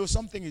conscience, you know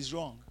something is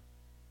wrong.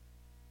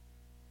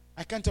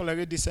 I can't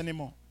tolerate this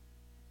anymore.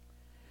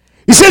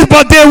 He says,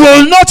 but they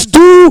will not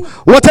do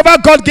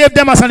whatever God gave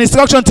them as an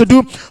instruction to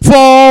do.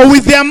 For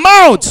with their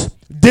mouth,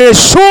 they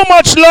show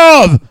much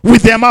love.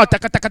 With their mouth.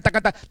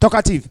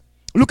 Talkative.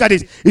 Look at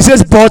it. He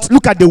says, but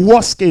look at the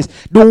worst case.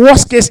 The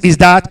worst case is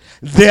that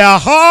their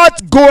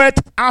heart goeth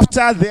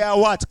after their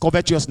what?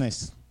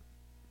 Covetousness.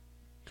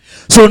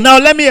 So now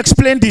let me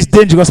explain this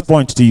dangerous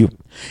point to you.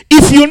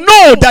 If you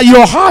know that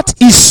your heart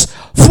is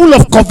full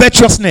of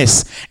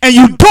covetousness and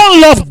you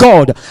don't love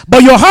God,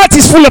 but your heart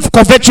is full of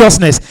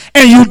covetousness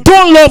and you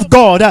don't love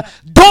God,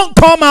 don't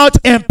come out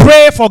and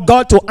pray for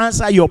God to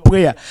answer your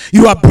prayer.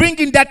 You are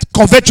bringing that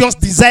covetous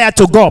desire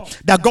to God,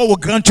 that God will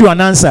grant you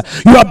an answer.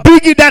 You are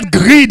bringing that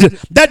greed,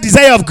 that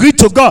desire of greed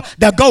to God,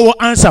 that God will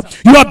answer.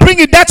 You are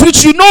bringing that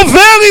which you know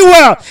very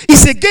well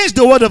is against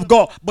the word of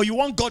God, but you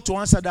want God to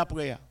answer that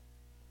prayer.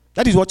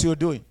 That is what you're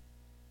doing.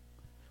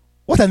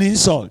 What an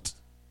insult.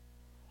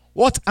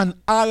 What an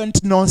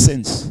arrant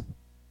nonsense.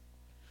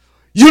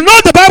 You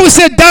know the Bible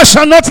said thou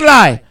shalt not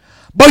lie.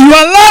 But you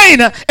are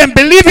lying and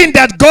believing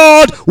that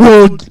God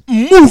will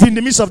move in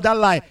the midst of that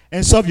lie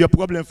and solve your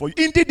problem for you.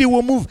 Indeed, he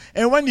will move.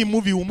 And when he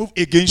moves, he will move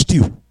against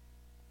you.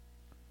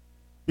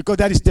 Because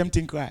that is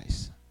tempting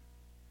Christ.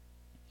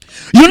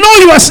 You know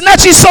you are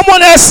snatching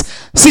someone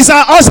else's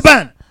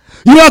husband.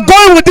 You are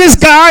going with this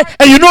guy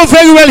and you know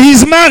very well he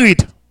is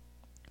married.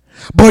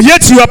 But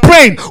yet you are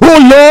praying, oh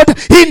Lord,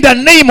 in the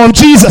name of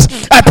Jesus,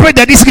 I pray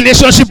that this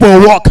relationship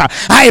will work.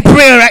 I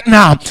pray right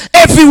now,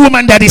 every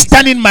woman that is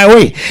standing my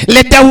way,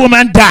 let that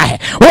woman die.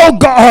 Oh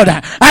God,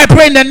 I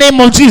pray in the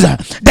name of Jesus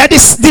that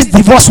this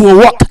divorce will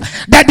work,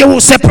 that they will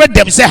separate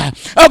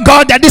themselves. Oh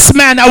God, that this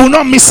man, I will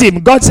not miss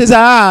him. God says,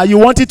 you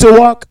want it to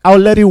work? I'll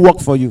let it work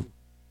for you.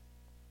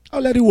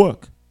 I'll let it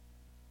work.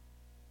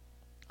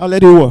 I'll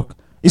let it work.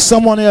 It's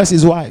someone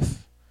else's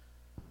wife.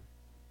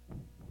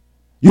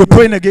 You're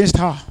praying against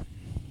her.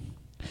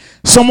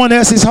 Someone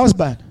else's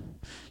husband.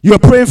 You are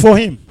praying for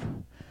him.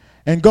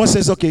 And God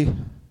says, okay,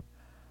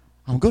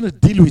 I'm going to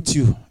deal with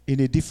you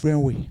in a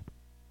different way.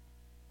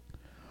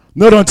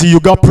 Not until you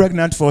got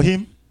pregnant for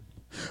him.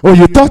 Oh,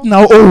 you thought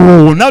now,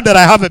 oh, now that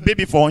I have a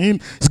baby for him,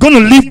 he's going to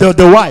leave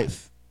the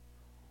wife.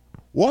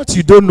 What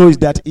you don't know is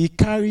that he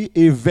carry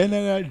a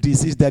venereal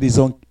disease that is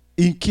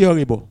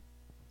incurable.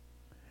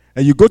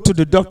 And you go to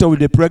the doctor with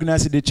the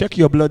pregnancy, they check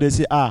your blood, they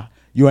say,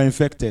 you are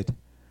infected.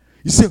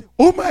 You say,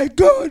 oh my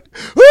God,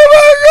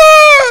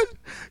 oh my God.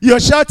 You're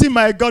shouting,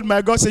 my God,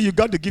 my God. Say, you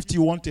got the gift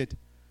you wanted.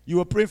 You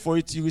were praying for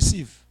it, you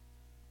receive.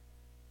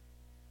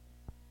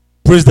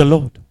 Praise the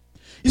Lord.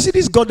 You see,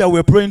 this God that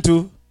we're praying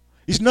to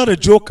is not a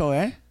joker,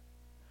 eh?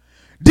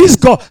 This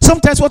God,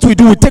 sometimes what we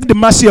do, we take the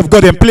mercy of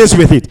God and place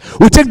with it.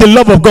 We take the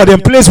love of God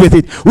and place with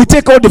it. We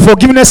take all the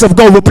forgiveness of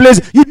God, we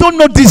place. You don't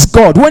know this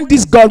God. When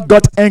this God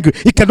got angry,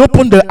 he can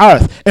open the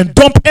earth and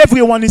dump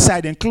everyone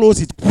inside and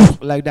close it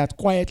like that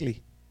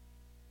quietly.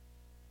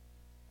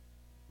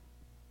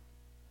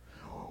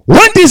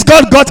 When this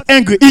God got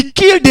angry, he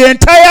killed the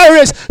entire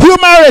race,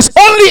 human race.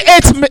 Only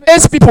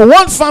eight people,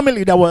 one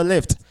family that were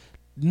left.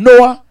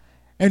 Noah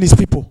and his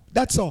people.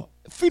 That's all.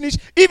 Finished.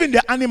 Even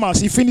the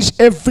animals, he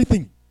finished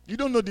everything. You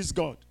don't know this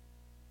God.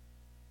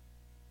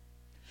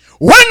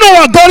 When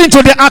Noah got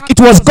into the ark, it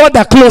was God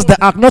that closed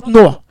the ark, not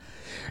Noah.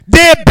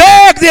 They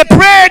beg, they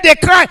pray, they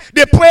cry,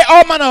 they pray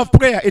all manner of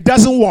prayer. It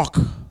doesn't work.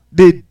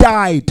 They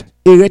died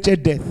a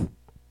wretched death.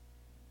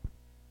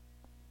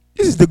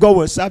 This is the God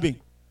we're serving.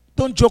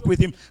 Don't joke with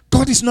him.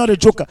 God is not a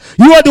joker.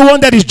 You are the one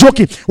that is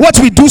joking. What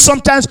we do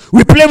sometimes,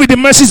 we play with the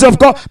mercies of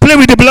God, play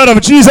with the blood of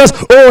Jesus.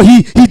 Oh,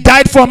 he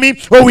died for me.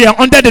 Oh, we are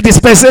under the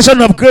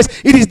dispensation of grace.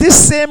 It is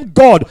this same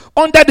God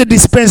under the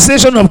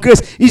dispensation of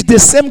grace. It's the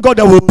same God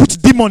that will put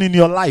demon in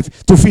your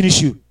life to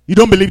finish you. You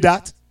don't believe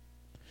that?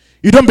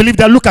 You don't believe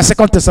that? Look at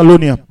 2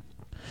 Thessalonians.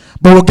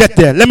 But we'll get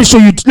there. Let me show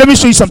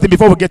you something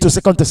before we get to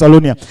 2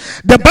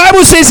 Thessalonians. The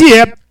Bible says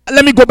here,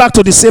 let me go back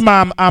to the same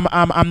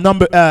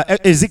number,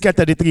 Ezekiel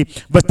 33,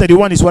 verse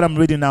 31 is what I'm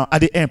reading now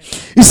at the end.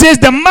 It says,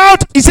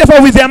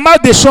 for with their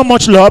mouth they show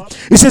much love.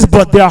 It says,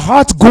 but their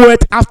heart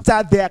goeth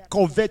after their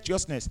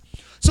covetousness.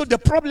 So the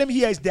problem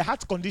here is the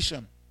heart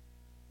condition.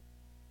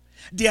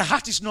 Their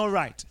heart is not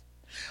right.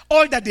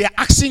 All that they are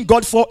asking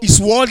God for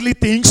is worldly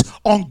things,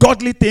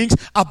 ungodly things,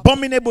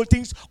 abominable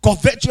things,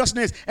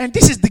 covetousness. And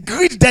this is the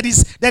greed that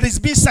is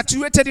being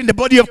saturated in the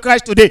body of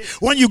Christ today.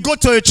 When you go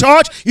to a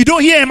church, you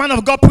don't hear a man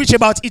of God preach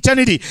about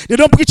eternity. They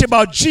don't preach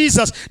about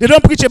Jesus. They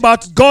don't preach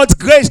about God's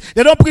grace.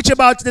 They don't preach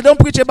about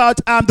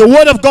the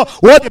word of God.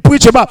 What they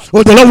preach about,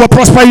 oh, the Lord will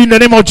prosper you in the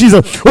name of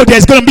Jesus. Oh,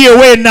 there's going to be a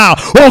way now.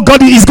 Oh,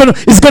 God is going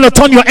to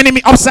turn your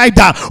enemy upside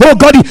down. Oh,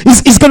 God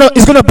is going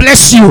to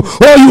bless you.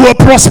 Oh, you will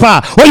prosper.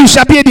 Oh, you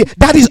shall be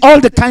that is all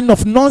the kind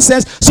of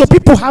nonsense. So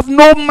people have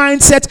no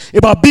mindset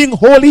about being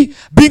holy,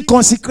 being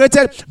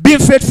consecrated, being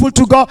faithful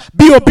to God,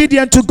 be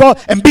obedient to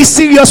God, and be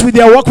serious with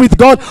their work with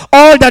God.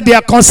 All that they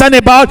are concerned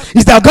about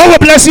is that God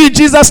will bless you in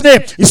Jesus'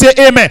 name. You say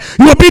amen.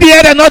 You will be the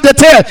head and not the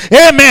tail.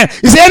 Amen.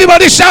 You say,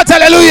 everybody shout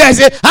hallelujah. You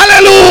say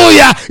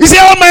hallelujah. You say,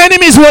 all my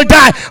enemies will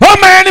die. All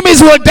my enemies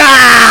will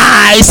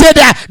die. You say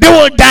that they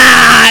will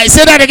die.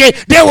 Say that again.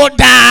 They will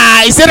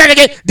die. Say that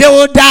again. They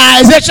will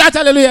die. Say, shout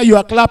hallelujah.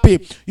 You are clapping.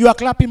 You are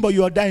clapping, but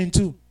you are dying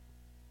too.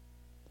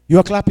 You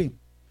are clapping.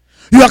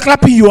 You are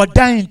clapping, you are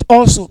dying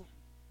also.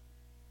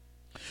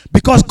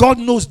 Because God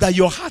knows that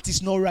your heart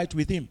is not right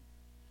with him.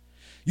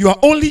 You are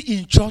only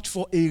in church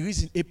for a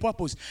reason, a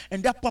purpose.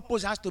 And that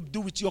purpose has to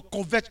do with your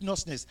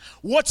covetousness.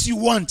 What you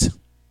want.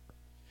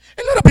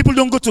 A lot of people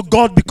don't go to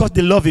God because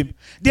they love him.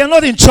 They are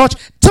not in church.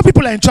 Some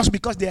people are in church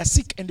because they are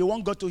sick and they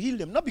want God to heal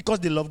them. Not because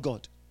they love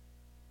God.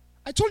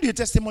 I told you a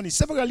testimony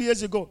several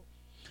years ago.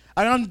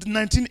 Around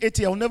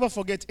 1980, I'll never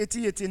forget,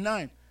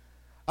 89.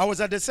 I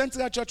was at the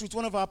Central Church with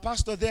one of our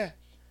pastors there,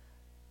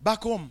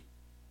 back home.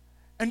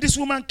 And this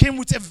woman came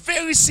with a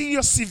very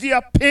serious,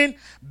 severe pain,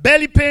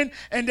 belly pain,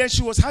 and then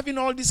she was having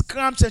all these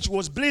cramps and she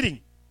was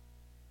bleeding.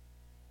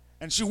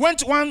 And she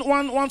went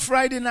one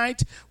Friday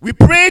night. We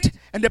prayed,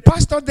 and the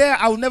pastor there,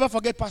 I will never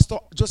forget Pastor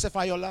Joseph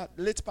Ayola,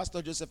 late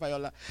Pastor Joseph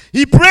Ayola.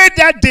 He prayed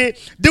that day.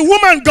 The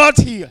woman got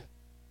healed.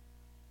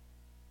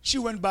 She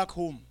went back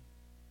home.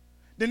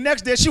 The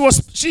next day, she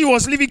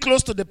was living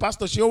close to the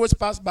pastor. She always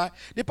passed by.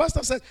 The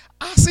pastor said,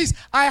 sis,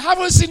 I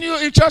haven't seen you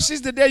in church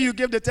since the day you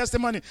gave the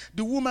testimony.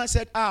 The woman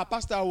said,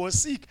 pastor, I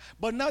was sick.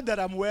 But now that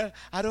I'm well,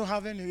 I don't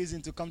have any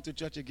reason to come to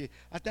church again.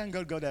 I thank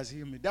God has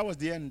healed me. That was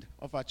the end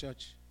of our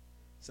church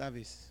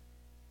service.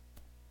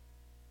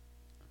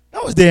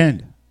 That was the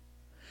end.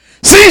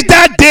 Since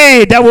that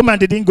day, that woman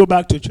didn't go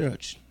back to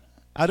church.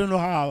 I don't know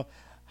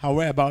how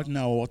we're about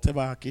now or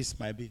whatever her case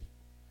might be.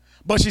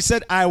 But she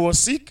said, I was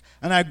sick,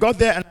 and I got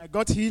there, and I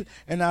got healed,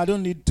 and I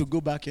don't need to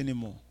go back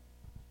anymore.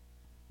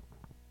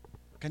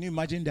 Can you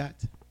imagine that?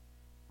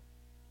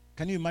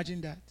 Can you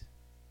imagine that?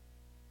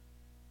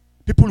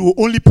 People will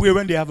only pray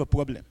when they have a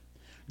problem.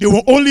 They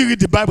will only read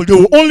the Bible. They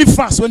will only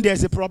fast when there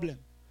is a problem.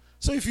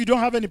 So if you don't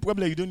have any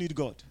problem, you don't need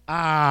God.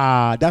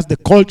 That's the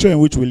culture in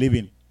which we live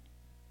in.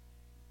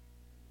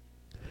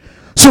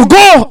 So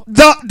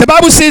the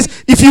Bible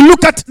says, if you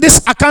look at this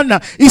account now,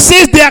 it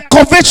says their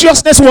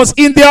covetousness was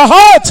in their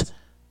heart.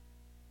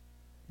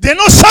 They're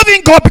not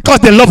serving God because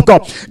they love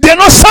God. They're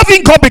not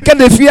serving God because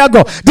they fear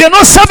God. They're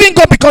not serving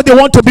God because they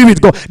want to be with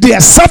God. They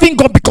are serving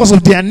God because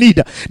of their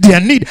need. Their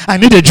need. I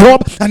need a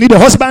job. I need a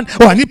husband.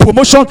 Or I need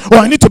promotion. Or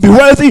I need to be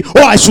wealthy.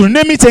 Or I should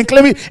name it and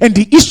claim it. And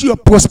the issue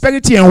of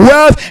prosperity and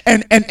wealth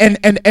and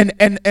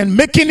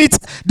making it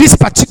this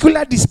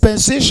particular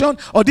dispensation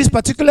or this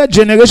particular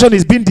generation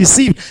is being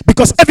deceived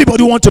because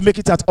everybody wants to make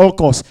it at all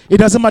costs. It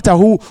doesn't matter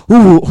who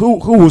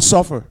will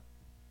suffer.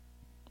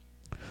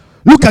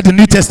 Look at the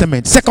New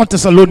Testament, 2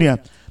 Thessalonians.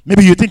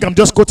 Maybe you think I'm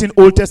just quoting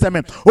Old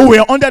Testament. Oh, we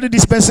are under the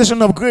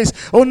dispensation of grace.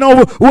 Oh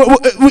no,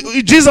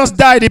 Jesus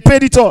died, he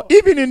paid it all.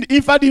 Even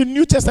in fact, the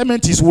New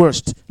Testament is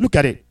worst. Look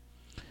at it.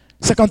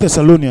 2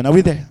 Thessalonians, are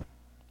we there?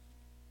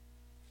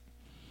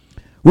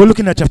 We're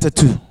looking at chapter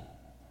 2.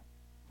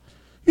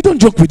 You don't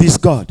joke with this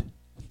God.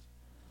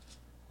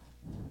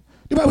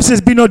 The Bible says,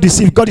 be not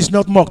deceived, God is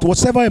not mocked.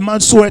 Whatsoever a man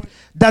soweth,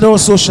 that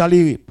also shall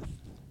he reap.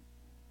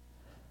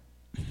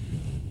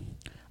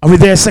 Are we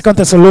there? 2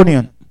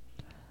 Thessalonians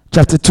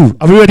chapter 2.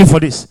 Are we ready for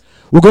this?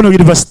 We're going to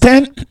read verse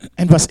 10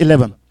 and verse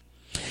 11.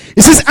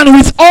 It says, and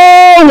with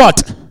all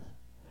what?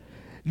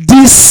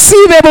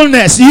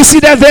 Deceivableness. You see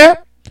that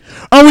there?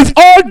 And with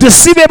all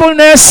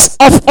deceivableness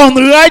of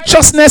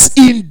unrighteousness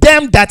in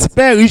them that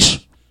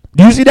perish.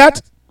 Do you see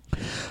that?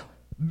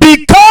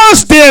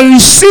 Because they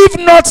receive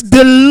not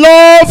the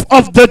love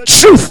of the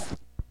truth.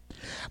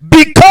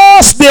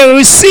 Because they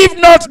receive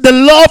not the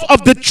love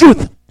of the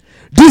truth.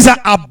 These are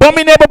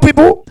abominable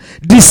people,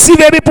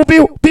 deceivable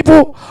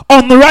people,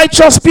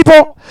 unrighteous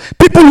people,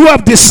 people who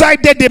have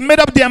decided, they made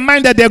up their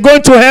mind that they're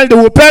going to hell, they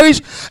will perish.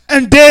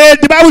 And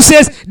the Bible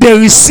says they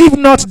receive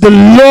not the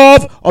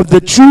love of the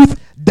truth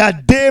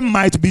that they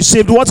might be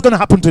saved. What's going to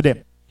happen to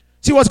them?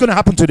 See what's going to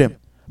happen to them.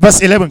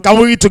 Verse 11. Can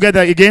we read together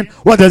again?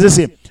 What does it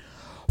say?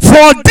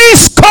 For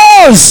this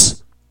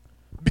cause,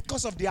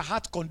 because of their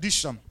heart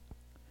condition,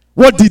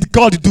 what did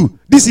God do?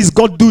 This is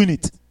God doing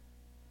it.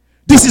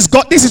 This is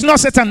God. This is not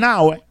Satan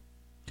now.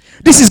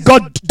 This is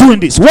God doing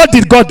this. What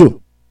did God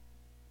do?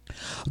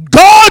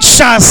 God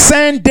shall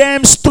send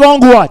them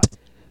strong what?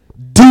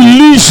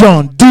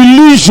 Delusion.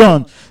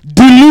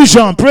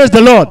 Praise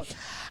the Lord.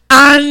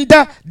 And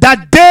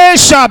that they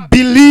shall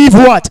believe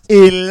what?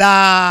 A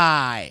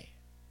lie.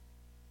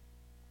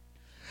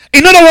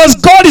 In other words,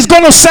 God is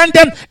going to send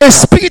them a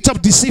spirit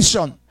of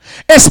deception.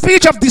 A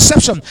spirit of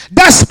deception.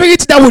 That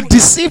spirit that will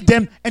deceive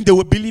them and they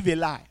will believe a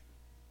lie.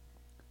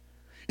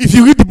 If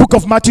you read the book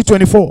of Matthew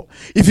 24,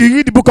 if you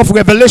read the book of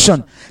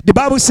Revelation, the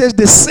Bible says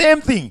the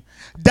same thing.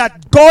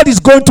 That God is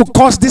going to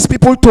cause these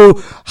people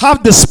to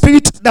have the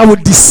spirit that will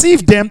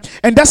deceive them.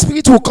 And that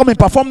spirit will come and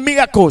perform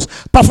miracles,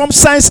 perform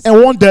signs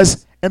and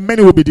wonders. And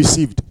many will be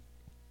deceived.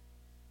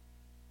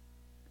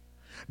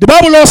 The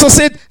Bible also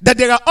said that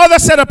there are other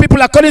set of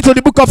people according to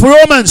the book of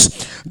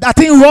Romans. I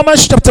think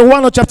Romans chapter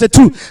 1 or chapter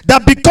 2.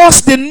 That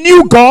because they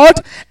knew God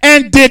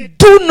and they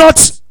do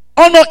not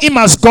honor him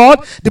as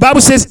God, the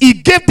Bible says he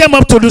gave them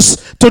up to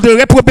the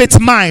reprobate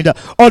mind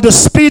or the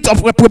spirit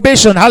of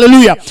reprobation.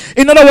 Hallelujah.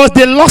 In other words,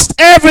 they lost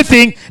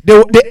everything.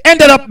 They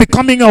ended up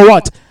becoming a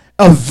what?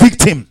 A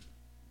victim.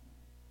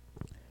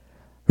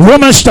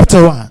 Romans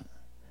chapter 1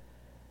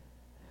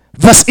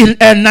 verse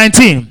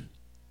 19.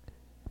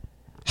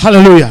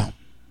 Hallelujah.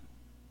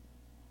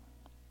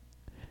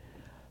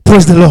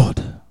 Praise the Lord.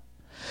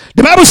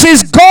 The Bible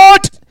says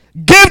God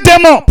gave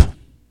them up.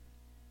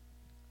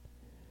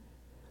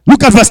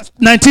 Look at verse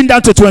 19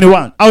 down to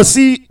 21. I'll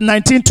see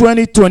 19,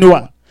 20,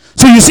 21.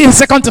 So you see in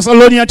 2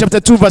 Thessalonians chapter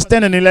 2 verse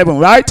 10 and 11,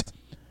 right?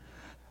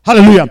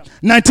 Hallelujah.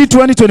 19,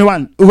 20,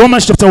 21.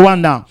 Romans chapter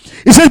 1 now.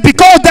 It says,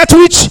 because that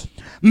which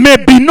may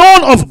be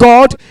known of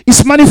God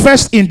is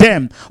manifest in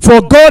them, for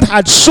God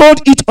had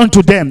showed it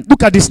unto them.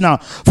 Look at this now.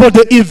 For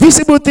the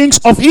invisible things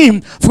of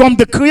him from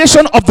the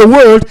creation of the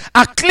world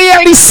are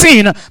clearly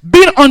seen,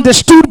 being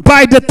understood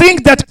by the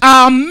things that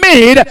are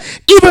made,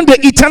 even the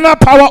eternal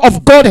power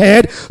of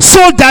Godhead,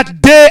 so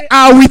that they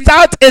are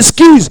without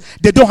excuse.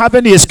 They don't have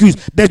any excuse.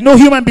 There's no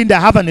human being that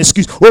have an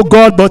excuse. Oh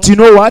God, but you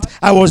know what?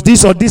 I was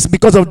this or this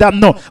because of that.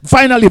 No.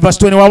 Finally, verse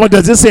 21, what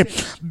does it say?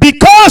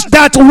 Because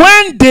that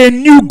when they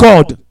knew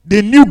God,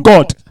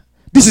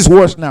 this is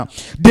worse now.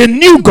 They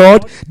knew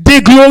God,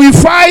 they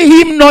glorify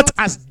him not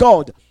as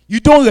God. You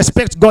don't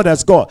respect God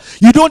as God.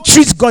 You don't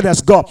treat God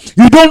as God.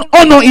 You don't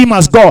honor him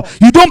as God.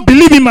 You don't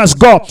believe him as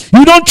God.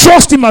 You don't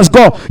trust him as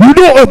God. You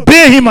don't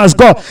obey him as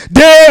God.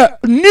 They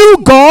knew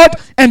God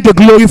and they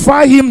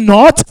glorify him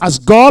not as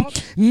God.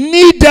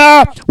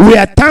 Neither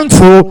were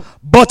thankful,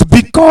 but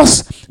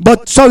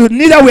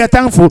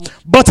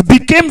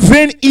became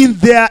vain in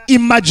their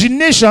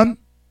imagination.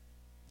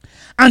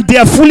 And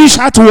their foolish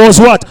heart was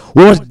what?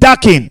 Was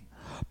darkened.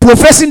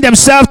 Professing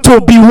themselves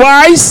to be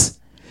wise,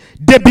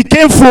 they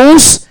became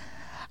fools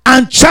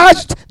and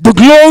charged the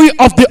glory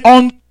of the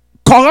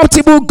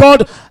uncorruptible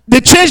God.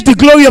 They changed the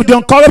glory of the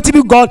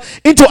uncorruptible God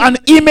into an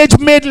image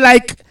made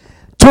like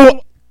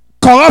to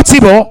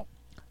corruptible.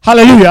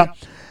 Hallelujah.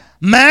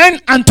 Man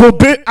and to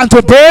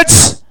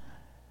birds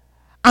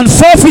and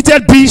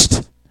four-footed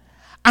beasts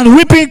and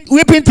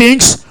weeping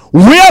things,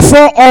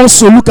 Wherefore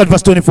also, look at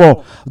verse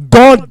 24.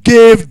 God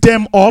gave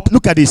them up.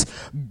 Look at this.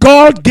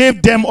 God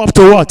gave them up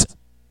to what?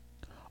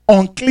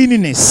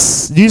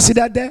 Uncleanness. Do you see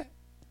that there?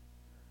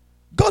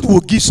 God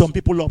will give some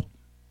people up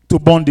to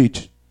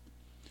bondage.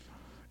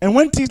 And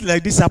when things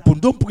like this happen,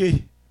 don't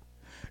pray.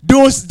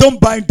 Don't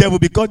bind devil,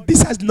 because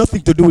this has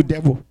nothing to do with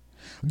devil.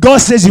 God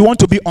says, you want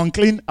to be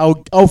unclean,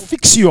 I'll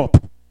fix you up.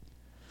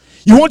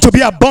 You want to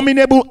be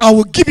abominable, I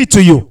will give it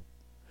to you.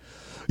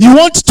 You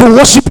want to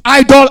worship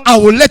idol, I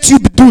will let you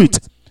do it.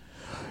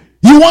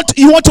 You want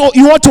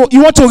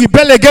to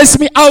rebel against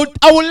me, I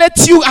will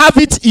let you have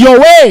it your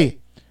way,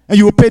 and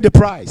you will pay the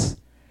price.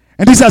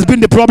 And this has been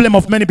the problem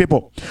of many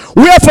people.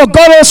 Wherefore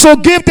God also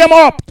gave them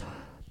up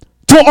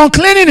to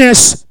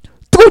uncleanness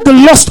through the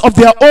lust of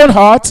their own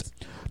heart,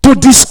 to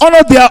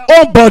dishonor their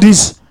own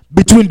bodies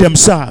between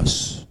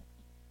themselves.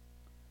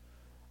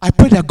 I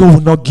pray that God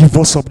will not give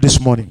us up this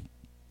morning.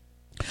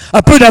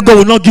 I pray that God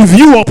will not give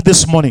you up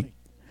this morning.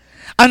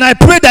 And I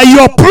pray that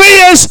your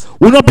prayers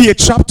will not be a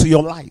trap to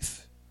your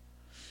life.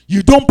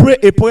 You don't pray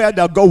a prayer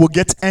that God will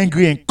get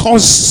angry and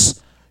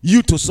cause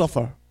you to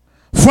suffer.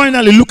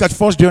 Finally, look at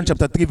 1 John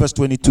chapter 3 verse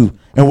 22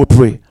 and we'll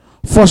pray.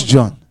 1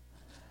 John.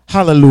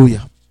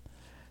 Hallelujah.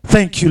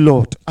 Thank you,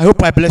 Lord. I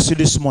hope I bless you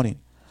this morning.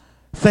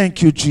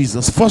 Thank you,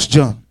 Jesus. 1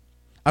 John.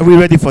 Are we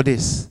ready for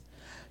this?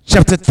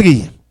 Chapter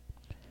 3.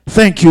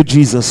 Thank you,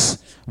 Jesus.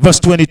 Verse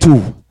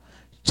 22.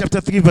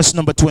 Chapter 3 verse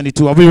number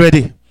 22. Are we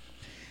ready?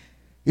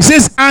 It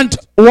says, and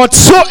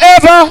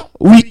whatsoever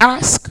we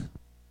ask.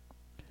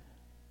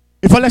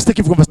 Let's take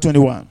it from verse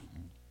 21.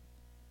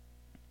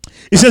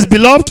 It says,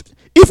 beloved,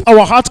 if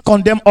our heart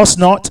condemn us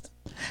not,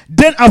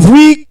 then have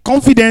we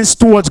confidence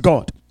towards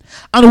God.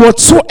 And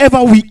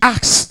whatsoever we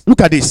ask,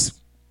 look at this,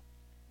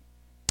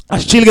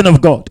 as children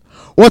of God,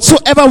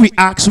 whatsoever we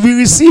ask, we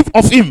receive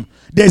of him.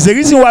 There's a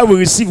reason why we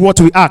receive what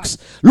we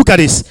ask. Look at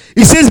this.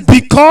 It says,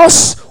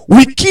 because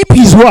we keep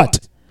his what?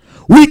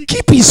 We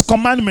keep his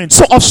commandments.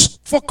 So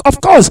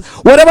of course,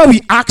 whatever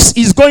we ask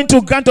is going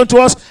to grant unto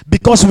us,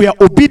 because we are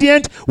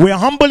obedient, we are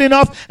humble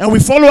enough, and we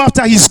follow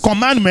after his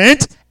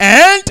commandment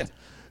and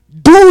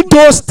do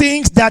those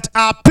things that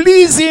are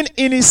pleasing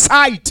in his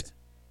sight.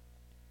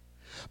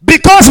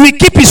 Because we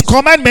keep his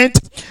commandment,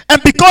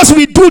 and because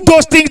we do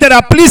those things that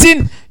are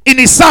pleasing in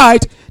his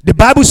sight, the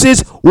Bible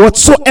says,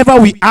 whatsoever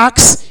we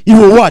ask, he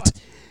will what?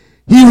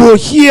 He will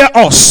hear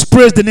us.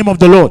 Praise the name of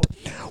the Lord.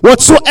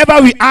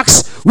 Whatsoever we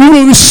ask, we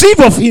will receive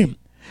of him.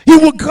 He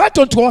will grant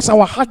unto us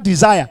our heart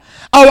desire.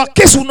 Our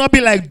case will not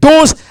be like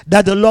those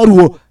that the Lord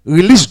will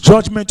release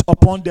judgment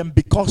upon them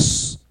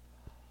because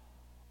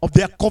of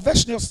their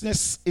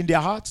covetousness in their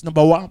hearts,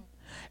 number one.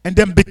 And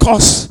then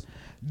because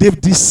they've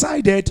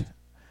decided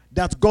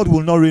that God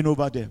will not reign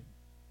over them.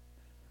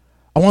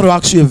 I want to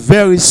ask you a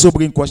very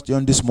sobering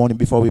question this morning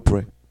before we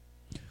pray.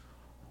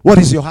 What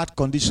is your heart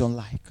condition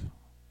like?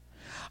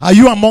 Are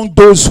you among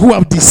those who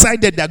have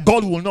decided that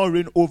God will not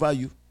reign over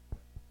you?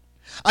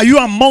 Are you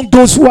among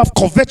those who have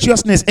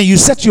covetousness and you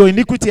set your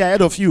iniquity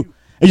ahead of you?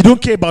 And you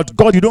don't care about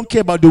God, you don't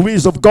care about the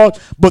ways of God,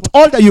 but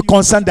all that you're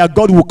concerned that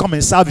God will come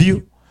and serve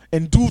you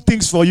and do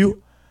things for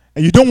you,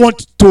 and you don't want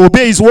to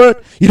obey his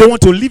word, you don't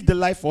want to live the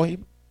life for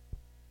him?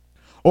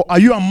 Or are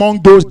you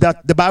among those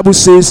that the Bible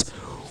says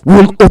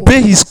will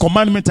obey his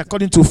commandment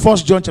according to 1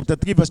 John chapter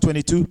 3 verse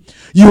 22?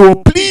 You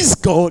will please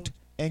God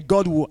and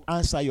God will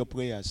answer your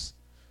prayers.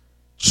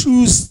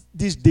 Choose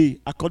this day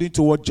according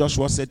to what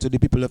Joshua said to the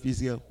people of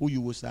Israel, who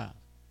you will serve.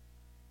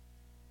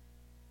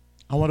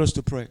 I want us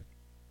to pray.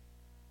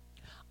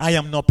 I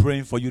am not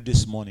praying for you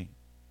this morning.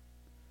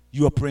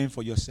 You are praying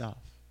for yourself.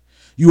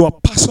 You are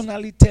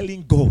personally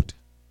telling God,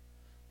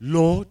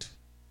 Lord,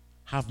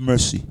 have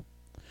mercy.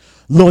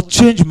 Lord,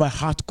 change my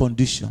heart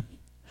condition.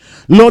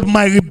 Lord,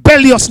 my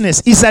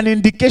rebelliousness is an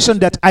indication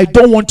that I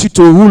don't want you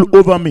to rule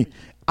over me.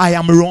 I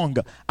am wrong.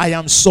 I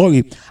am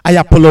sorry. I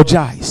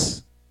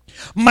apologize.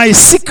 My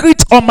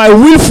secret or my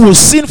willful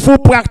sinful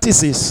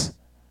practices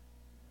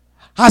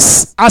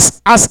has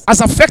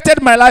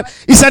affected my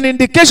life. It's an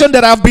indication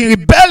that I've been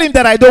rebelling,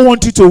 that I don't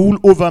want you to rule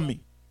over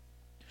me.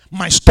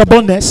 My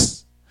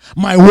stubbornness,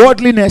 my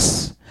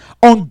worldliness,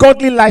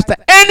 ungodly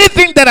lifestyle,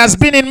 anything that has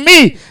been in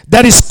me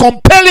that is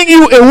compelling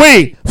you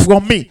away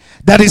from me,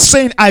 that is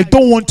saying I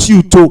don't want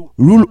you to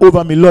rule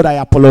over me, Lord, I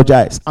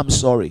apologize. I'm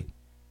sorry.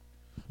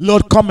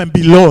 Lord, come and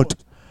be Lord.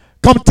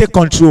 Come take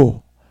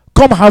control.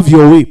 Come have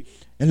your way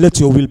and let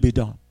your will be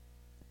done.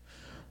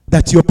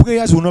 That your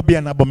prayers will not be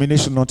an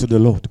abomination unto the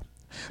Lord.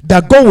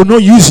 That God will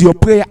not use your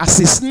prayer as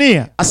a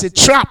snare, as a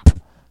trap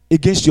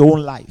against your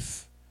own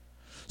life.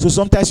 So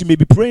sometimes you may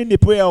be praying a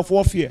prayer of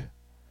warfare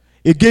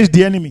against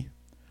the enemy,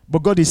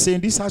 but God is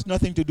saying this has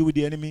nothing to do with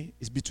the enemy.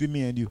 It's between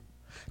me and you.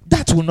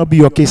 That will not be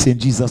your case in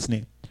Jesus'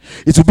 name.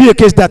 It will be a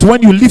case that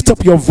when you lift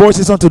up your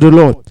voices unto the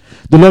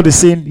Lord is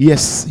saying,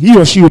 yes, he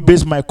or she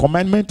obeys my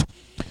commandment.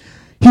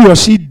 He or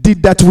she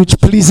did that which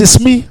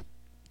pleases me,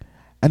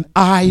 and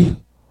I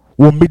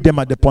will meet them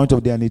at the point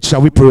of their need.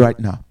 Shall we pray right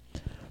now?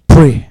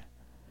 Pray.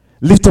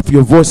 Lift up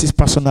your voices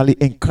personally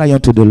and cry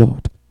unto the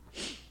Lord.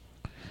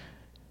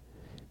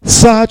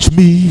 Search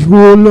me,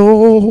 O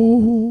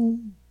Lord,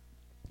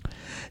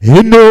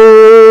 and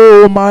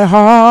know my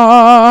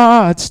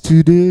heart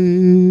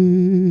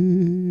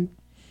today.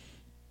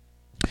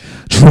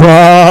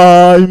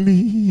 Try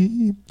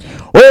me,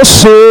 O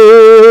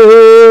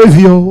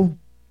Savior,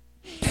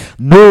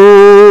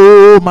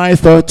 know my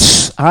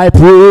thoughts, I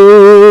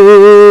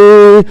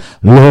pray,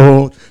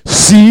 Lord.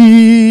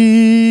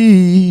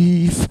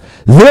 See if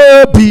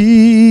there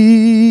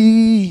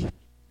be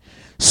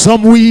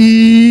some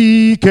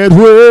wicked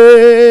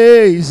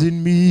ways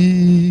in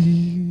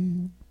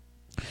me.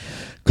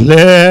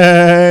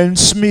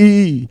 Cleanse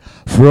me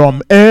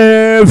from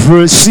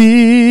every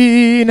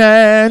sin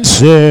and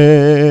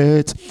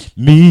set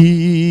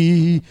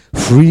me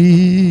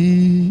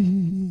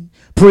free.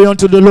 Pray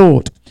unto the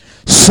Lord.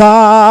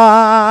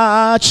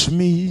 Search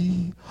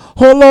me,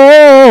 O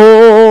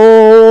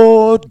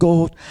Lord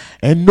God,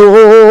 and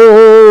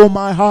know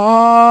my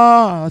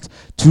heart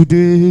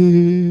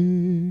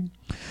today.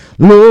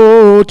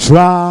 Lord,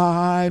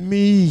 try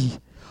me,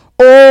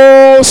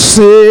 O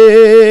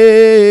Savior.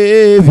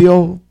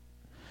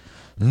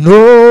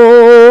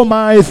 Know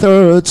my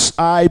thoughts,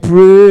 I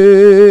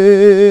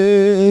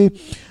pray.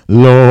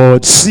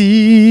 Lord,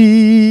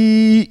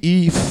 see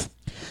if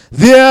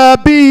there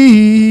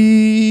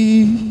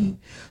be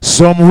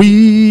some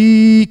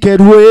wicked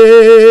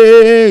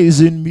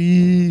ways in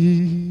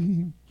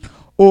me.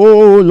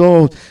 Oh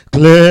Lord,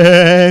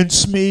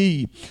 cleanse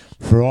me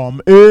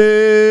from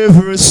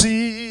every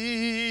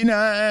sin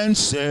and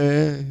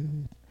set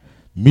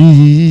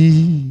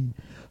me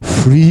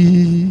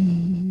free.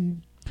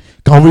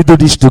 Can we do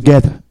this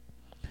together?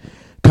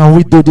 Can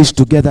we do this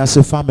together as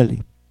a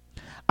family,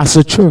 as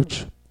a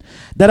church?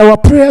 That our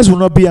prayers will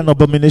not be an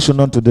abomination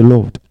unto the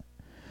Lord.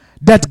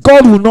 That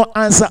God will not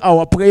answer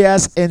our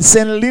prayers and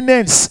send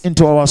linens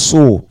into our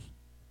soul.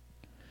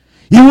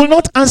 He will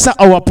not answer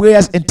our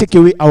prayers and take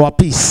away our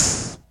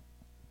peace.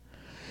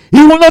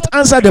 He will not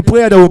answer the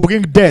prayer that will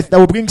bring death, that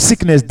will bring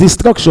sickness,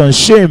 destruction,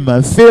 shame,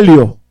 and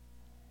failure.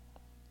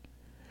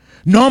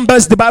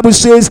 Numbers, the Bible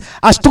says,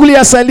 as truly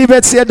as I live,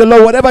 said the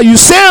Lord, whatever you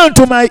say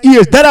unto my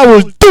ears, that I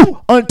will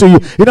do unto you.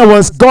 In other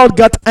words, God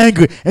got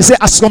angry and said,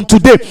 as from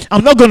today,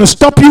 I'm not going to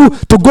stop you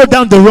to go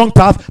down the wrong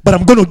path, but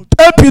I'm going to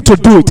help you to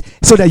do it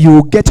so that you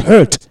will get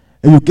hurt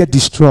and you get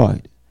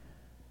destroyed.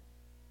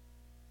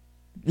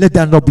 Let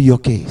that not be your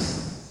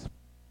case.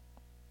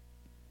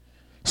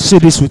 Say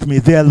this with me.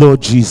 Dear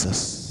Lord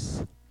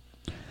Jesus,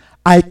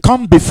 I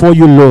come before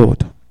you,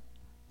 Lord.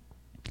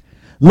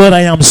 Lord,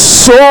 I am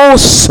so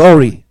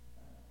sorry.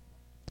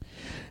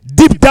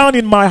 Deep down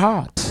in my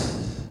heart,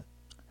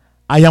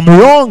 I am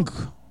wrong.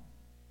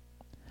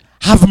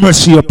 Have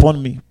mercy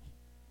upon me.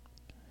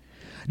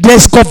 There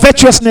is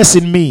covetousness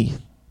in me.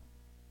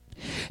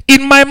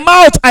 In my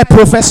mouth I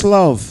profess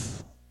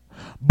love,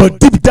 but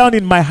deep down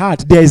in my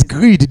heart there is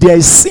greed, there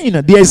is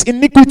sin, there is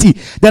iniquity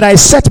that I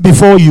set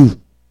before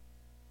you.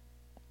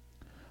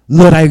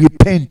 Lord, I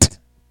repent.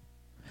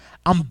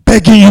 I'm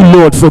begging you,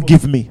 Lord,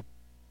 forgive me.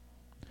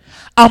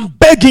 I'm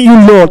begging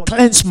you, Lord,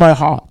 cleanse my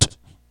heart.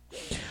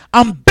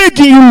 I'm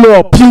begging you,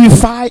 Lord,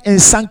 purify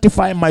and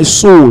sanctify my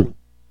soul,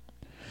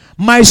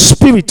 my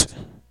spirit,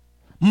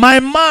 my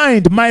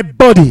mind, my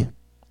body.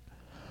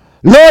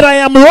 Lord, I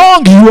am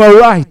wrong, you are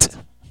right.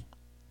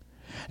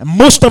 And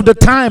most of the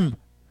time,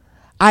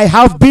 I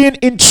have been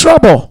in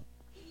trouble,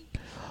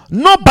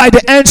 not by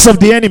the hands of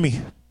the enemy,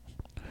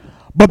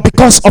 but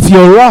because of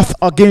your wrath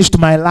against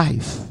my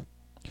life.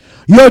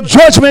 Your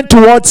judgment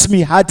towards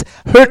me had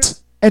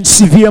hurt and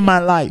severed my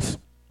life.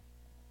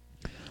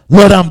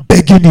 Lord, I'm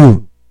begging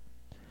you.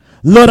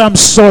 Lord, I'm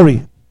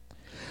sorry.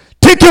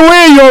 Take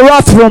away your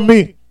wrath from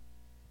me.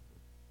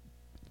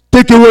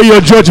 Take away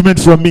your judgment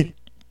from me.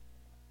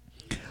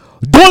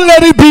 Don't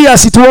let it be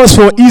as it was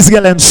for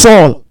Israel and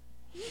Saul.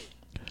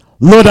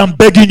 Lord, I'm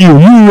begging you.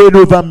 You reign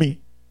over me.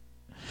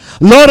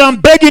 Lord,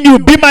 I'm begging you.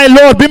 Be my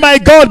Lord, be my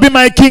God, be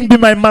my King, be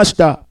my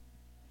Master.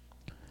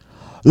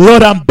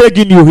 Lord, I'm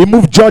begging you.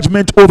 Remove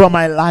judgment over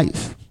my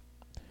life.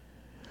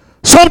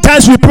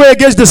 Sometimes we pray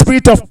against the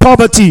spirit of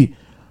poverty,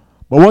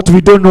 but what we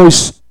don't know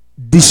is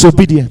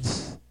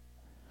disobedience.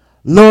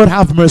 Lord,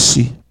 have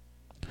mercy.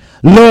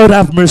 Lord,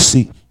 have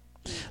mercy.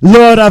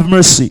 Lord, have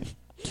mercy.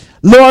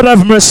 Lord,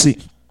 have mercy.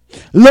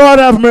 Lord,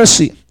 have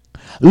mercy.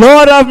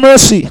 Lord, have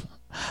mercy.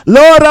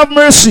 Lord, have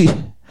mercy.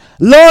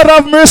 Lord,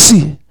 have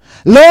mercy.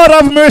 Lord,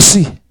 have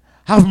mercy.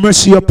 Have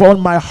mercy upon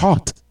my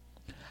heart.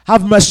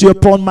 Have mercy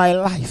upon my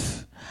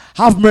life.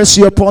 Have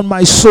mercy upon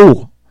my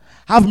soul.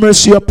 Have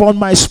mercy upon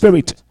my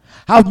spirit.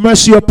 Have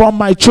mercy upon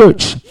my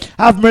church.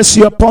 Have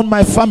mercy upon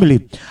my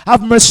family.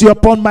 Have mercy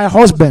upon my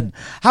husband.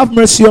 Have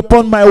mercy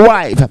upon my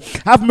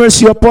wife. Have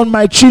mercy upon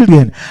my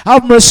children.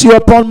 Have mercy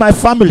upon my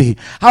family.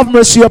 Have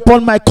mercy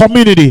upon my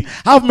community.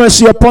 Have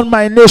mercy upon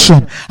my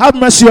nation. Have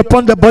mercy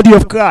upon the body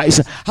of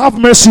Christ. Have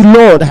mercy,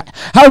 Lord.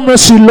 Have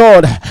mercy,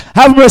 Lord.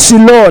 Have mercy,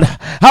 Lord.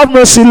 Have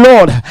mercy,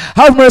 Lord.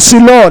 Have mercy,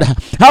 Lord.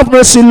 Have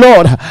mercy,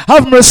 Lord.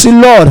 Have mercy,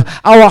 Lord.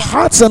 Our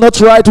hearts are not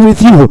right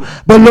with you,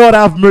 but Lord,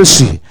 have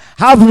mercy.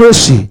 Have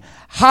mercy.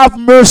 Have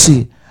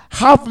mercy.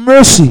 Have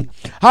mercy.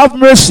 Have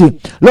mercy.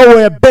 Lord,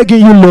 we are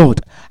begging you,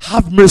 Lord.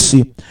 Have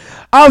mercy.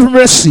 Have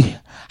mercy.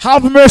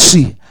 Have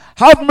mercy.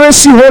 Have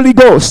mercy, Holy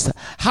Ghost.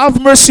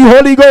 Have mercy,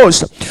 Holy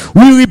Ghost.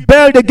 We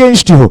rebelled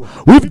against you.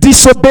 We've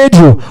disobeyed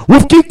you.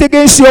 We've kicked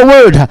against your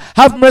word.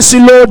 Have mercy,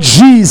 Lord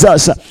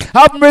Jesus.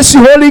 Have mercy,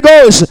 Holy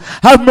Ghost.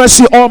 Have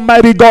mercy,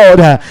 Almighty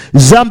God.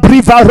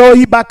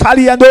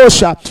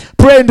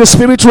 Pray in the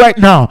Spirit right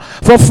now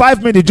for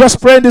 5 minutes. Just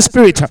pray in the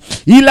Spirit.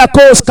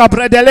 Ilakos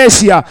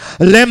kabredelesia,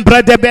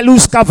 lembra de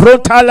belus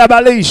kavronta la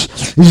balish,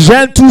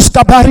 gentus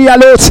kabaria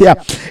lotia,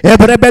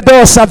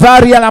 ebrebedo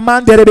savaria la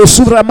mandere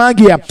besuvra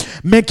magia,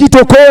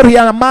 mekito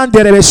koria la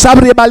mandere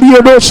sabri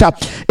balio dosha,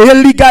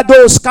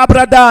 eligados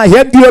kabrada,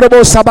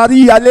 hendiorobo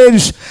sabaria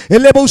lej,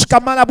 elebus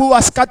kamalabu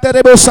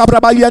askaterebo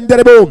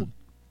sabrabayanderebo.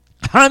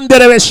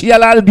 Handere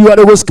shialal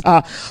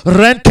biwaroska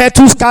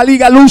rentetus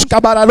kaliga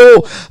luska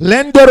baralo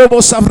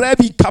lendorobo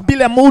savrebi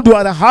kabile mudu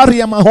ala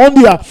haria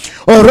mahondia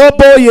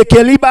orobo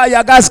yekeliba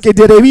yagaske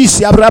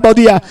derevisi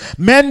abrabodia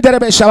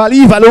menderebe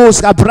shavaliva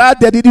loska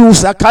brade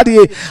diusa kadi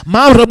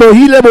mavrobo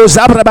hilebo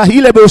zabraba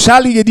hilebo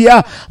shali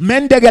dia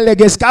mendegele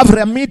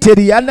geskavre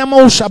miteri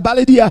anamo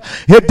shabaledia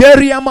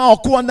hederia ma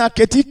okuana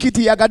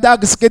ketikiti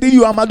yagadag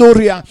skediu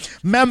amadoria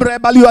membre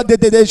balio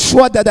de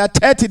shwada da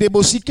teti de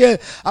bosike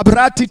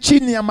abrati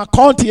chini ya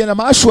konti na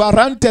mashu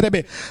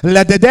aranterebe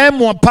la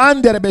dedemu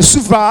panderebe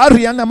sufra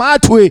ariana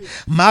matwe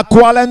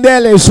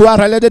makwalendele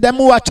suara la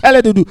dedemu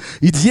ateledu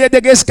idie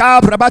de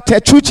geskabra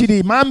bate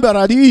chuchiri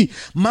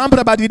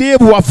mambra badide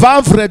bu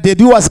avavre de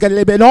duas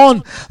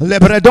lebenon le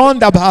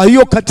bredonda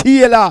bayo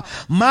katiela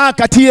ma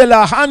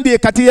katiela handi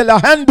katiela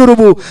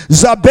handurubu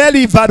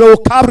zabeli vado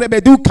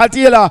kabrebe du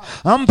katiela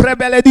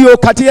ambrebele dio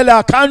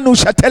katiela kanu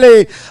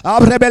shatele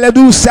abrebele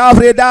du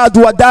savreda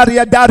du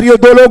dario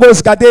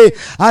dologos gade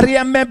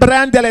aria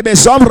membrandele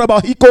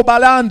sombra hiko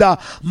balanda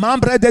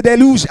membre de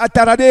deluge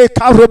atarade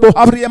carbo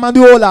havria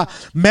mandiola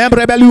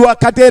membre belua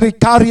kateri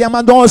karia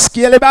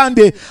mandoski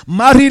elebande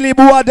marili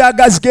buada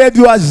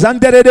gasgedu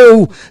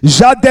azandereu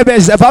jadebe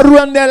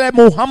zavaruandele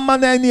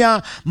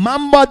muhammadania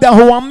mamba da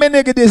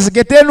huamenege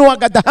desgetenu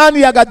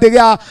agadahani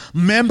agadega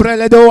membre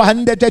ledo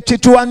hande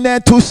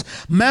chichuanetus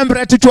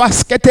membre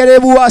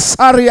chichuasketerebu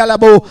asaria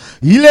labo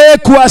ile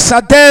kwa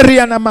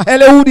sateria na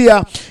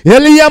maheleudia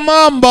elia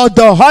mamba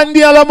do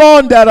handi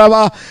alamonda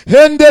raba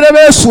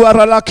henderebe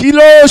suara la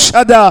kilo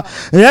shada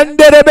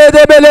enderebe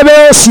de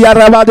belebe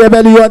siara de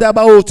belio da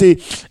bauti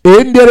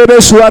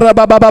enderebe suara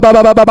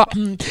baba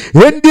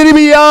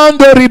endiribi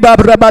ando riba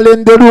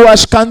brabalendo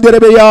luas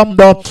kanderebe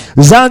yamdo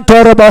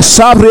zantorba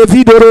savre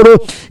vidoro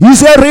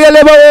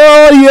iserelebo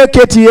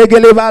yeketi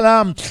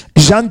egelevalam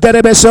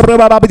janterebe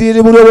sorba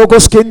babidi buro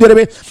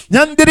koskenderebe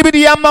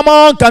nyandirbi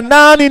yamama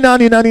kanani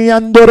nani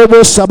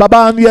andorebo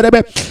sababan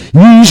yerebe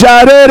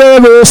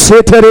ijarebe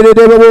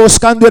seterebe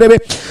skanderebe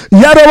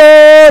yaro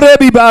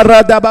rebi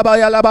barada baba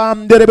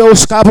yalabam derebe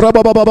oskabra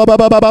baba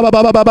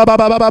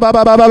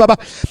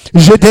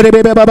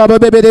jeterebe baba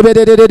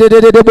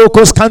bebe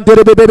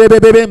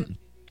koskanderebe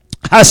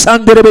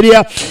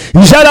Hasanderebedia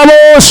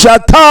Jalamo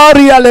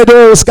Shataria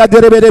Ledos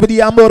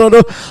Kaderebedia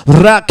Morodo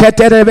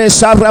Raketerebe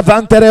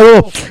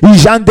Savravantereo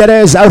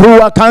Jandere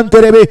Zarua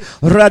Canterebe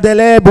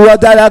Radele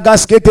Buadala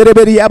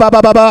Gasketerebedia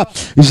Baba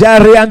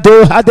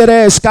Jarianto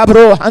Haderes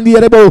Cabro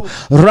Handierebo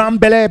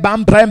Rambele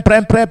Bam Prem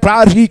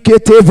Prari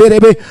Kete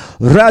Verebe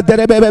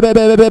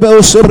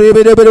Raderebe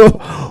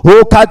Sobrebebo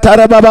O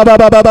Katara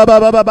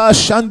Baba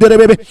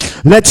Shanderebe.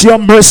 Let your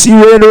mercy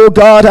reign, O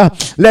God.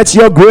 Let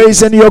your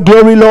grace and your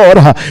glory, Lord.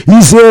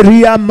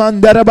 Iseria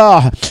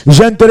mandaraba,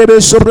 genterebe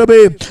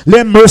sobrebe.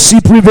 Let mercy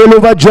prevail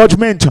over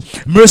judgment.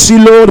 Mercy,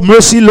 Lord,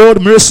 mercy,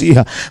 Lord, mercy.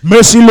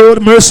 Mercy,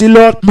 Lord, mercy,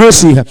 Lord,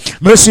 mercy.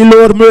 Mercy,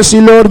 Lord,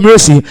 mercy, Lord,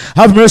 mercy.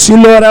 Have mercy,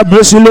 Lord, have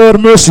mercy,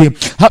 Lord, mercy.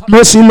 Have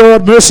mercy,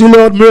 Lord, mercy,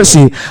 Lord,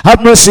 mercy.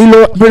 Have mercy,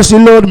 Lord,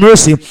 mercy, Lord,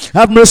 mercy.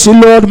 Have mercy,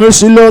 Lord,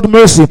 mercy, Lord,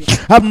 mercy.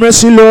 Have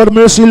mercy, Lord,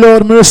 mercy,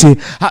 Lord, mercy.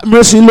 Have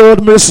mercy,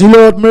 Lord, mercy,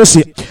 Lord,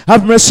 mercy.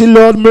 Have mercy,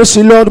 Lord,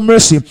 mercy, Lord,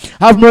 mercy.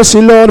 Have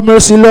mercy, Lord,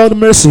 mercy, Lord,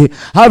 mercy.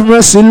 Have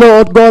mercy,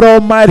 Lord God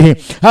Almighty.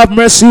 Have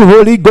mercy,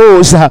 Holy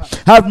Ghost.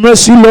 Have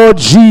mercy, Lord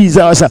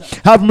Jesus.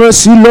 Have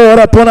mercy, Lord,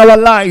 upon our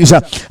lives.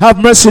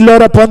 Have mercy,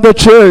 Lord, upon the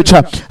church.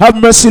 Have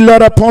mercy,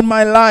 Lord, upon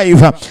my life.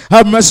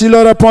 Have mercy,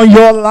 Lord, upon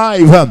your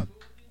life.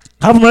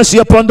 Have mercy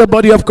upon the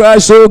body of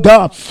Christ, oh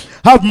God.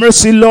 Have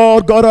mercy,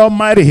 Lord God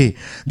Almighty.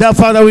 That,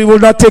 Father, we will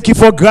not take you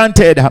for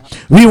granted.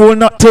 We will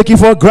not take you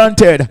for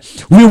granted.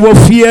 We will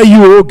fear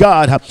you, O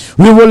God.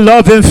 We will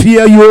love and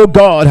fear you, O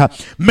God.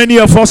 Many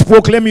of us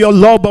proclaim your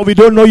love, but we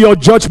don't know your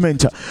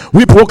judgment.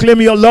 We proclaim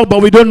your love,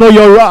 but we don't know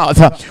your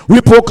wrath. We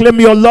proclaim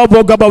your love,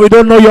 O God, but we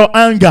don't know your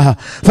anger.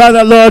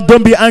 Father, Lord,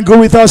 don't be angry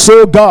with us,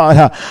 O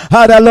God.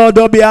 Father, Lord,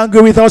 don't be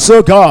angry with us,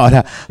 O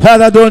God.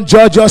 Father, don't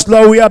judge us,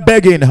 Lord. We are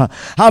begging.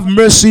 Have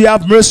mercy,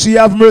 have mercy,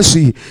 have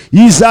mercy.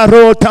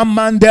 Izaro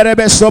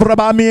manderebe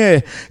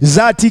sobrabamie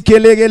zati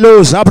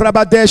kelegelo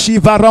zabrabadeshi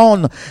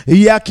varon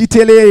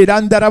yakitele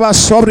dandaraba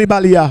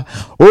sobribalia.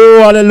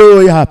 Oh,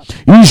 hallelujah.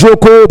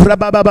 Ijoko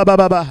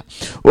brababababa.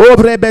 Oh,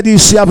 brebedi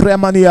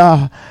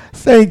siavremania.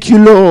 Thank you,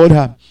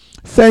 Lord.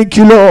 Thank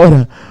you,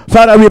 Lord.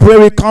 Father, we pray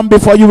we come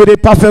before you with a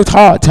perfect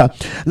heart.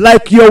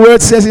 Like your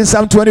word says in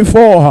Psalm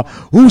 24,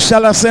 who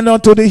shall ascend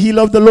unto the hill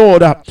of the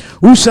Lord?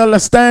 Who shall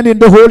stand in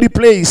the holy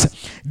place?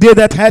 They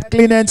that had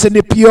clean hands and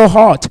a pure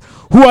heart,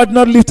 who had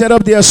not lifted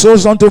up their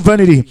souls unto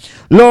vanity.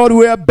 Lord,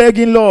 we are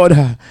begging, Lord.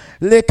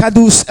 Le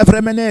kadus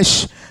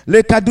evremenesh,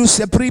 le kadus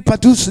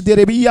epripatus de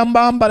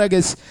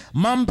rebiyambambarages,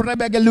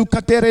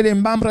 mamprebegelukatere de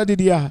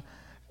mambradidia,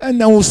 and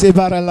now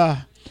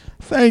sevarala.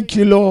 Thank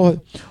you, Lord.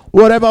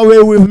 Whatever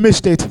way we've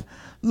missed it,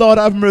 Lord,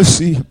 have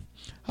mercy.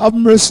 Have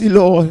mercy,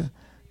 Lord.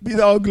 Be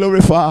thou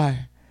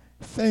glorified.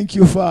 Thank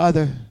you,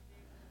 Father.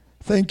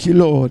 Thank you,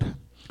 Lord.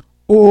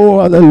 Oh,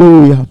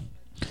 hallelujah.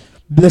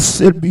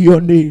 Blessed be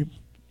your name.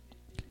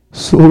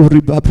 So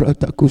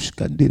ribapratakush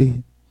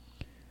kandiri.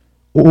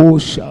 Oh,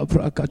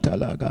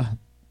 shabrakatalaga.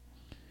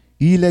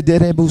 Ile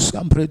derebus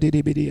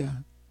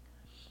ampredibidia.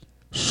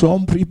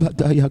 Sompri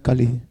badaya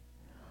kali.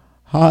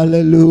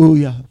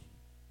 Hallelujah.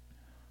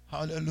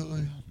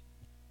 Hallelujah.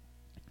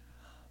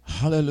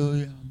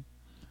 Hallelujah.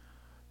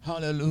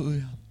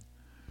 Hallelujah.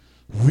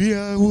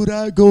 Where would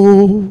I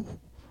go?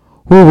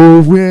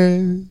 Oh,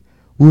 where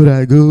would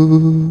I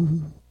go?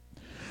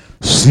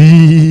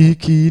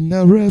 Seeking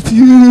a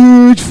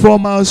refuge for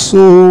my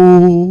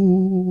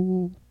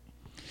soul.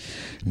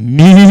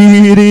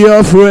 Need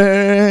a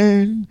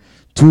friend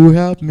to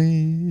help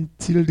me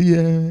till the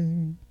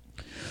end.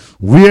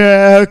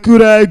 Where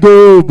could I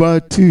go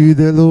but to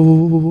the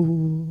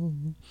Lord?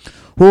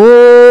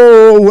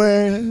 Oh,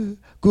 where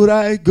could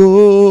I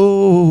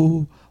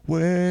go?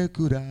 Where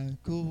could I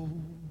go?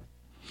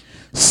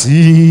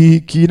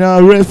 Seeking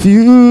a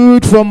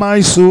refuge for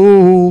my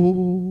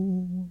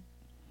soul.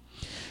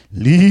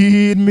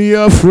 Lead me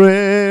a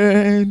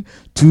friend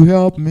to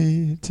help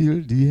me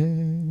till the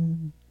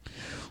end.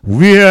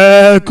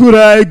 Where could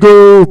I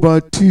go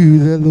but to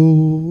the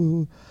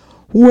Lord?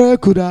 Where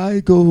could I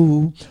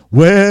go?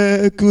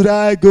 Where could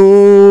I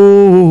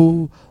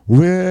go?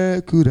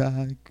 Where could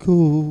I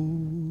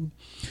go?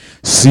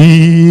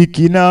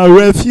 Seeking a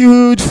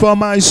refuge for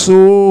my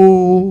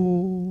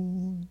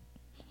soul.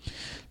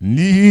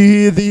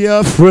 Need thee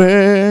a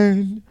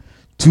friend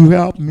to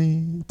help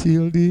me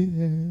till the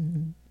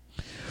end.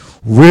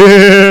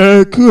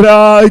 Where could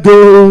I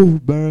go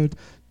but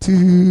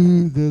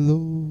to the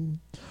Lord?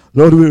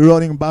 Lord, we're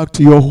running back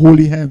to your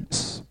holy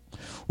hands.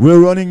 We're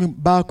running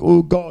back,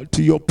 oh God,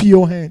 to your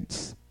pure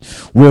hands.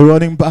 We're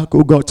running back,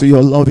 oh God, to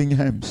your loving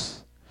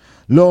hands.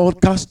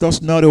 Lord, cast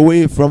us not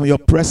away from your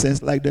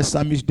presence, like the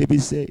psalmist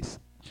David says.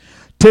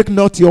 Take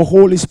not your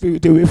Holy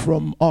Spirit away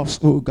from us,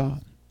 O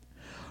God.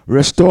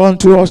 Restore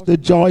unto us the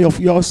joy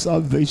of your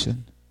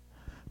salvation.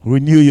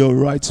 Renew your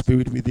right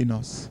spirit within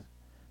us.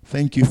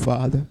 Thank you,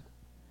 Father.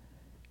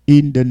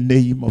 In the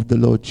name of the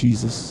Lord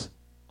Jesus.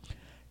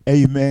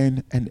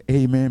 Amen and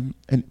amen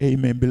and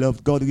amen.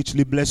 Beloved, God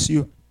richly bless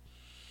you.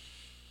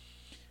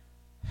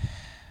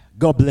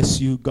 God bless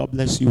you. God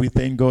bless you. We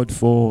thank God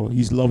for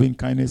his loving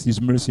kindness,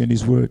 his mercy, and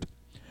his word.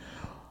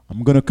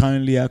 I'm going to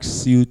kindly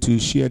ask you to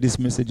share these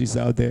messages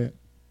out there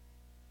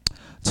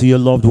to your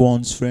loved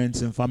ones,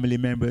 friends, and family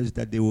members,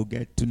 that they will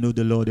get to know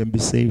the Lord and be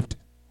saved.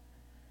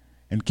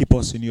 And keep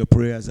us in your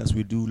prayers as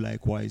we do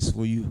likewise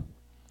for you.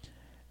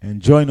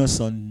 And join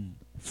us on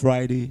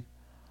Friday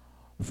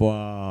for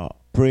our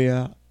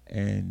prayer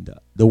and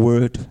the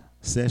word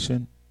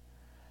session.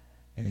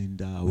 And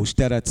we'll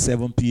start at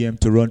 7 p.m.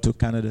 Toronto,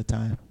 Canada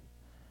time.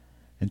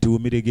 Until we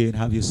meet again,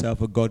 have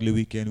yourself a godly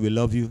weekend. We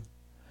love you.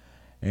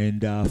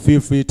 And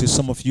feel free to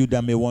some of you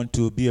that may want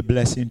to be a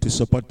blessing to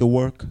support the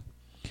work.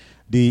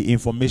 The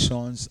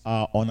informations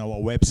are on our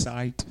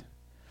website.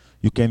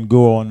 You can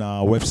go on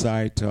our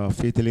website,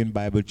 Faith Healing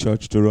Bible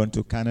Church,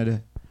 Toronto,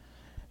 Canada.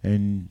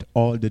 And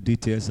all the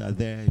details are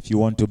there if you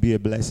want to be a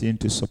blessing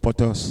to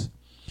support us.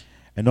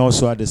 And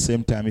also at the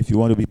same time, if you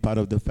want to be part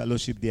of the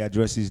fellowship, the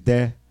address is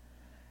there.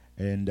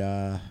 And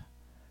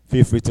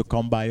feel free to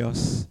come by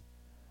us.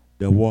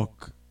 The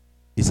work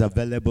is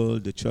available.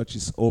 The church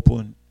is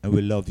open. And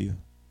we love you.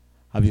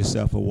 Have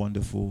yourself a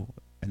wonderful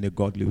and a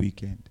godly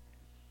weekend.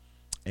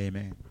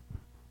 Amen.